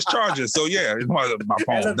wireless charger. So yeah, it's my That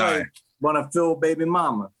phone look dying. like one of Phil baby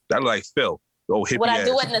mama. That look like Phil. Oh, hippie Would I ass.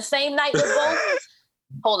 do it in the same night with both?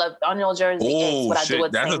 Hold up, on your jersey. Yes, Oh would I do shit, it the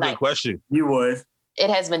that's a same good night? question. You would. It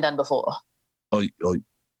has been done before. Oh,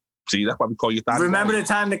 see, that's why we call you thought. Remember the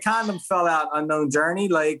time the condom fell out, Unknown Journey?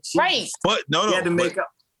 Like, she, Right. But no, She had to make up.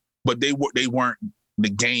 but they weren't the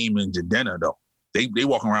game in Jadena though. They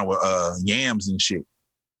walking around with yams and shit.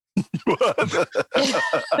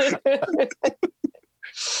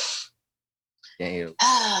 Damn.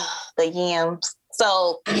 The yams.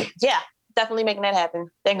 So yeah, definitely making that happen.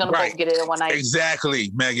 They're gonna Right. both get it in one night.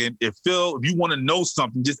 Exactly, Megan. If you want to know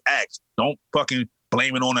something, just ask. Don't fucking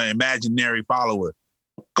blame it on an imaginary follower.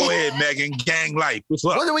 Go ahead, Megan. Gang life. What's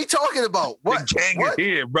up? What are we talking about? What? The gang What? is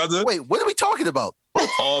here, brother. Wait, what are we talking about?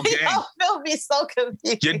 All gang. Oh, Phil be so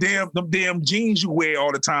confused. Your them damn jeans you wear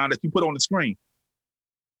all the time that you put on the screen.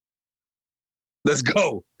 Let's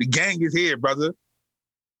go. The gang is here, brother.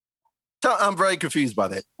 I'm very confused by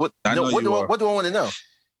that. What? I know what you do are. what do I want to know?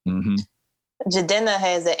 Mm-hmm. Jadena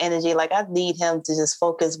has that energy. Like I need him to just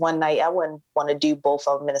focus one night. I wouldn't want to do both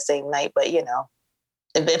of them in the same night, but you know,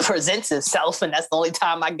 if it presents itself and that's the only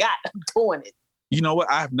time I got, I'm doing it. You know what?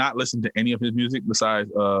 I have not listened to any of his music besides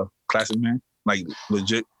Classic Man. Like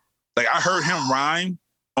legit. Like I heard him rhyme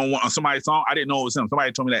on somebody's song. I didn't know it was him.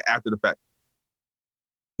 Somebody told me that after the fact.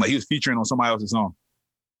 Like he was featuring on somebody else's song.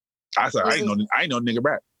 I said, I ain't know nigga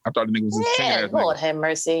rap. I thought the nigga was a Yeah, singer ass Lord nigga. have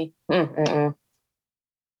mercy. Mm-mm-mm.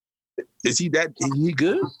 Is he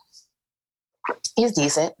good? He's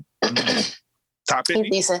decent. Top He's 50?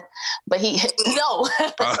 decent, but he no.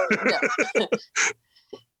 No.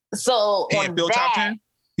 So He on in Phil that, top 10?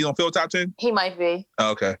 He on Phil top 10? he might be.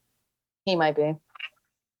 Oh, okay. He might be.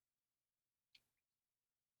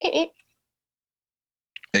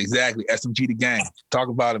 Exactly. SMG the gang. Talk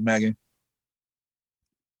about it, Megan.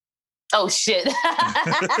 Oh shit!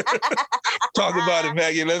 Talk about it,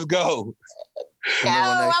 Megan. Let's go.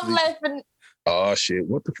 No, I'm laughing. Oh shit.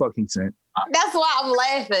 What the fuck he sent? That's why I'm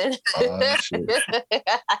laughing. Oh, shit.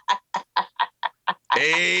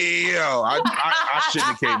 Hey yo, I shouldn't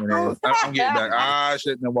have came in there. I'm getting back. I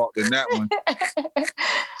shouldn't have walked in that one.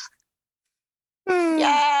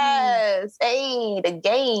 Yes. Hey, the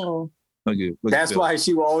game. Look at That's Phil. why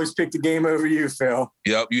she will always pick the game over you, Phil.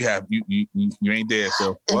 Yep, you have you ain't there,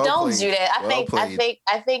 so Well Don't played. do that. I Well think played.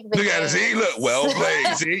 the look at it. game- See, look, well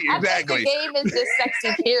played. See, I exactly. think the game is just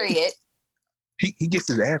sexy, period. He gets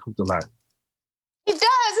his ass whooped a lot. He does.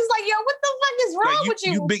 It's like, yo, what the fuck is wrong Like, with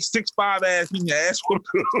you? you big 6'5" ass, getting your ass whooped.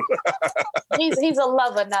 He's a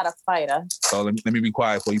lover, not a fighter. So let me be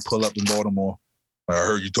quiet before you pull up in Baltimore. I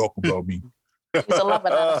heard you talking about me. He's a lover,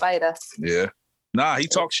 not a fighter. Yeah. Nah, he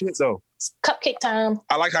talks shit though. It's cupcake time.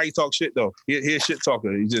 I like how he talks shit though. He a shit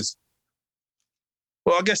talker. He just,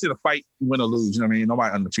 well, I guess in a fight, you win or lose. You know what I mean?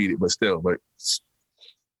 Nobody undefeated, but still, but.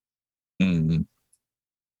 Mm-hmm.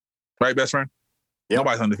 Right, best friend? Yep.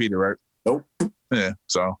 Nobody's undefeated, right? Nope. Yeah,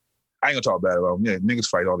 so I ain't gonna talk bad about him. Yeah, niggas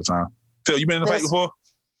fight all the time. Phil, you been in a fight Yes. before?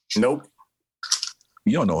 Nope.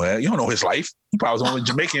 You don't know that. You don't know his life. He probably was on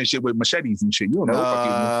Jamaican and shit with machetes and shit. You don't know. what the fuck he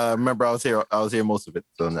was. Remember, I was here most of it.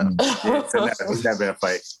 So no, Yeah, so it's never been a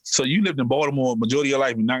fight. So you lived in Baltimore majority of your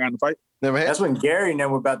life and not got in a fight? never had. That's when Gary and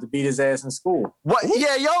them were about to beat his ass in school. What?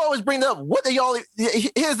 Yeah, y'all always bring up. What do y'all?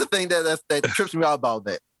 Here's the thing that trips me out about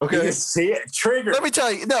that. Okay, You see it? Trigger. let me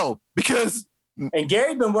tell you. No, because And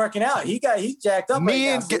Gary been working out. He's jacked up. me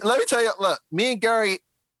right and now. let me tell you. Look, me and Gary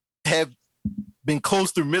have been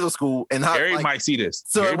close through middle school, and how Gary like, might see this.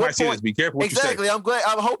 So Gary at what might see this. point- Be careful what exactly. I'm glad.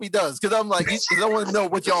 I hope he does because I'm like, I want to know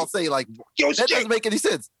what y'all say. Like you say. Yo, that doesn't make any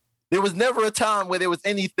sense. There was never a time where there was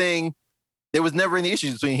anything. There was never any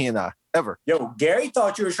issues between he and I ever. Yo, Gary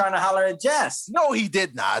thought you were trying to holler at Jess. No, he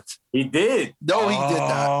did not. He did. No, he did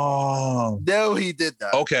not. Oh. No, he did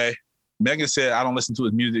not. Okay. Megan said, I don't listen to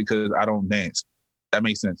his music because I don't dance. That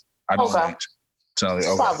makes sense. I don't dance. So,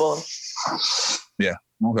 okay. Problem. Yeah.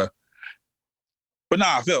 Okay. But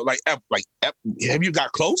nah, I felt like, have you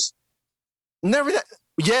got close? Never that.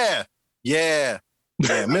 Yeah.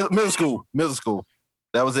 Middle school.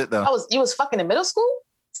 That was it though. You was fucking in middle school?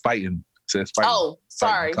 Fighting. Says fighting. Oh,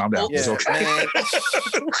 sorry. Calm down. Yeah, It's okay.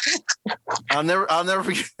 man. I'll never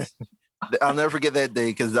forget. I'll never forget that day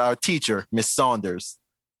because our teacher, Miss Saunders.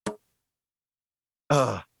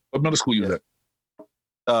 What middle school you was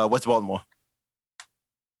at? West Baltimore.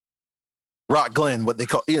 Rock Glen, what they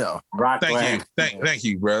call, Rock Thank Glen. you. Thank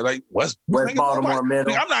you, bro. Like West Baltimore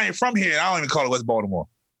Middle. I'm not even from here. I don't even call it West Baltimore.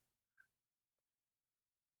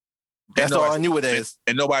 That's all I knew it as.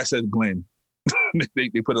 And nobody says Glen. they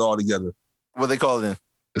put it all together. What they call it then?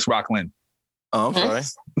 It's Rock Glen. Oh, I'm sorry.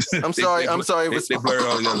 I'm sorry. I'm sorry. They blur it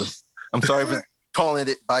all together. I'm sorry for calling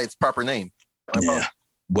it by its proper name. Yeah.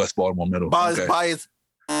 West Baltimore Middle. By Okay. its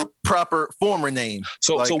proper former name.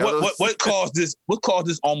 So Like, what caused this? What caused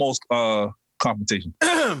this almost confrontation?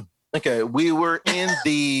 Okay, we were in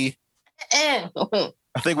the. I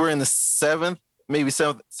think we're in the maybe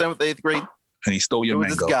seventh, eighth grade. And he stole your It was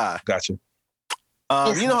mango. this guy. Gotcha.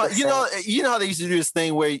 You know how they used to do this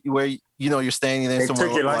thing where you're standing there. They And someone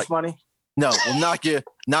took your lunch like, money? No, well,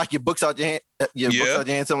 knock your books out your hand. Your books out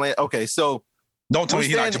your hand. Something like that. Okay, so Don't tell We're me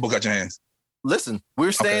he knocked standing- your book out your hands. listen,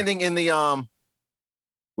 we're standing in the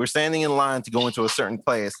we're standing in line to go into a certain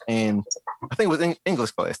class, and I think it was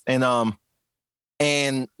English class, and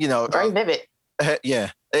Very vivid.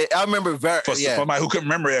 yeah, I remember very For somebody who couldn't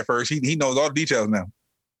remember it at first, he knows all the details now.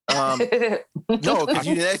 No, because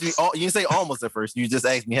you didn't ask me. You didn't say almost at first. You just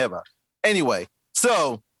asked me have I. Anyway,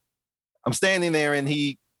 so I'm standing there, and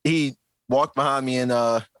he walked behind me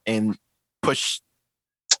and pushed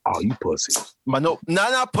Oh, you pussy. my note.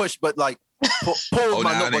 Not push, but like pulled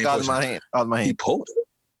my notebook out of my hand. He He pulled it.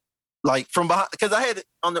 like from behind, because I had it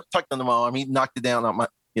tucked under my arm. He knocked it down on my,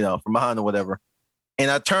 from behind or whatever. And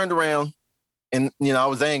I turned around, and I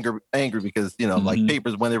was angry because like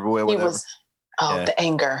papers went everywhere. He Whatever. was, the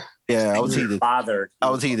anger. Yeah, I was heated. Bothered. I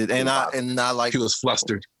was heated, and I like He was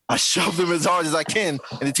flustered. I shoved him as hard as I can,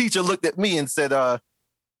 and the teacher looked at me and said,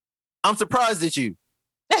 "I'm surprised at you."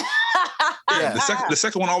 Yeah. The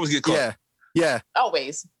second one always get caught. Yeah.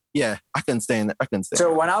 Always. Yeah, I couldn't stand it.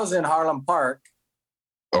 So when I was in Harlem Park,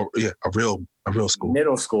 Oh yeah, a real school.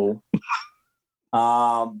 middle school,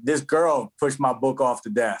 this girl pushed my book off the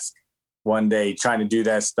desk one day trying to do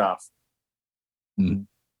that stuff. Mhm.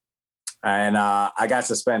 And I got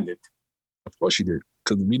suspended. Of course she did,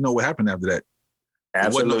 because we know what happened after that.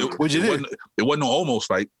 Absolutely. What'd you do? It wasn't no almost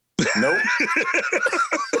fight. Nope.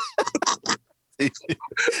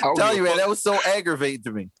 Tell you, man, that was so aggravating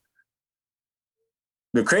to me.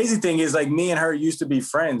 The crazy thing is, like, me and her used to be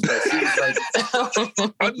friends, but she was like,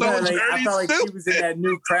 I felt like she was in that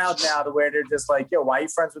new crowd now to where they're just like, yo, why are you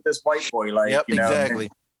friends with this white boy? Like, Yep, exactly.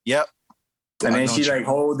 Yep. And then she like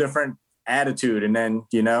whole different attitude. And then,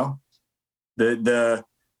 the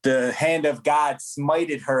hand of God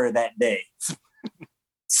smited her that day.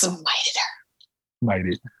 Smited her. Might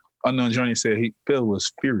it. Unknown Journey said Phil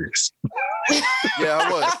was furious. Yeah,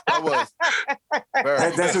 I was.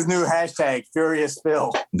 Very. That's his new hashtag, Furious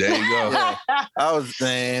Phil. There you go. Yeah. I was,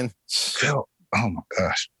 man. Phil. Oh my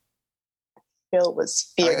gosh. Phil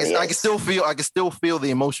was furious. I can still feel the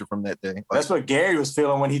emotion from that day. Like, That's what Gary was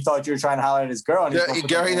feeling when he thought you were trying to holler at his girl. And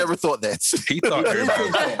Gary never thought that. He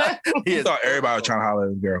thought everybody was trying to holler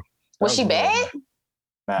at the girl. Was she bad?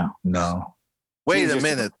 No. Wait a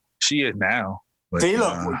minute. She is now. But, See,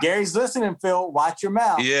 look, Gary's listening, Phil. Watch your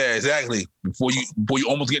mouth. Yeah, exactly. Before you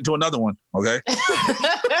almost get into another one, okay?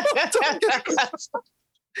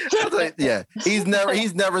 Yeah, he's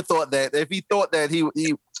never thought that. If he thought that, he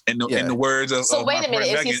In the words of, So of wait my a minute, friend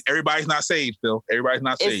is Megan, he- everybody's not saved, Phil. Everybody's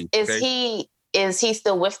not saved. Is he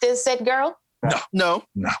still with this said girl? no. Oh,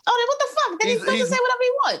 then what the fuck? Then he's supposed to say whatever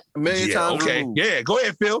he wants. A million Yeah, times okay. removed. Yeah, go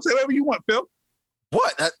ahead, Phil. Say whatever you want, Phil.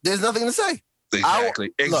 What? There's nothing to say.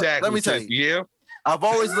 Exactly. Look, let me tell you. Yeah. I've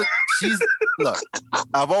always looked.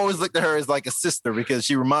 I've always looked at her as like a sister because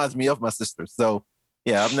she reminds me of my sister. So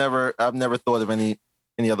yeah, I've never thought of any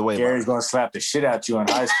other way. Gary's gonna slap the shit out you in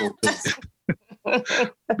high school.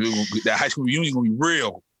 That high school reunion gonna be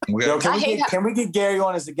real. Okay? Yo, can we get Gary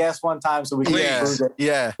on as a guest one time so we can prove that?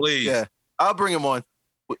 Yeah, Please. yeah. I'll bring him on.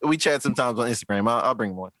 We chat sometimes on Instagram. I'll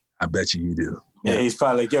bring him on. I bet you do. Yeah, he's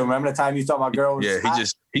probably like, yo, remember the time you thought my girl was hot?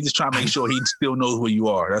 he just trying to make sure he still knows who you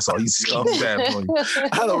are. That's all. He's keeping tabs on you.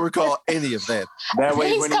 I don't recall any of that. That way,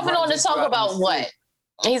 He's when he coming on to runs talk into about us, what?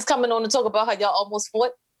 He's coming on to talk about how y'all almost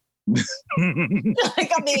fought.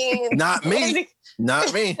 Like, I mean, Not me.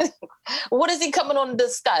 Not me. What is he coming on to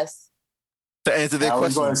discuss? To answer that I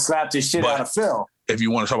was going question. to slap the shit But- out of Phil. If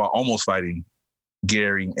you want to talk about almost fighting,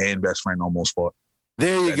 Gary and best friend almost fought.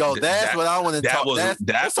 There you go. That's that- what I want to That talk. was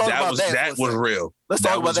Let's talk about that was real. Let's that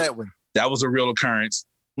talk about was- that one. That was a real occurrence,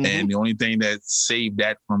 Mhm. and the only thing that saved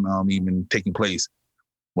that from even taking place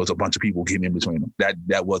was a bunch of people getting in between them.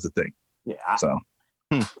 That was a thing. Yeah, So,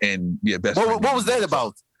 and yeah, best. What, friend what was that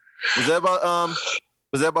about? Was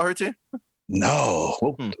that about her too? No,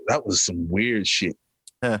 that was some weird shit.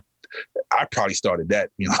 Huh. I probably started that.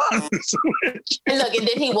 You know, And look, and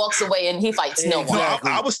then he walks away and he fights no no, one.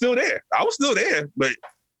 I was still there. But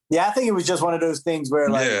yeah. I think it was just one of those things where,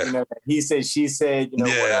 like, Yeah. you know, he said, she said, you know,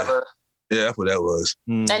 Yeah. whatever. yeah, that's what that was.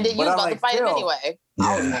 And then you But was I'm about to like, fight him Phil, anyway.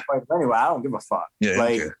 I was Yeah, gonna fight him anyway. I don't give a fuck. yeah,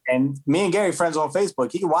 Like, okay. and me and Gary friends on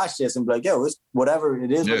Facebook. He can watch this and be like, "Yo, it's whatever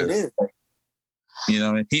it is, what Yeah. it is." Like, You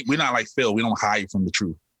know, what I mean? We're not like Phil. We don't hide from the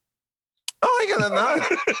truth. Oh, I got a nine.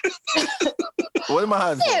 What am I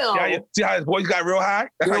hiding for? Ew. See how his voice got real high?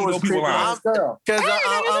 That's how you Phil know was people creeping on lying. his girl.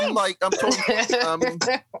 Because I'm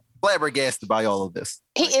totally flabbergasted by all of this.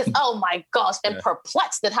 He is, oh my gosh, and Yeah.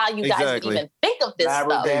 perplexed at how you guys would Exactly. even think of this stuff.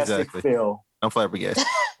 Flabbergasted Exactly. Phil. I'm flabbergasted.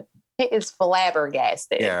 He is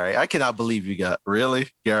flabbergasted. Gary, I cannot believe you got really,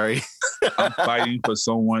 Gary. I'm fighting for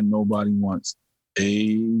someone nobody wants.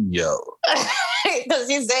 Hey, yo. Because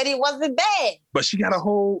he said he wasn't bad. But she got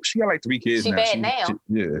like 3 kids She now. bad now.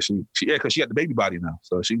 Because she got the baby body now.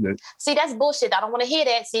 So she good. See, that's bullshit. I don't want to hear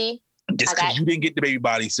that. See, Just I got- because you didn't get the baby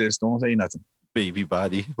body, sis, don't say nothing. Baby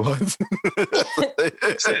body. What?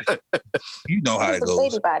 Sis, you know how it What's the goes.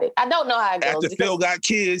 baby body? I don't know how it goes. After Phil got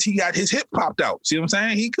kids, he got his hip popped out. See what I'm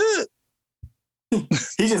saying? He could.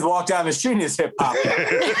 He just walked down the street and his hip hop.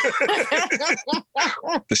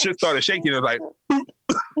 The shit started shaking. It was like,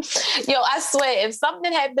 Yo, I swear, if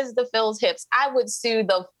something happens to Phil's hips, I would sue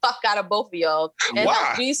the fuck out of both of y'all and Why?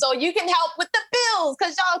 help you so you can help with the bills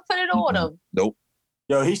because y'all put it on him. nope.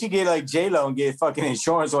 Yo, he should get like J-Lo and get fucking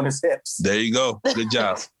insurance on his hips. There you go. Good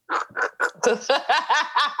job.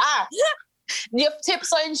 Your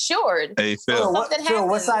tips are insured. Hey, Phil, Phil. what, Something Phil,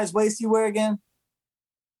 what happened. size waist you wear again?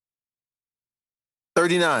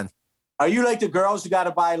 39. Are you like the girls who got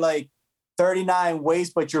to buy like 39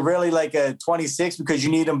 waist, but you're really like a 26 because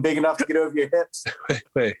you need them big enough to get over your hips?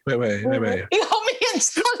 Wait. You know me and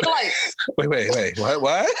stuff like Wait.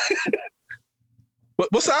 What?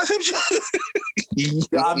 What size hips you?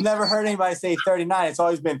 I've never heard anybody say 39. It's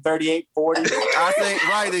always been 38, 40. I say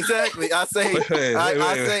right, exactly. I say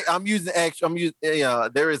I say I'm using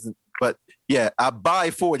there isn't, but yeah, I buy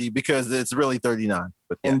 40 because it's really 39.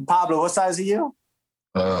 But yeah, And Pablo, what size are you?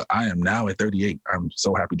 I am now at 38. I'm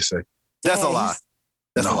so happy to say. that's a Damn, lie.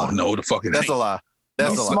 That's a lie. No, the fucking That's a lie.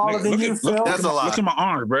 That's He's a lie. smaller than you, Phil. That's a lie. Look at my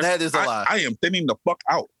arms, bro. That is a lie. I am thinning the fuck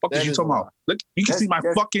out. Fuck That is you is talking a about? Look, you can That's- see my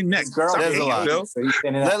that's- fucking neck. This girl Stop That's hating, a lie. Phil. So he's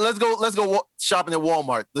standing up. Let's go shopping at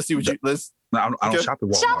Walmart. Let's see what you let's. No, I don't Okay. shop at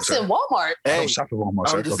Walmart. shops sir. in Walmart. I Hey, don't shop at Walmart,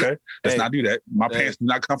 sir. I'm just- Okay, let's hey. not do that. My Hey. pants do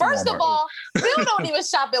not come from First Walmart. of all, Phil don't even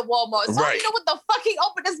shop at Walmart. So Right. you know what the fuck he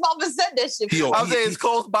opened his mouth and said that shit. He- I'm saying it's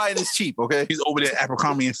close by and it's cheap. Okay. he's over there at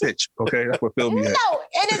Abercrombie and Fitch. Okay, that's what Phil be at. No,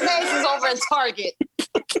 and his ass is over at Target.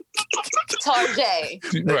 Target.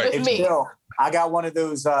 Right. Hey, me. Phil, I got one of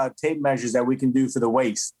those tape measures that we can do for the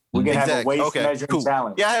waist. We can have a Exactly. waist Okay, measuring cool.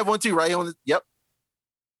 challenge. Yeah, I have one too. Right on. Yep.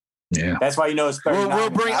 Yeah. That's why you know it's 39. We'll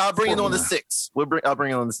bring. I'll bring it on the 49. 6th. I'll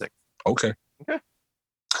bring it on the 6th. Okay.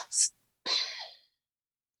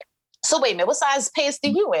 So wait a minute, what size pants do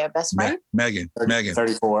you wear, best friend? Megan.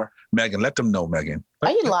 34. Let them know, Megan.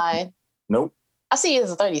 Are you lying? Nope. I see you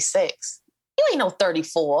as a 36. You ain't no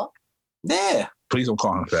 34. Yeah. Please don't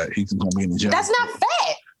call him fat. He's gonna be in the gym. That's not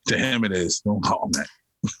fat. To him, it is. Don't call him that.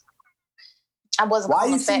 I wasn't Why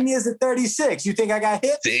calling you fat. see me as a 36? You think I got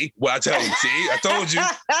hips? See? Well, I tell you. See? I told you.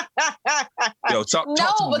 Yo, talk to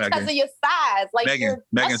No, him, because Megan. of your size. Like Megan, you're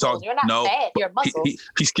Megan, muscles. talk. You're not No, fat. You're muscles.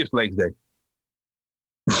 He skips legs day.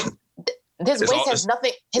 His it's waist all- has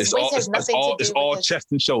nothing. His It's waist all, has nothing to do it's with all his- chest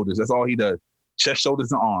and shoulders. That's all he does. Chest,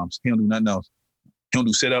 shoulders, and arms. He don't do nothing else. He don't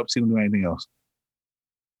do sit-ups. He don't do anything else.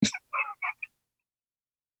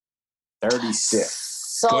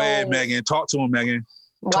 36. So, Go ahead, Megan. Talk to him, Megan.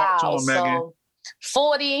 Wow. Talk to him, Megan. So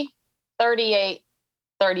 40, 38,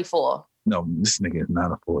 34. No, this nigga is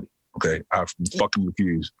not a 40. Okay, I fucking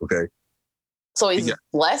refuse. Okay, So he's got-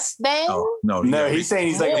 less than? No, No, he's saying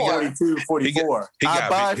he's like More. 42, 44. I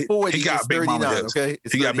buy 40. He got it's big 39. mama hips. Okay,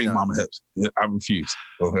 it's He got big 39. mama hips. Yeah, I refuse.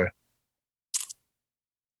 Okay.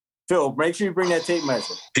 Phil, make sure you bring that tape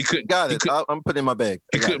measure. He couldn't. Got he it. could- I'm putting it in my bag.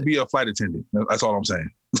 He I got couldn't it. be a flight attendant. That's all I'm saying.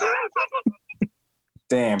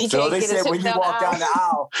 Damn. He Phil, can't they get his said when hips you down walk the down the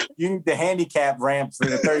aisle, you need the handicap ramp for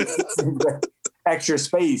the 36 extra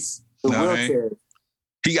space. The No, man. wheelchair.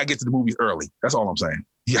 He got to get to the movies early. That's all I'm saying.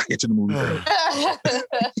 He got to get to the movies early.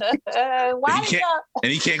 Why He do can't- y'all?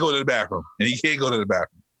 And he can't go to the bathroom.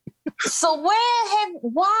 So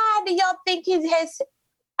why do y'all think he has?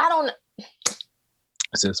 I don't.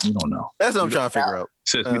 Sis, we don't know. That's what I'm trying to figure out.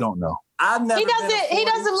 Sis, we don't know. I've never He been a doesn't. He 40,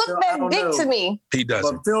 doesn't look so I that don't big know. to me. He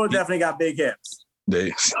doesn't. But Phil definitely got big hips.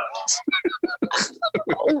 They-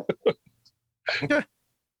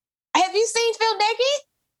 Have you seen Phil naked?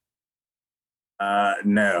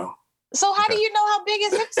 No. So how do you know how big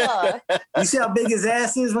his hips are? You see how big his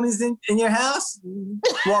ass is when he's in your house?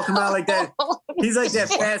 Walking around like that. He's like that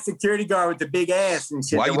fat security guard with the big ass and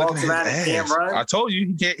shit Why that you looking walks at around and his can't ass? run. I told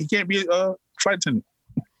you he can't be a flight attendant.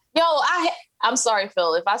 Yo, I'm sorry,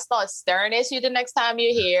 Phil. If I start staring at you the next time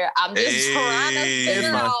you're here, I'm just trying to Hey, figure it's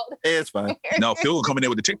fine. out. It's fine. No, Phil will come in there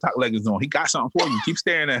with the TikTok leggings on. He got something for you. Keep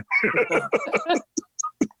staring at.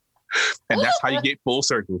 And that's how you get full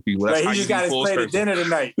circle, people. That's Like, how he you just got get his full plate circle. of dinner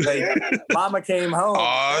tonight. Like, mama came home.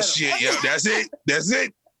 Oh shit! Yep, that's it. That's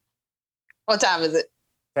it. What time is it?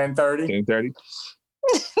 10:30. 10:30.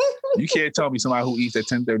 You can't tell me somebody who eats at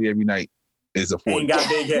 10:30 every night is a 40. Ain't got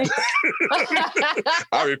big hips.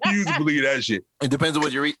 I refuse to believe that shit. It depends on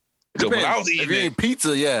what you eat. So when I Depends. was If eating you're it, eating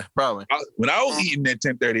pizza, yeah, probably. when I was eating at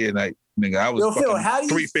 10:30 at night, nigga, I was Yo, Phil, fucking how do you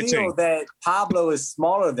 315. feel that Pablo is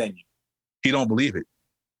smaller than you? He don't believe it.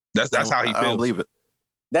 That's how he I don't feels. believe it.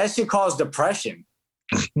 That should cause depression.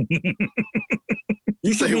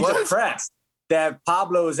 You should Say be what? depressed that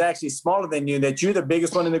Pablo is actually smaller than you, that you're the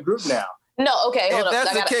biggest one in the group now. No, okay, hold If up.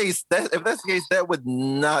 that's the case, that would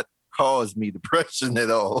not cause me depression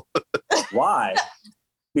at all. Why?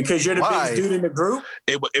 Because you're the Why? biggest dude in the group?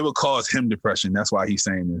 It would cause him depression. That's why he's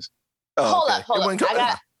saying this. Oh, Hold okay. up, hold It up. wouldn't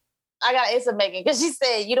come- I got to answer Megan because she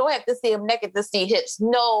said you don't have to see him naked to see hips.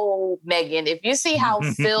 No, Megan. If you see how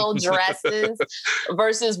Phil dresses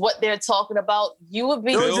versus what they're talking about, you would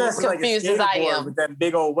be Phil just as dresses like a confused as I skateboard am. with them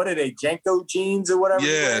big old, what are they, Jenko jeans or whatever?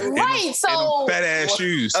 Yeah. he wears? Right, so- fat ass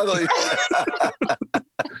shoes. I thought-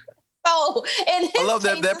 So, in his I love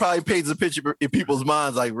that. case, That probably paints a picture in people's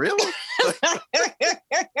minds. Like, really?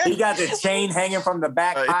 He got the chain hanging from the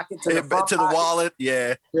back Right. pocket to the front To the pocket. wallet.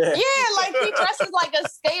 Yeah. Yeah. yeah, like he dresses like a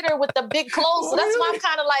skater with the big clothes. So that's why I'm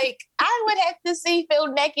kind of like, I would have to see Phil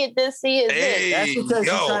naked to see his hips. Hey, That's because he's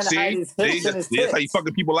yo, trying to hide see, his hips see, and his that's how you tits.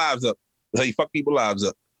 fucking people lives up. That's how you fuck people lives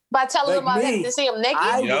up. By telling him I Like have me, to see him naked.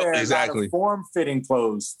 I Yep, wear a lot exactly. of form-fitting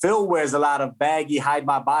clothes. Phil wears a lot of baggy,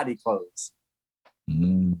 hide-my-body clothes.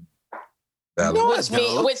 Valid. No, which,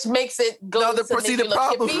 which makes it go No, to see, make the you look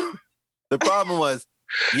problem. hippie. The problem was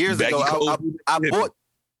years Baggy ago. clothes,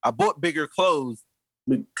 I bought bigger clothes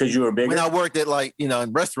Because you were bigger? when I worked at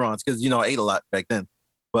in restaurants because I ate a lot back then.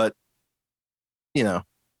 But now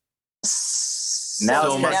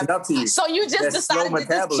So it's much- catching up to you. So you just That's slow decided to just keep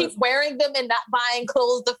metabolism. wearing them and not buying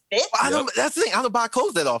clothes to fit? That's the thing. I don't buy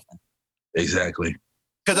clothes that often Exactly.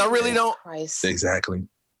 because I really don't. Christ. Exactly.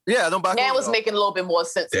 Yeah, I don't buy. Now clothes it's that making a little bit more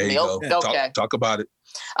sense There to you me. go. Okay. Talk about it.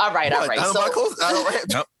 All right. often. All right. I don't buy clothes. I don't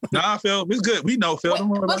have No, nah, Phil, it's good. We know, Phil. Don't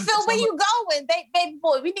worry But about Phil, it. where you going? Baby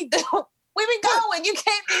boy, we need to. We be going. You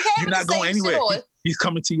can't be having You're not the same going anywhere. shit on. He's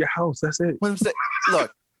coming to your house. That's it. What I'm saying,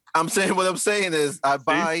 look, what I'm saying is I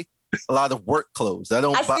buy a lot of work clothes. I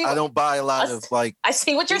don't buy a lot of like. I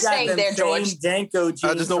see what you're He got saying them there, George. same Danko I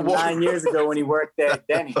jeans just don't from walk 9 years ago when he worked at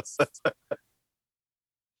Denny's.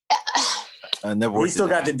 I never. He worked still at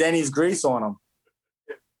got the Denny's grease on him.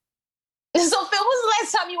 So, Phil, when's the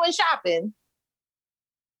last time you went shopping?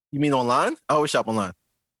 You mean online? I always shop online.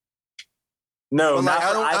 No, Well, not like, for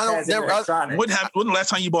I don't- iPads and never- electronics. When the last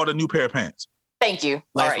time you bought a new pair of pants? Thank you. All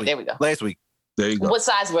Last right, week. there we go. Last week. There you go. What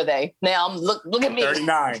size were they? Now, look at me.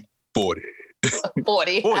 39. 40.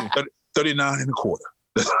 40. 39 and a quarter.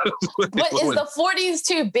 But is the 40s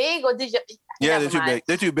too big, or did you? Yeah, Never they're too mind. big.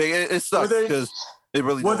 They're too big. It sucks Well, they- because it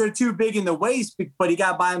really. Well, does. they're too big in the waist, but he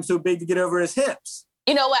got to buy them so big to get over his hips.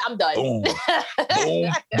 You know what? I'm done. Boom.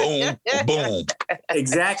 Boom. Boom. Boom.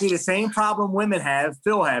 Exactly the same problem women have,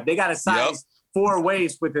 Phil have. They got a size 4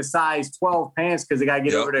 waist with a size 12 pants because they got to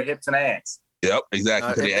get Yep. over their hips and ass. Yep,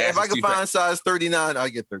 exactly. 'Cause their ass if I is could too fat. find size 39, I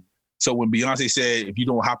get 30. So when Beyonce said, if you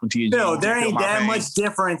don't hop into your No, jeans there and feel ain't my that pain, much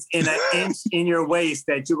difference in an inch in your waist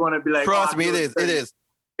that you're going to be like, Trust oh, me, I'm it is. doing It is.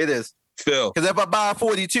 It is. Phil. Because if I buy a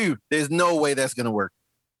 42, there's no way that's gonna work.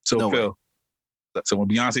 So No Phil. So when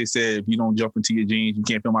Beyonce said, "If you don't jump into your jeans, you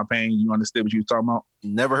can't feel my pain," you understood what you was talking about?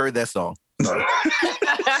 Never heard that song.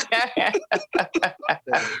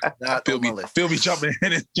 Not Phil on my list. be jumping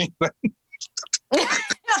in his jeans.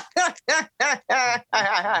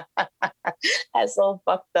 That's so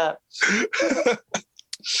fucked up.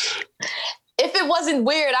 If it wasn't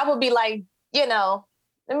weird, I would be like,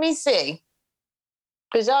 let me see.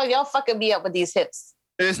 Because y'all fucking me up with these hips.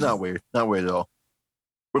 It's not weird. Not weird at all.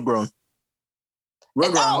 We're grown.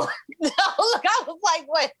 We're No, grown. look, I was like,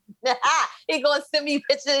 what? He gonna send me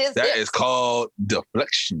pictures of his That hips. is called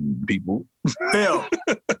deflection, people. Phil,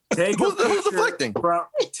 take a Who's picture. deflecting?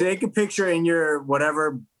 Take a picture in your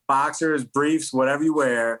whatever boxers, briefs, whatever you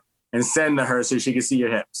wear, and send to her so she can see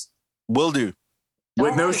your hips. Will do.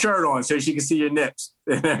 With no Alright. shirt on, so she can see your nips.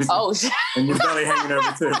 Oh, shit. And your belly hanging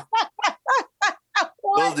over too.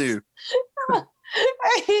 Will What? do.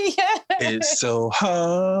 Yeah. It's so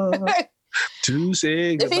hard to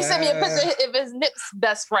say goodbye. If he sent me a picture of his nips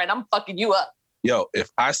best friend, I'm fucking you up. Yo, if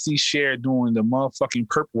I see Cher doing the motherfucking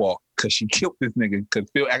perp walk because she killed this nigga because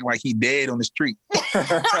Phil acting like he dead on the street, What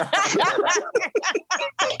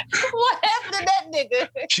happened to that nigga?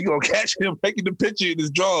 she gonna catch him taking the picture in his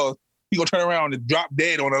drawers. He gonna turn around and drop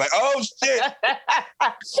dead on her like, oh shit.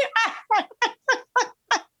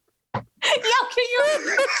 Yo, can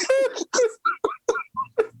you?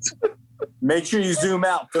 Make sure you zoom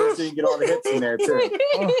out, Phil, so you can get all the hips in there too.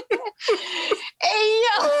 Hey,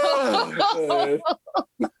 yo.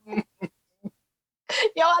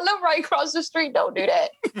 Yo, I live right across the street. Don't do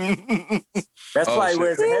that. That's Oh, why he shit.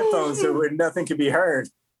 wears the headphones so where nothing can be heard.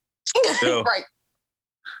 Yo. Right.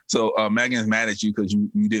 So Megan's mad at you because you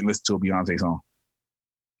didn't listen to a Beyonce song.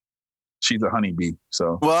 She's a honeybee.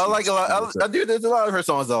 So Well, I like a lot. I do. There's a lot of her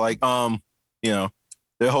songs I like.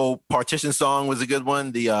 The whole Partition song was a good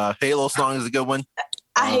one. The Halo song is a good one.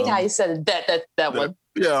 I hate how you said it. That one.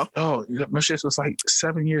 Yeah, oh, my shit was like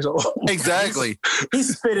 7 years old. exactly.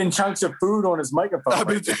 He's spitting chunks of food on his microphone. I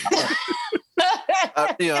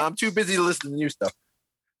mean, I'm too busy to listen to new stuff.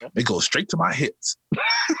 It goes straight to my hips.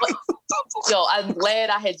 Yo, I'm glad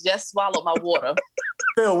I had just swallowed my water.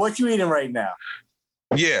 Phil, what you eating right now?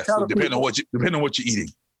 Yeah, Tell so the depending on people. what you're eating.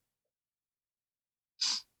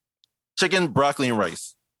 Chicken, broccoli, and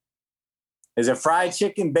rice. Is it fried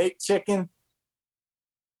chicken, baked chicken?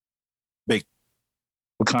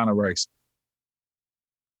 What kind of rice?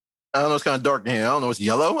 I don't know. It's kind of dark in here. I don't know. It's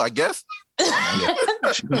yellow, I guess.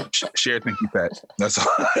 Cher think you fat. That's all.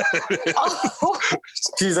 Oh,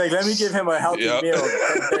 She's like, let me give him a healthy Yep. meal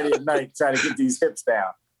at 10:30 at night, try to get these hips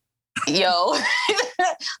down. yo,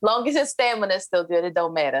 long as his stamina is still good, it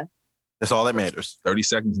don't matter. That's all that matters. 30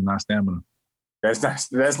 seconds is not stamina. That's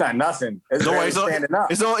not nothing. It's No, barely it's not- standing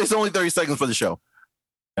up. It's only 30 seconds for the show.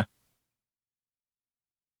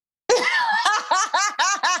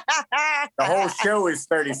 The whole show is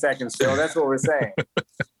 30 seconds, Phil. That's what we're saying.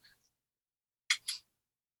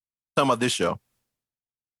 Talking about this show.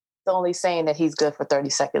 It's only saying that he's good for 30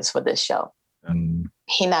 seconds for this show. Mm.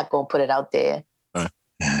 He not gonna put it out there.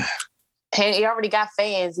 He already got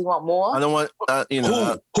fans. He want more? I don't want, Who? I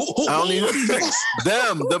don't need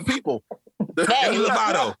them, the people. Demi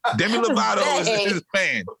Lovato. Demi Lovato is his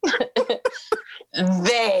fan.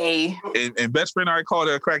 They. And best friend already called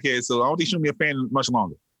her a crackhead, so I don't think she'll be a fan much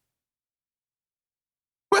longer.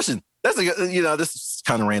 Question. That's this is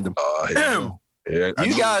kind of random. Yeah, Do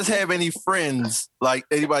you guys have any friends, like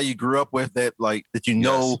anybody you grew up with that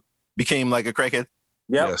Yes. became like a crackhead?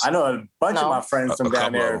 Yep. Yes. I know a bunch of No. my friends from A down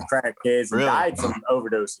couple there of are crack kids and Really? died from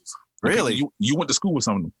overdoses. Really? You went to school with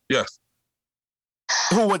some of them. Yes.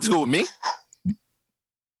 Who went to school with me?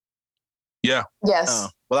 Yeah, Yes. Oh,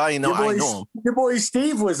 well, I didn't know. I didn't know him. Your boy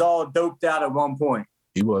Steve was all doped out at one point.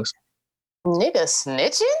 he was. Nigga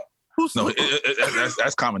snitching? No,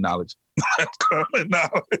 that's common knowledge. That's common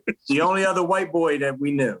knowledge. The only other white boy that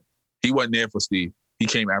we knew. He wasn't there for Steve. He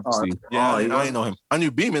came after Oh, Steve. Yeah, Oh, I he didn't know him. I knew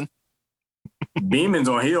Beeman. Beeman's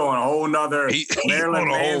on. He on a whole nother He Marilyn on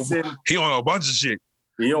a whole- Manson. He on a bunch of shit.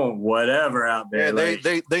 He on whatever out Yeah, there.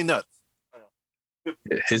 like, they nuts.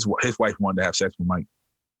 His wife wanted to have sex with Mike.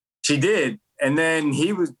 she did, and then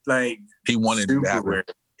he was like He wanted to super have her.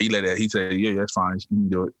 weird. He let it. He said, "Yeah, that's fine. You can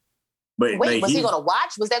do it." But Wait, like, was he gonna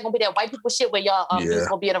watch? Was that gonna be that white people shit where y'all he was Yeah.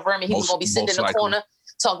 gonna be in a room and he was Most- gonna be sitting in the most corner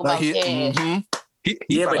talking about Mhm. He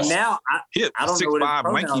Yeah, about but a- now he a I don't know what his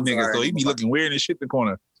 6'5" lanky pronouns nigga, are so he be anymore. looking weird and shit in the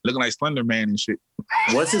corner, looking like Slender Man and shit.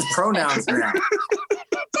 what's his pronouns now?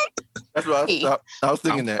 That's what I was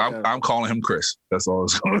thinking. I'm calling him Chris. That's all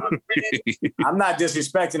it's going to be. I'm not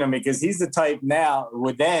disrespecting him because he's the type now.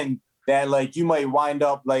 Then that like you might wind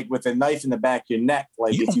up like with a knife in the back of your neck.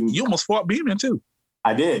 Like if you You almost fought Beeman too.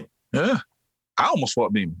 I did. Yeah. I almost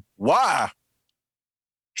fought Beeman. Why?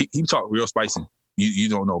 He talked real spicy. You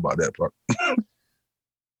don't know about that part.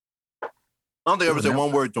 I don't think I ever said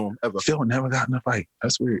one word to him ever. Phil never got in a fight.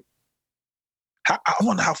 That's weird. I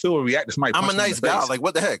wonder how Phil would react to somebody. I'm a punching him in nice the guy. face. Like,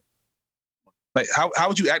 what the heck? Like how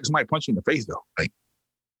would you act if somebody punch you in the face though? Like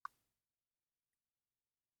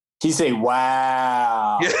He say,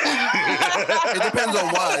 "Wow." yeah. It depends on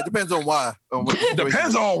why. It depends on why.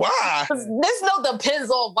 Depends on why. There's no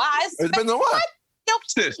depends on why. It depends on why.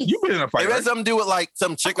 Sis, you been in a fight. If it has Right? something to do with like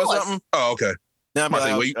some chick or course. something, Oh, okay. then I'm I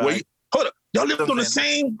say, like, wait. Hold up. Y'all live on the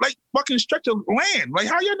same like fucking stretch of land. Like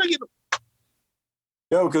how y'all not get?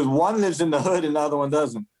 Yo, because one lives in the hood and the other one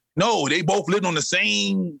doesn't. No, they both lived on the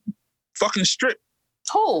same fucking strip.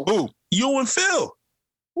 Who? You and Phil.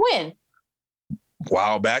 When?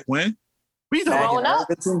 While back when? we talking Growing about? up?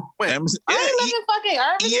 Irvington. Emerson, I ain't live in fucking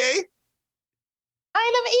Irving. EA? I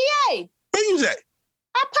ain't live in EA. Where you was at?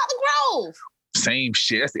 I Poplar Grove. Same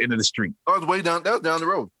shit. That's the end of the street. I was way down. That was down the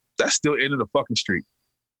road. That's still end of the fucking street.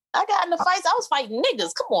 I got in the fights. I was fighting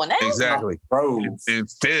niggas. Come on now. Exactly. Bro. And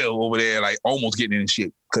Phil over there like almost getting in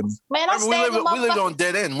shit. Cause Man, I I'm mean, we staying with lived motherfuckers. on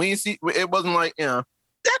dead end. We didn't see. It wasn't like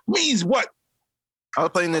that means what? I was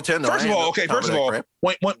playing Nintendo. First of all, okay. First of all,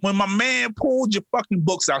 when my man pulled your fucking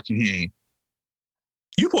books out your hand,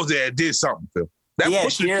 you supposed to have did something, Phil. That He had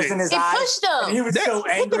pushing tears shit. in his He eyes. pushed And them. he was so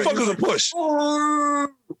What angry. the fuck He is was a push?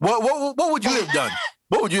 what would you have done?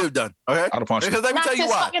 What would you have done? Okay, I'd have punched him. because let me Knocked tell you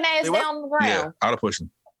his why. fucking ass Say what? down on the Yeah, ground. I'd have pushed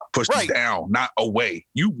him. Pushed him Right. down, not away.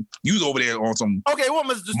 You was over there on some. Okay, what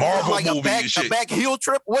was just Marvel like movie a back and shit. heel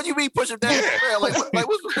trip? What do you mean pushing down? Yeah. Like what's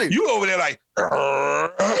the thing? You over there like.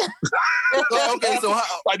 Okay, so how,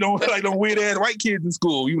 like them weird ass white kids in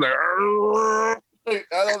school. You like. I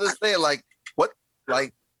don't understand. Like what?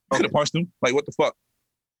 Like Could have punched him. Like what the fuck?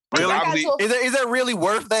 really? Obviously, Is that really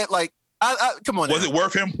worth that? Like, I come on. was now. it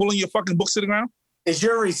worth him pulling your fucking books to the ground? Is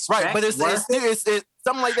your respect Right, but it's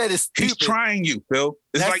something like that is stupid. He's trying you, Phil.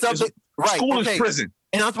 It's That's like it's, something. Right. school okay. is prison.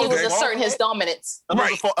 And I'm He supposed was to fall asserting for his that? dominance. I'm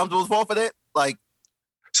Right. supposed to fall for that. Like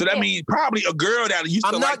So that Yeah. means probably a girl that used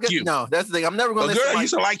to I'm not like gonna. you. No, that's the thing. I'm never A gonna let girl somebody.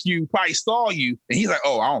 used to like you, probably saw you, and he's like,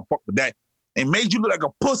 "Oh, I don't fuck with that," and made you look like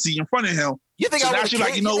a pussy in front of him. You think So I now would she's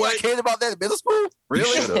like, you know think what? I cared about that in middle school?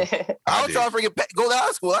 Really? should've. I was did. trying to freaking go to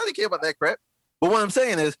high school. I didn't care about that crap. But what I'm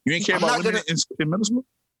saying is, You ain't care I'm about not women in middle school.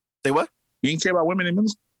 say what? You ain't care about women in middle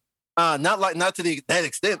school. Not to that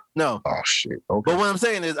extent. No. Oh shit. Okay. But what I'm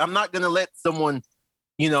saying is, I'm not gonna let someone,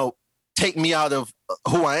 take me out of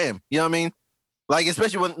who I am. You know what I mean? Like,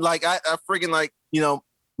 especially when, like, I freaking like,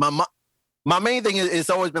 my main thing is it's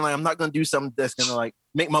always been like, I'm not gonna do something that's gonna like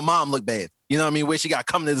make my mom look bad. You know what I mean? Where she got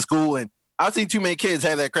come to the school, and I've seen too many kids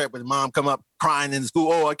have that crap with mom come up crying in the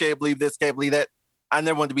school. Oh, I can't believe this, can't believe that. I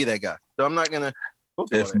never wanted to be that guy, so I'm not gonna.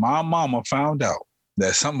 If my mama found out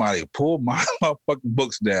that somebody pulled my motherfucking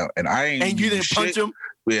books down and I ain't And you didn't punch him.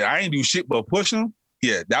 Yeah, I ain't do shit but push him.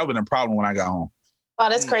 Yeah, that would have been a problem when I got home. Oh,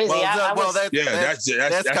 that's crazy. Well, I was, That's that's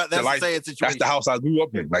the a life. sad That's situation. the house I grew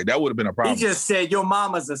up in. Like that would have been a He problem. just said your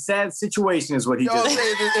mama's a sad situation is what he You know what just I'm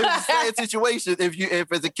said. saying? It was a sad situation.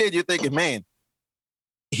 If as a kid you're thinking, man,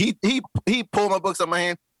 he pulled my books out my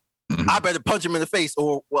hand. Mhm. I better punch him in the face,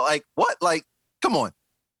 or well, like what? Like, come on.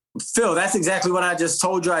 Phil, that's exactly what I just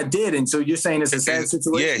told you I did. And so you're saying it's a sad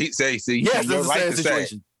situation? Yeah, he say, see, Yes, your it's a life sad is sad.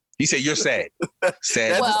 situation. He said you're sad.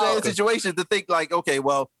 Sad. That's Well- a sad situation to think like, okay,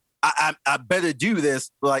 well, I better do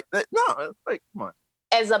this. Like, no, it's like, come on.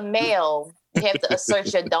 as a male, you have to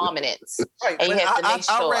assert your dominance. Right. And you but have to make I'd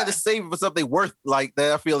sure. rather save it for something worth like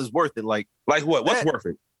that I feel is worth it. Like, Like what? What's That- worth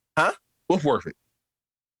it? Huh? What's worth it?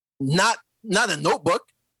 not a notebook.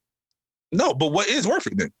 No, but what is worth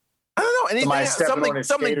it then? I don't know. Somebody Anything, stepping on his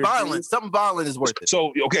something skater violent. shoes? Something violent is worth it.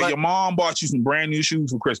 So okay, But- your mom bought you some brand new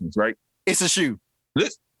shoes for Christmas, right? It's a shoe.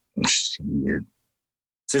 Shit.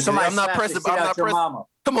 So somebody I'm not slapped pressing- the shit I'm out not your pressing- mama.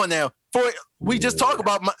 Come on now. We just talk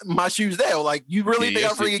about my shoes now. Like, you really Yeah,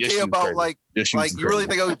 think I your freaking shoes care about crazy. like Your shoes is you really crazy.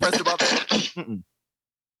 think I was pressed about that? Mm-mm.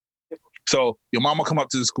 So your mama come up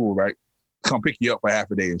to the school, right? Come pick you up for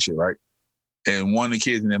half a day and shit, right? And one of the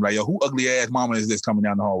kids and them like, yo, who ugly ass mama is this coming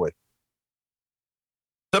down the hallway?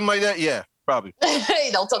 Something like that. Yeah, probably.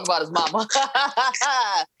 Hey, don't talk about his mama.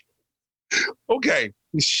 Okay,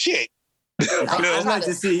 shit. I'd like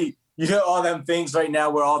to see all them things right now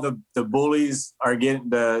where all the bullies are getting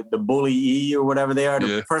the bully or whatever they are. The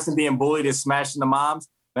Yeah. person being bullied is smashing the moms.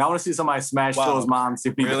 I want to see somebody smash Wow. Phil's mom. See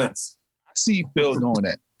if he Really? does. I see Phil doing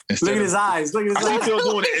that. Look at his eyes. Look at I his see eyes. Phil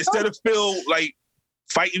doing it. Instead of Phil like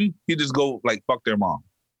fighting, he just go like fuck their mom.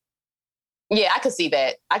 yeah, I could see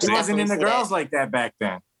that. I It could wasn't definitely in the see girls like that back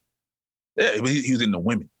then. Yeah, but he was in the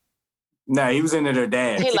women. Nah, he was into their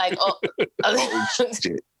dad. He like, oh, Oh,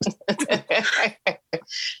 shit.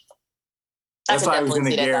 That's why he was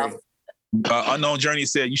into Gary. Unknown Journey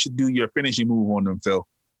said you should do your finishing move on them, Phil.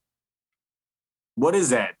 What is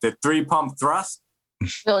that? The 3-pump thrust?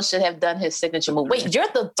 Phil should have done his signature move. Wait, you're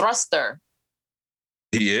the thruster.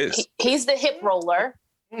 He is. He's the hip roller.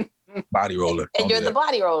 Body roller. And you're the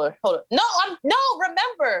body roller. Hold on. No,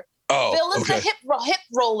 remember. Oh, Phil is okay. the hip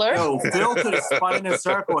roller. No, Phil could have spun in a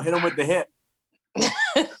circle, hit him with the hip.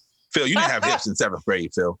 Phil, you didn't have hips in 7th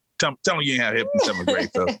grade, Phil. Tell me you didn't have hips in 7th grade,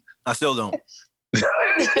 Phil. I still don't.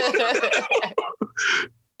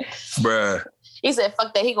 Bruh. He said,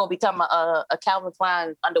 fuck that. He gonna be talking about a Calvin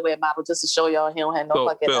Klein underwear model just to show y'all he don't have no So,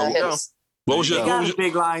 fucking Phil, hips. What was They your got a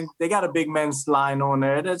big line. They got a big men's line on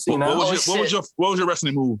there. That's, you know. what was your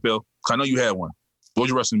wrestling move, Phil? 'Cause I know you had one. What was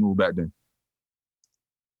your wrestling move back then?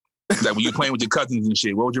 Like when you playing with your cousins and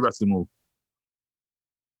shit, what was your wrestling move?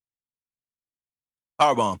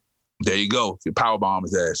 Powerbomb. There you go. Your power bomb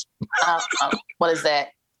his ass. What is that?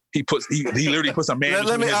 He literally puts a man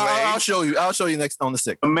between his I'll legs. show you. I'll show you next on the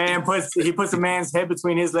 6th. He puts a man's head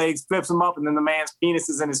between his legs, flips him up, and then the man's penis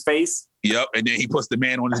is in his face. Yep, and then he puts the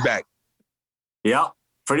man on his back. Yep,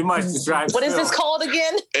 pretty much describes. What is this called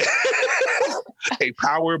again? A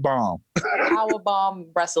power bomb. Power bomb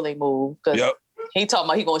wrestling move. Cause Yep. he talking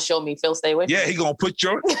about he gonna show me. Phil, stay with me. Yeah, he gonna put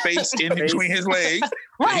your face in between his legs.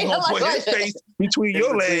 Right. He gonna put his face between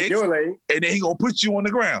your legs, and then he gonna put you on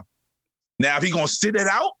the ground. Now, if he gonna sit it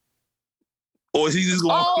out, or is he just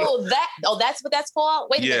going? That's what that's called.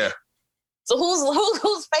 Wait a minute. So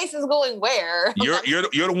whose face is going where? You're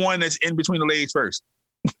the one that's in between the legs first.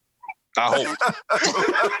 I hope.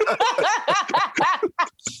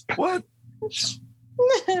 What?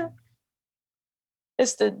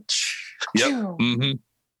 It's the. Yep. Mm-hmm.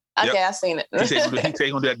 Okay, Yep. I seen it. He said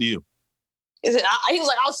he gonna do that to you. He was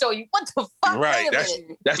like, I'll show you. What the fuck? Right. Wait a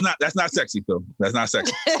minute. That's not sexy, Phil. That's not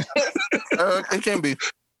sexy. It can be.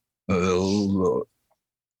 Oh Lord.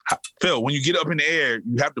 Phil, when you get up in the air,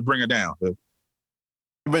 you have to bring her down. Phil,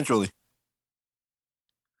 Eventually.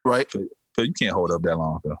 Right? Phil, you can't hold up that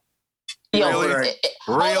long, Phil. Yo, Really? hold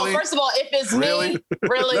on, Really? first of all, if it's Really? me,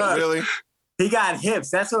 really? Look. Really? He got hips.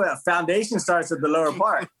 That's what foundation starts at the lower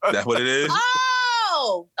part. That's what it is.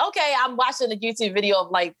 Oh, okay. I'm watching a YouTube video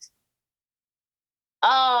of like,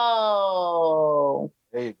 Whole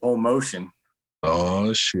motion.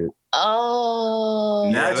 Oh shit. oh.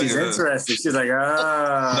 Now Yeah, she's look at interested. She's like,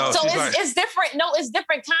 No, So she's it's different. No, it's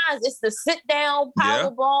different kinds. It's the sit down power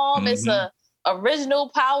bomb. It's Mhm. a original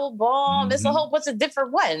power bomb. It's a Mhm. whole bunch of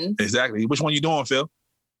different ones. Exactly. Which one you doing, Phil?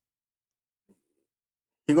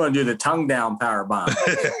 You're going to do the tongue down power bomb.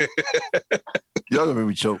 Y'all gonna make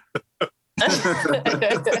me choke.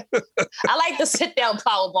 I like the sit down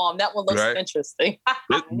power bomb. That one looks Right. interesting.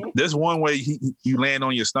 There's one way you land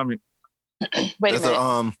on your stomach. Wait a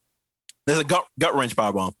minute. There's a gut wrench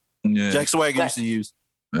powerbomb. Yeah. Jack Swagger used to use.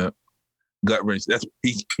 Gut wrench. That's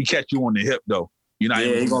he catch you on the hip though. You're not Yeah,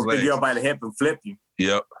 even he's going to legs. pick you up by the hip and flip you.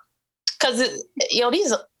 Yep. Because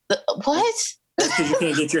these are what? That's because you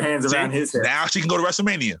can't get your hands around See, his head. now she can go to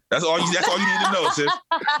WrestleMania. That's all you need to know, sis.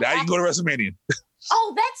 Now you can go to WrestleMania.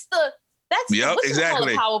 Oh, that's Yep, what's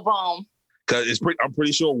exactly. the power bomb. Cause I'm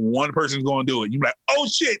pretty sure one person's gonna do it. You're like, oh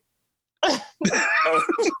shit.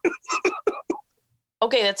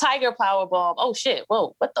 Okay, the tiger power bomb. Oh shit!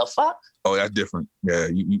 Whoa, what the fuck? Oh, that's different. Yeah,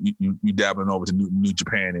 you dabbling over to New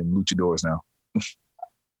Japan and luchadors now.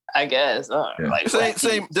 I guess. Yeah. Like,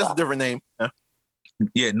 Same, just a different name. Yeah.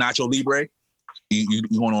 Yeah, Nacho Libre. You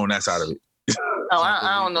going on that side of it? Oh,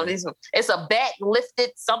 I don't know these. It's a back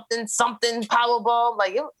lifted something power bomb.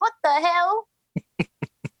 Like what the hell?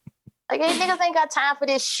 Like these niggas ain't got time for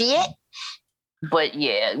this shit. But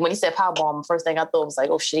yeah, when he said power bomb, the first thing I thought was like,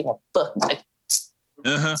 oh shit, he gonna fuck. Like,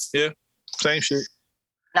 Yeah, same shit.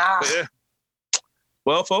 nah. But yeah.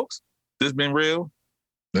 Well, folks, this has been real.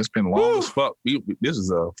 It's been long as fuck. This is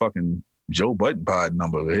a fucking Joe Budden pod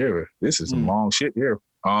number here. This is some long shit here.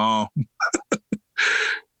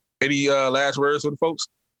 Any last words for the folks?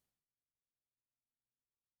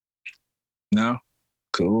 No?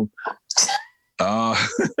 Cool.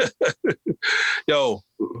 Yo,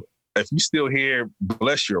 if you still here,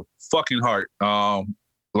 bless your fucking heart.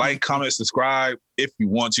 Like, comment, subscribe if you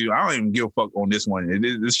want to. I don't even give a fuck on this one.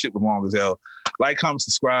 This shit was long as hell. Like, comment,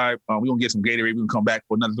 subscribe. We're going to get some Gatorade. We're going to come back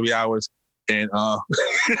for another 3 hours. And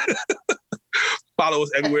follow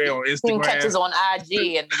us everywhere on You can Instagram. catch us on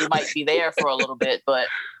IG and we might be there for a little bit, but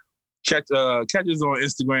Catch us on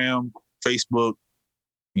Instagram, Facebook,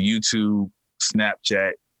 YouTube,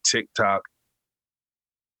 Snapchat, TikTok,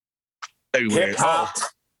 everywhere. Hip hop.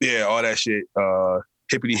 Yeah, all that shit.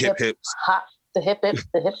 Hippity hip hips. Hop, the hip.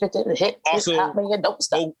 Also, hop, man, don't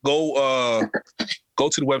stop. Go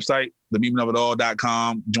to the website,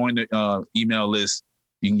 themeaningofitall.com. Join the email list.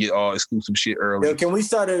 You can get all exclusive shit early. Yo, can we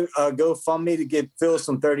start a GoFundMe to get Phil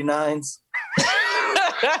some 39s?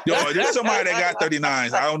 Yo, there's somebody that got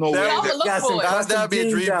 39s. I don't know where. That'd be a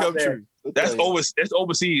dream come true. That's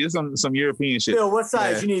overseas. It's some European shit. Phil, what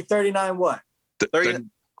size? Yeah. You need 39 what? 30,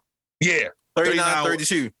 Yeah. 39,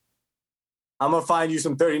 32. I'm going to find you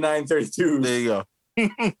some 39, 32. There you go.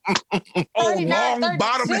 Oh, 39, long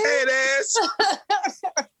bottom 32? head ass.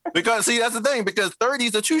 Because see, that's the thing. Because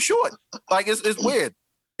 30s are too short. Like it's weird.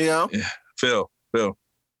 You know. Yeah. Phil.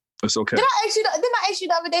 It's okay. Didn't I ask you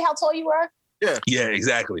the other day how tall you were? Yeah,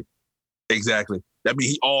 exactly. That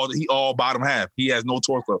means he all bottom half. He has no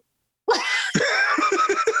torso.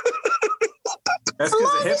 That's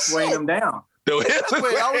because the hips weighing him down. The hips.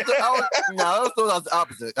 Wait, I was the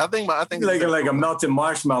opposite. I think He's like a melted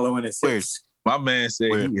marshmallow in his hips. My man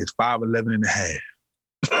said he is 5'11" and a half.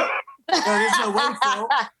 No, there's no way, Phil.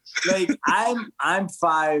 Like I'm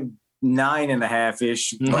 5'9" and a half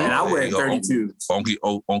ish, and I wear 32s.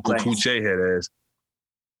 Uncle Poochie head ass.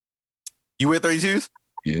 You wear 32s?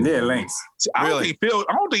 Yeah, links. See, I don't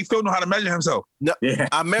think Phil know how to measure himself. No, Yeah.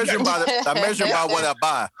 I measure by what I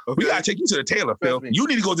buy. Okay? We gotta take you to the tailor, Phil. Trust me. You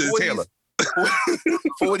need to go to the 40s, tailor.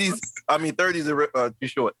 30s are too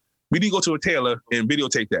short. We need to go to a tailor and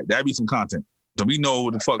videotape that. That'd be some content. So we know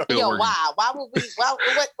what the fuck Phil Yo, working. why? Why would we?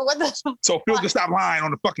 What the? So Phil can stop lying on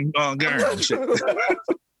the fucking gun and shit.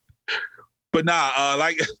 But nah,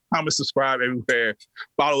 like, comment, subscribe everywhere.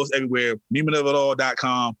 Follow us everywhere.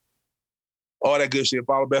 memeofitall.com. All that good shit.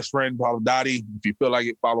 Follow Best Friend. Follow Dottie. If you feel like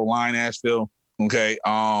it, follow Lion Ass Phil. Okay.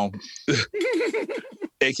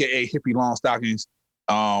 AKA Hippie Long Stockings.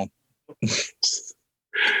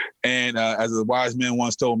 And as a wise man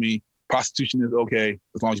once told me, prostitution is okay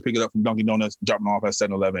as long as you pick it up from Dunkin' Donuts, dropping off at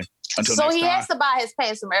 7-Eleven. So he has to buy his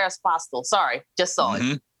pants from Aeropostale. Sorry, just saw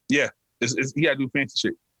it. Yeah, he got to do fancy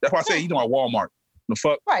shit. That's why I say you know at Walmart. The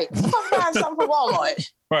fuck? Right. Fuck buying something from Walmart.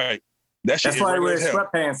 Right. That's why he wears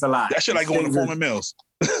sweatpants a lot. That shit like going to Foreman Mills.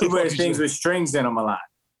 He wears things with strings in them a lot.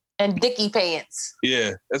 And Dickie pants.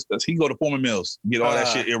 Yeah, that's he go to Foreman Mills, get all that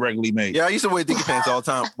shit irregularly made. Yeah, I used to wear Dickie pants all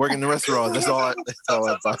the time, working in the restaurant. That's all I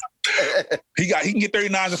thought. He can get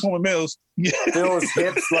 39s at Foreman Mills. Yeah. Phil's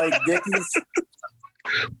hips like Dickies.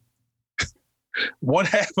 One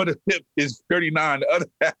half of the hip is 39, the other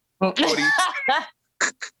half 40.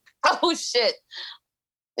 Oh shit.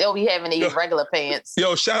 They'll be having these regular pants.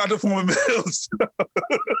 Yo, shout out to Foreman Mills.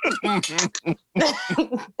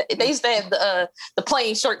 They used to have the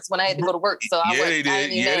plain shirts when I had to go to work. So they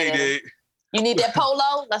did. You need that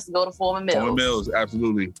polo? Let's go to Foreman Mills. Foreman Mills,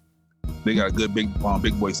 absolutely. They got a good big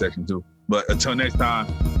boy section too. But until next time,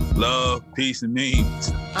 love, peace, and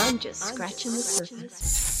memes. I'm just scratching the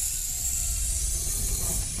surface.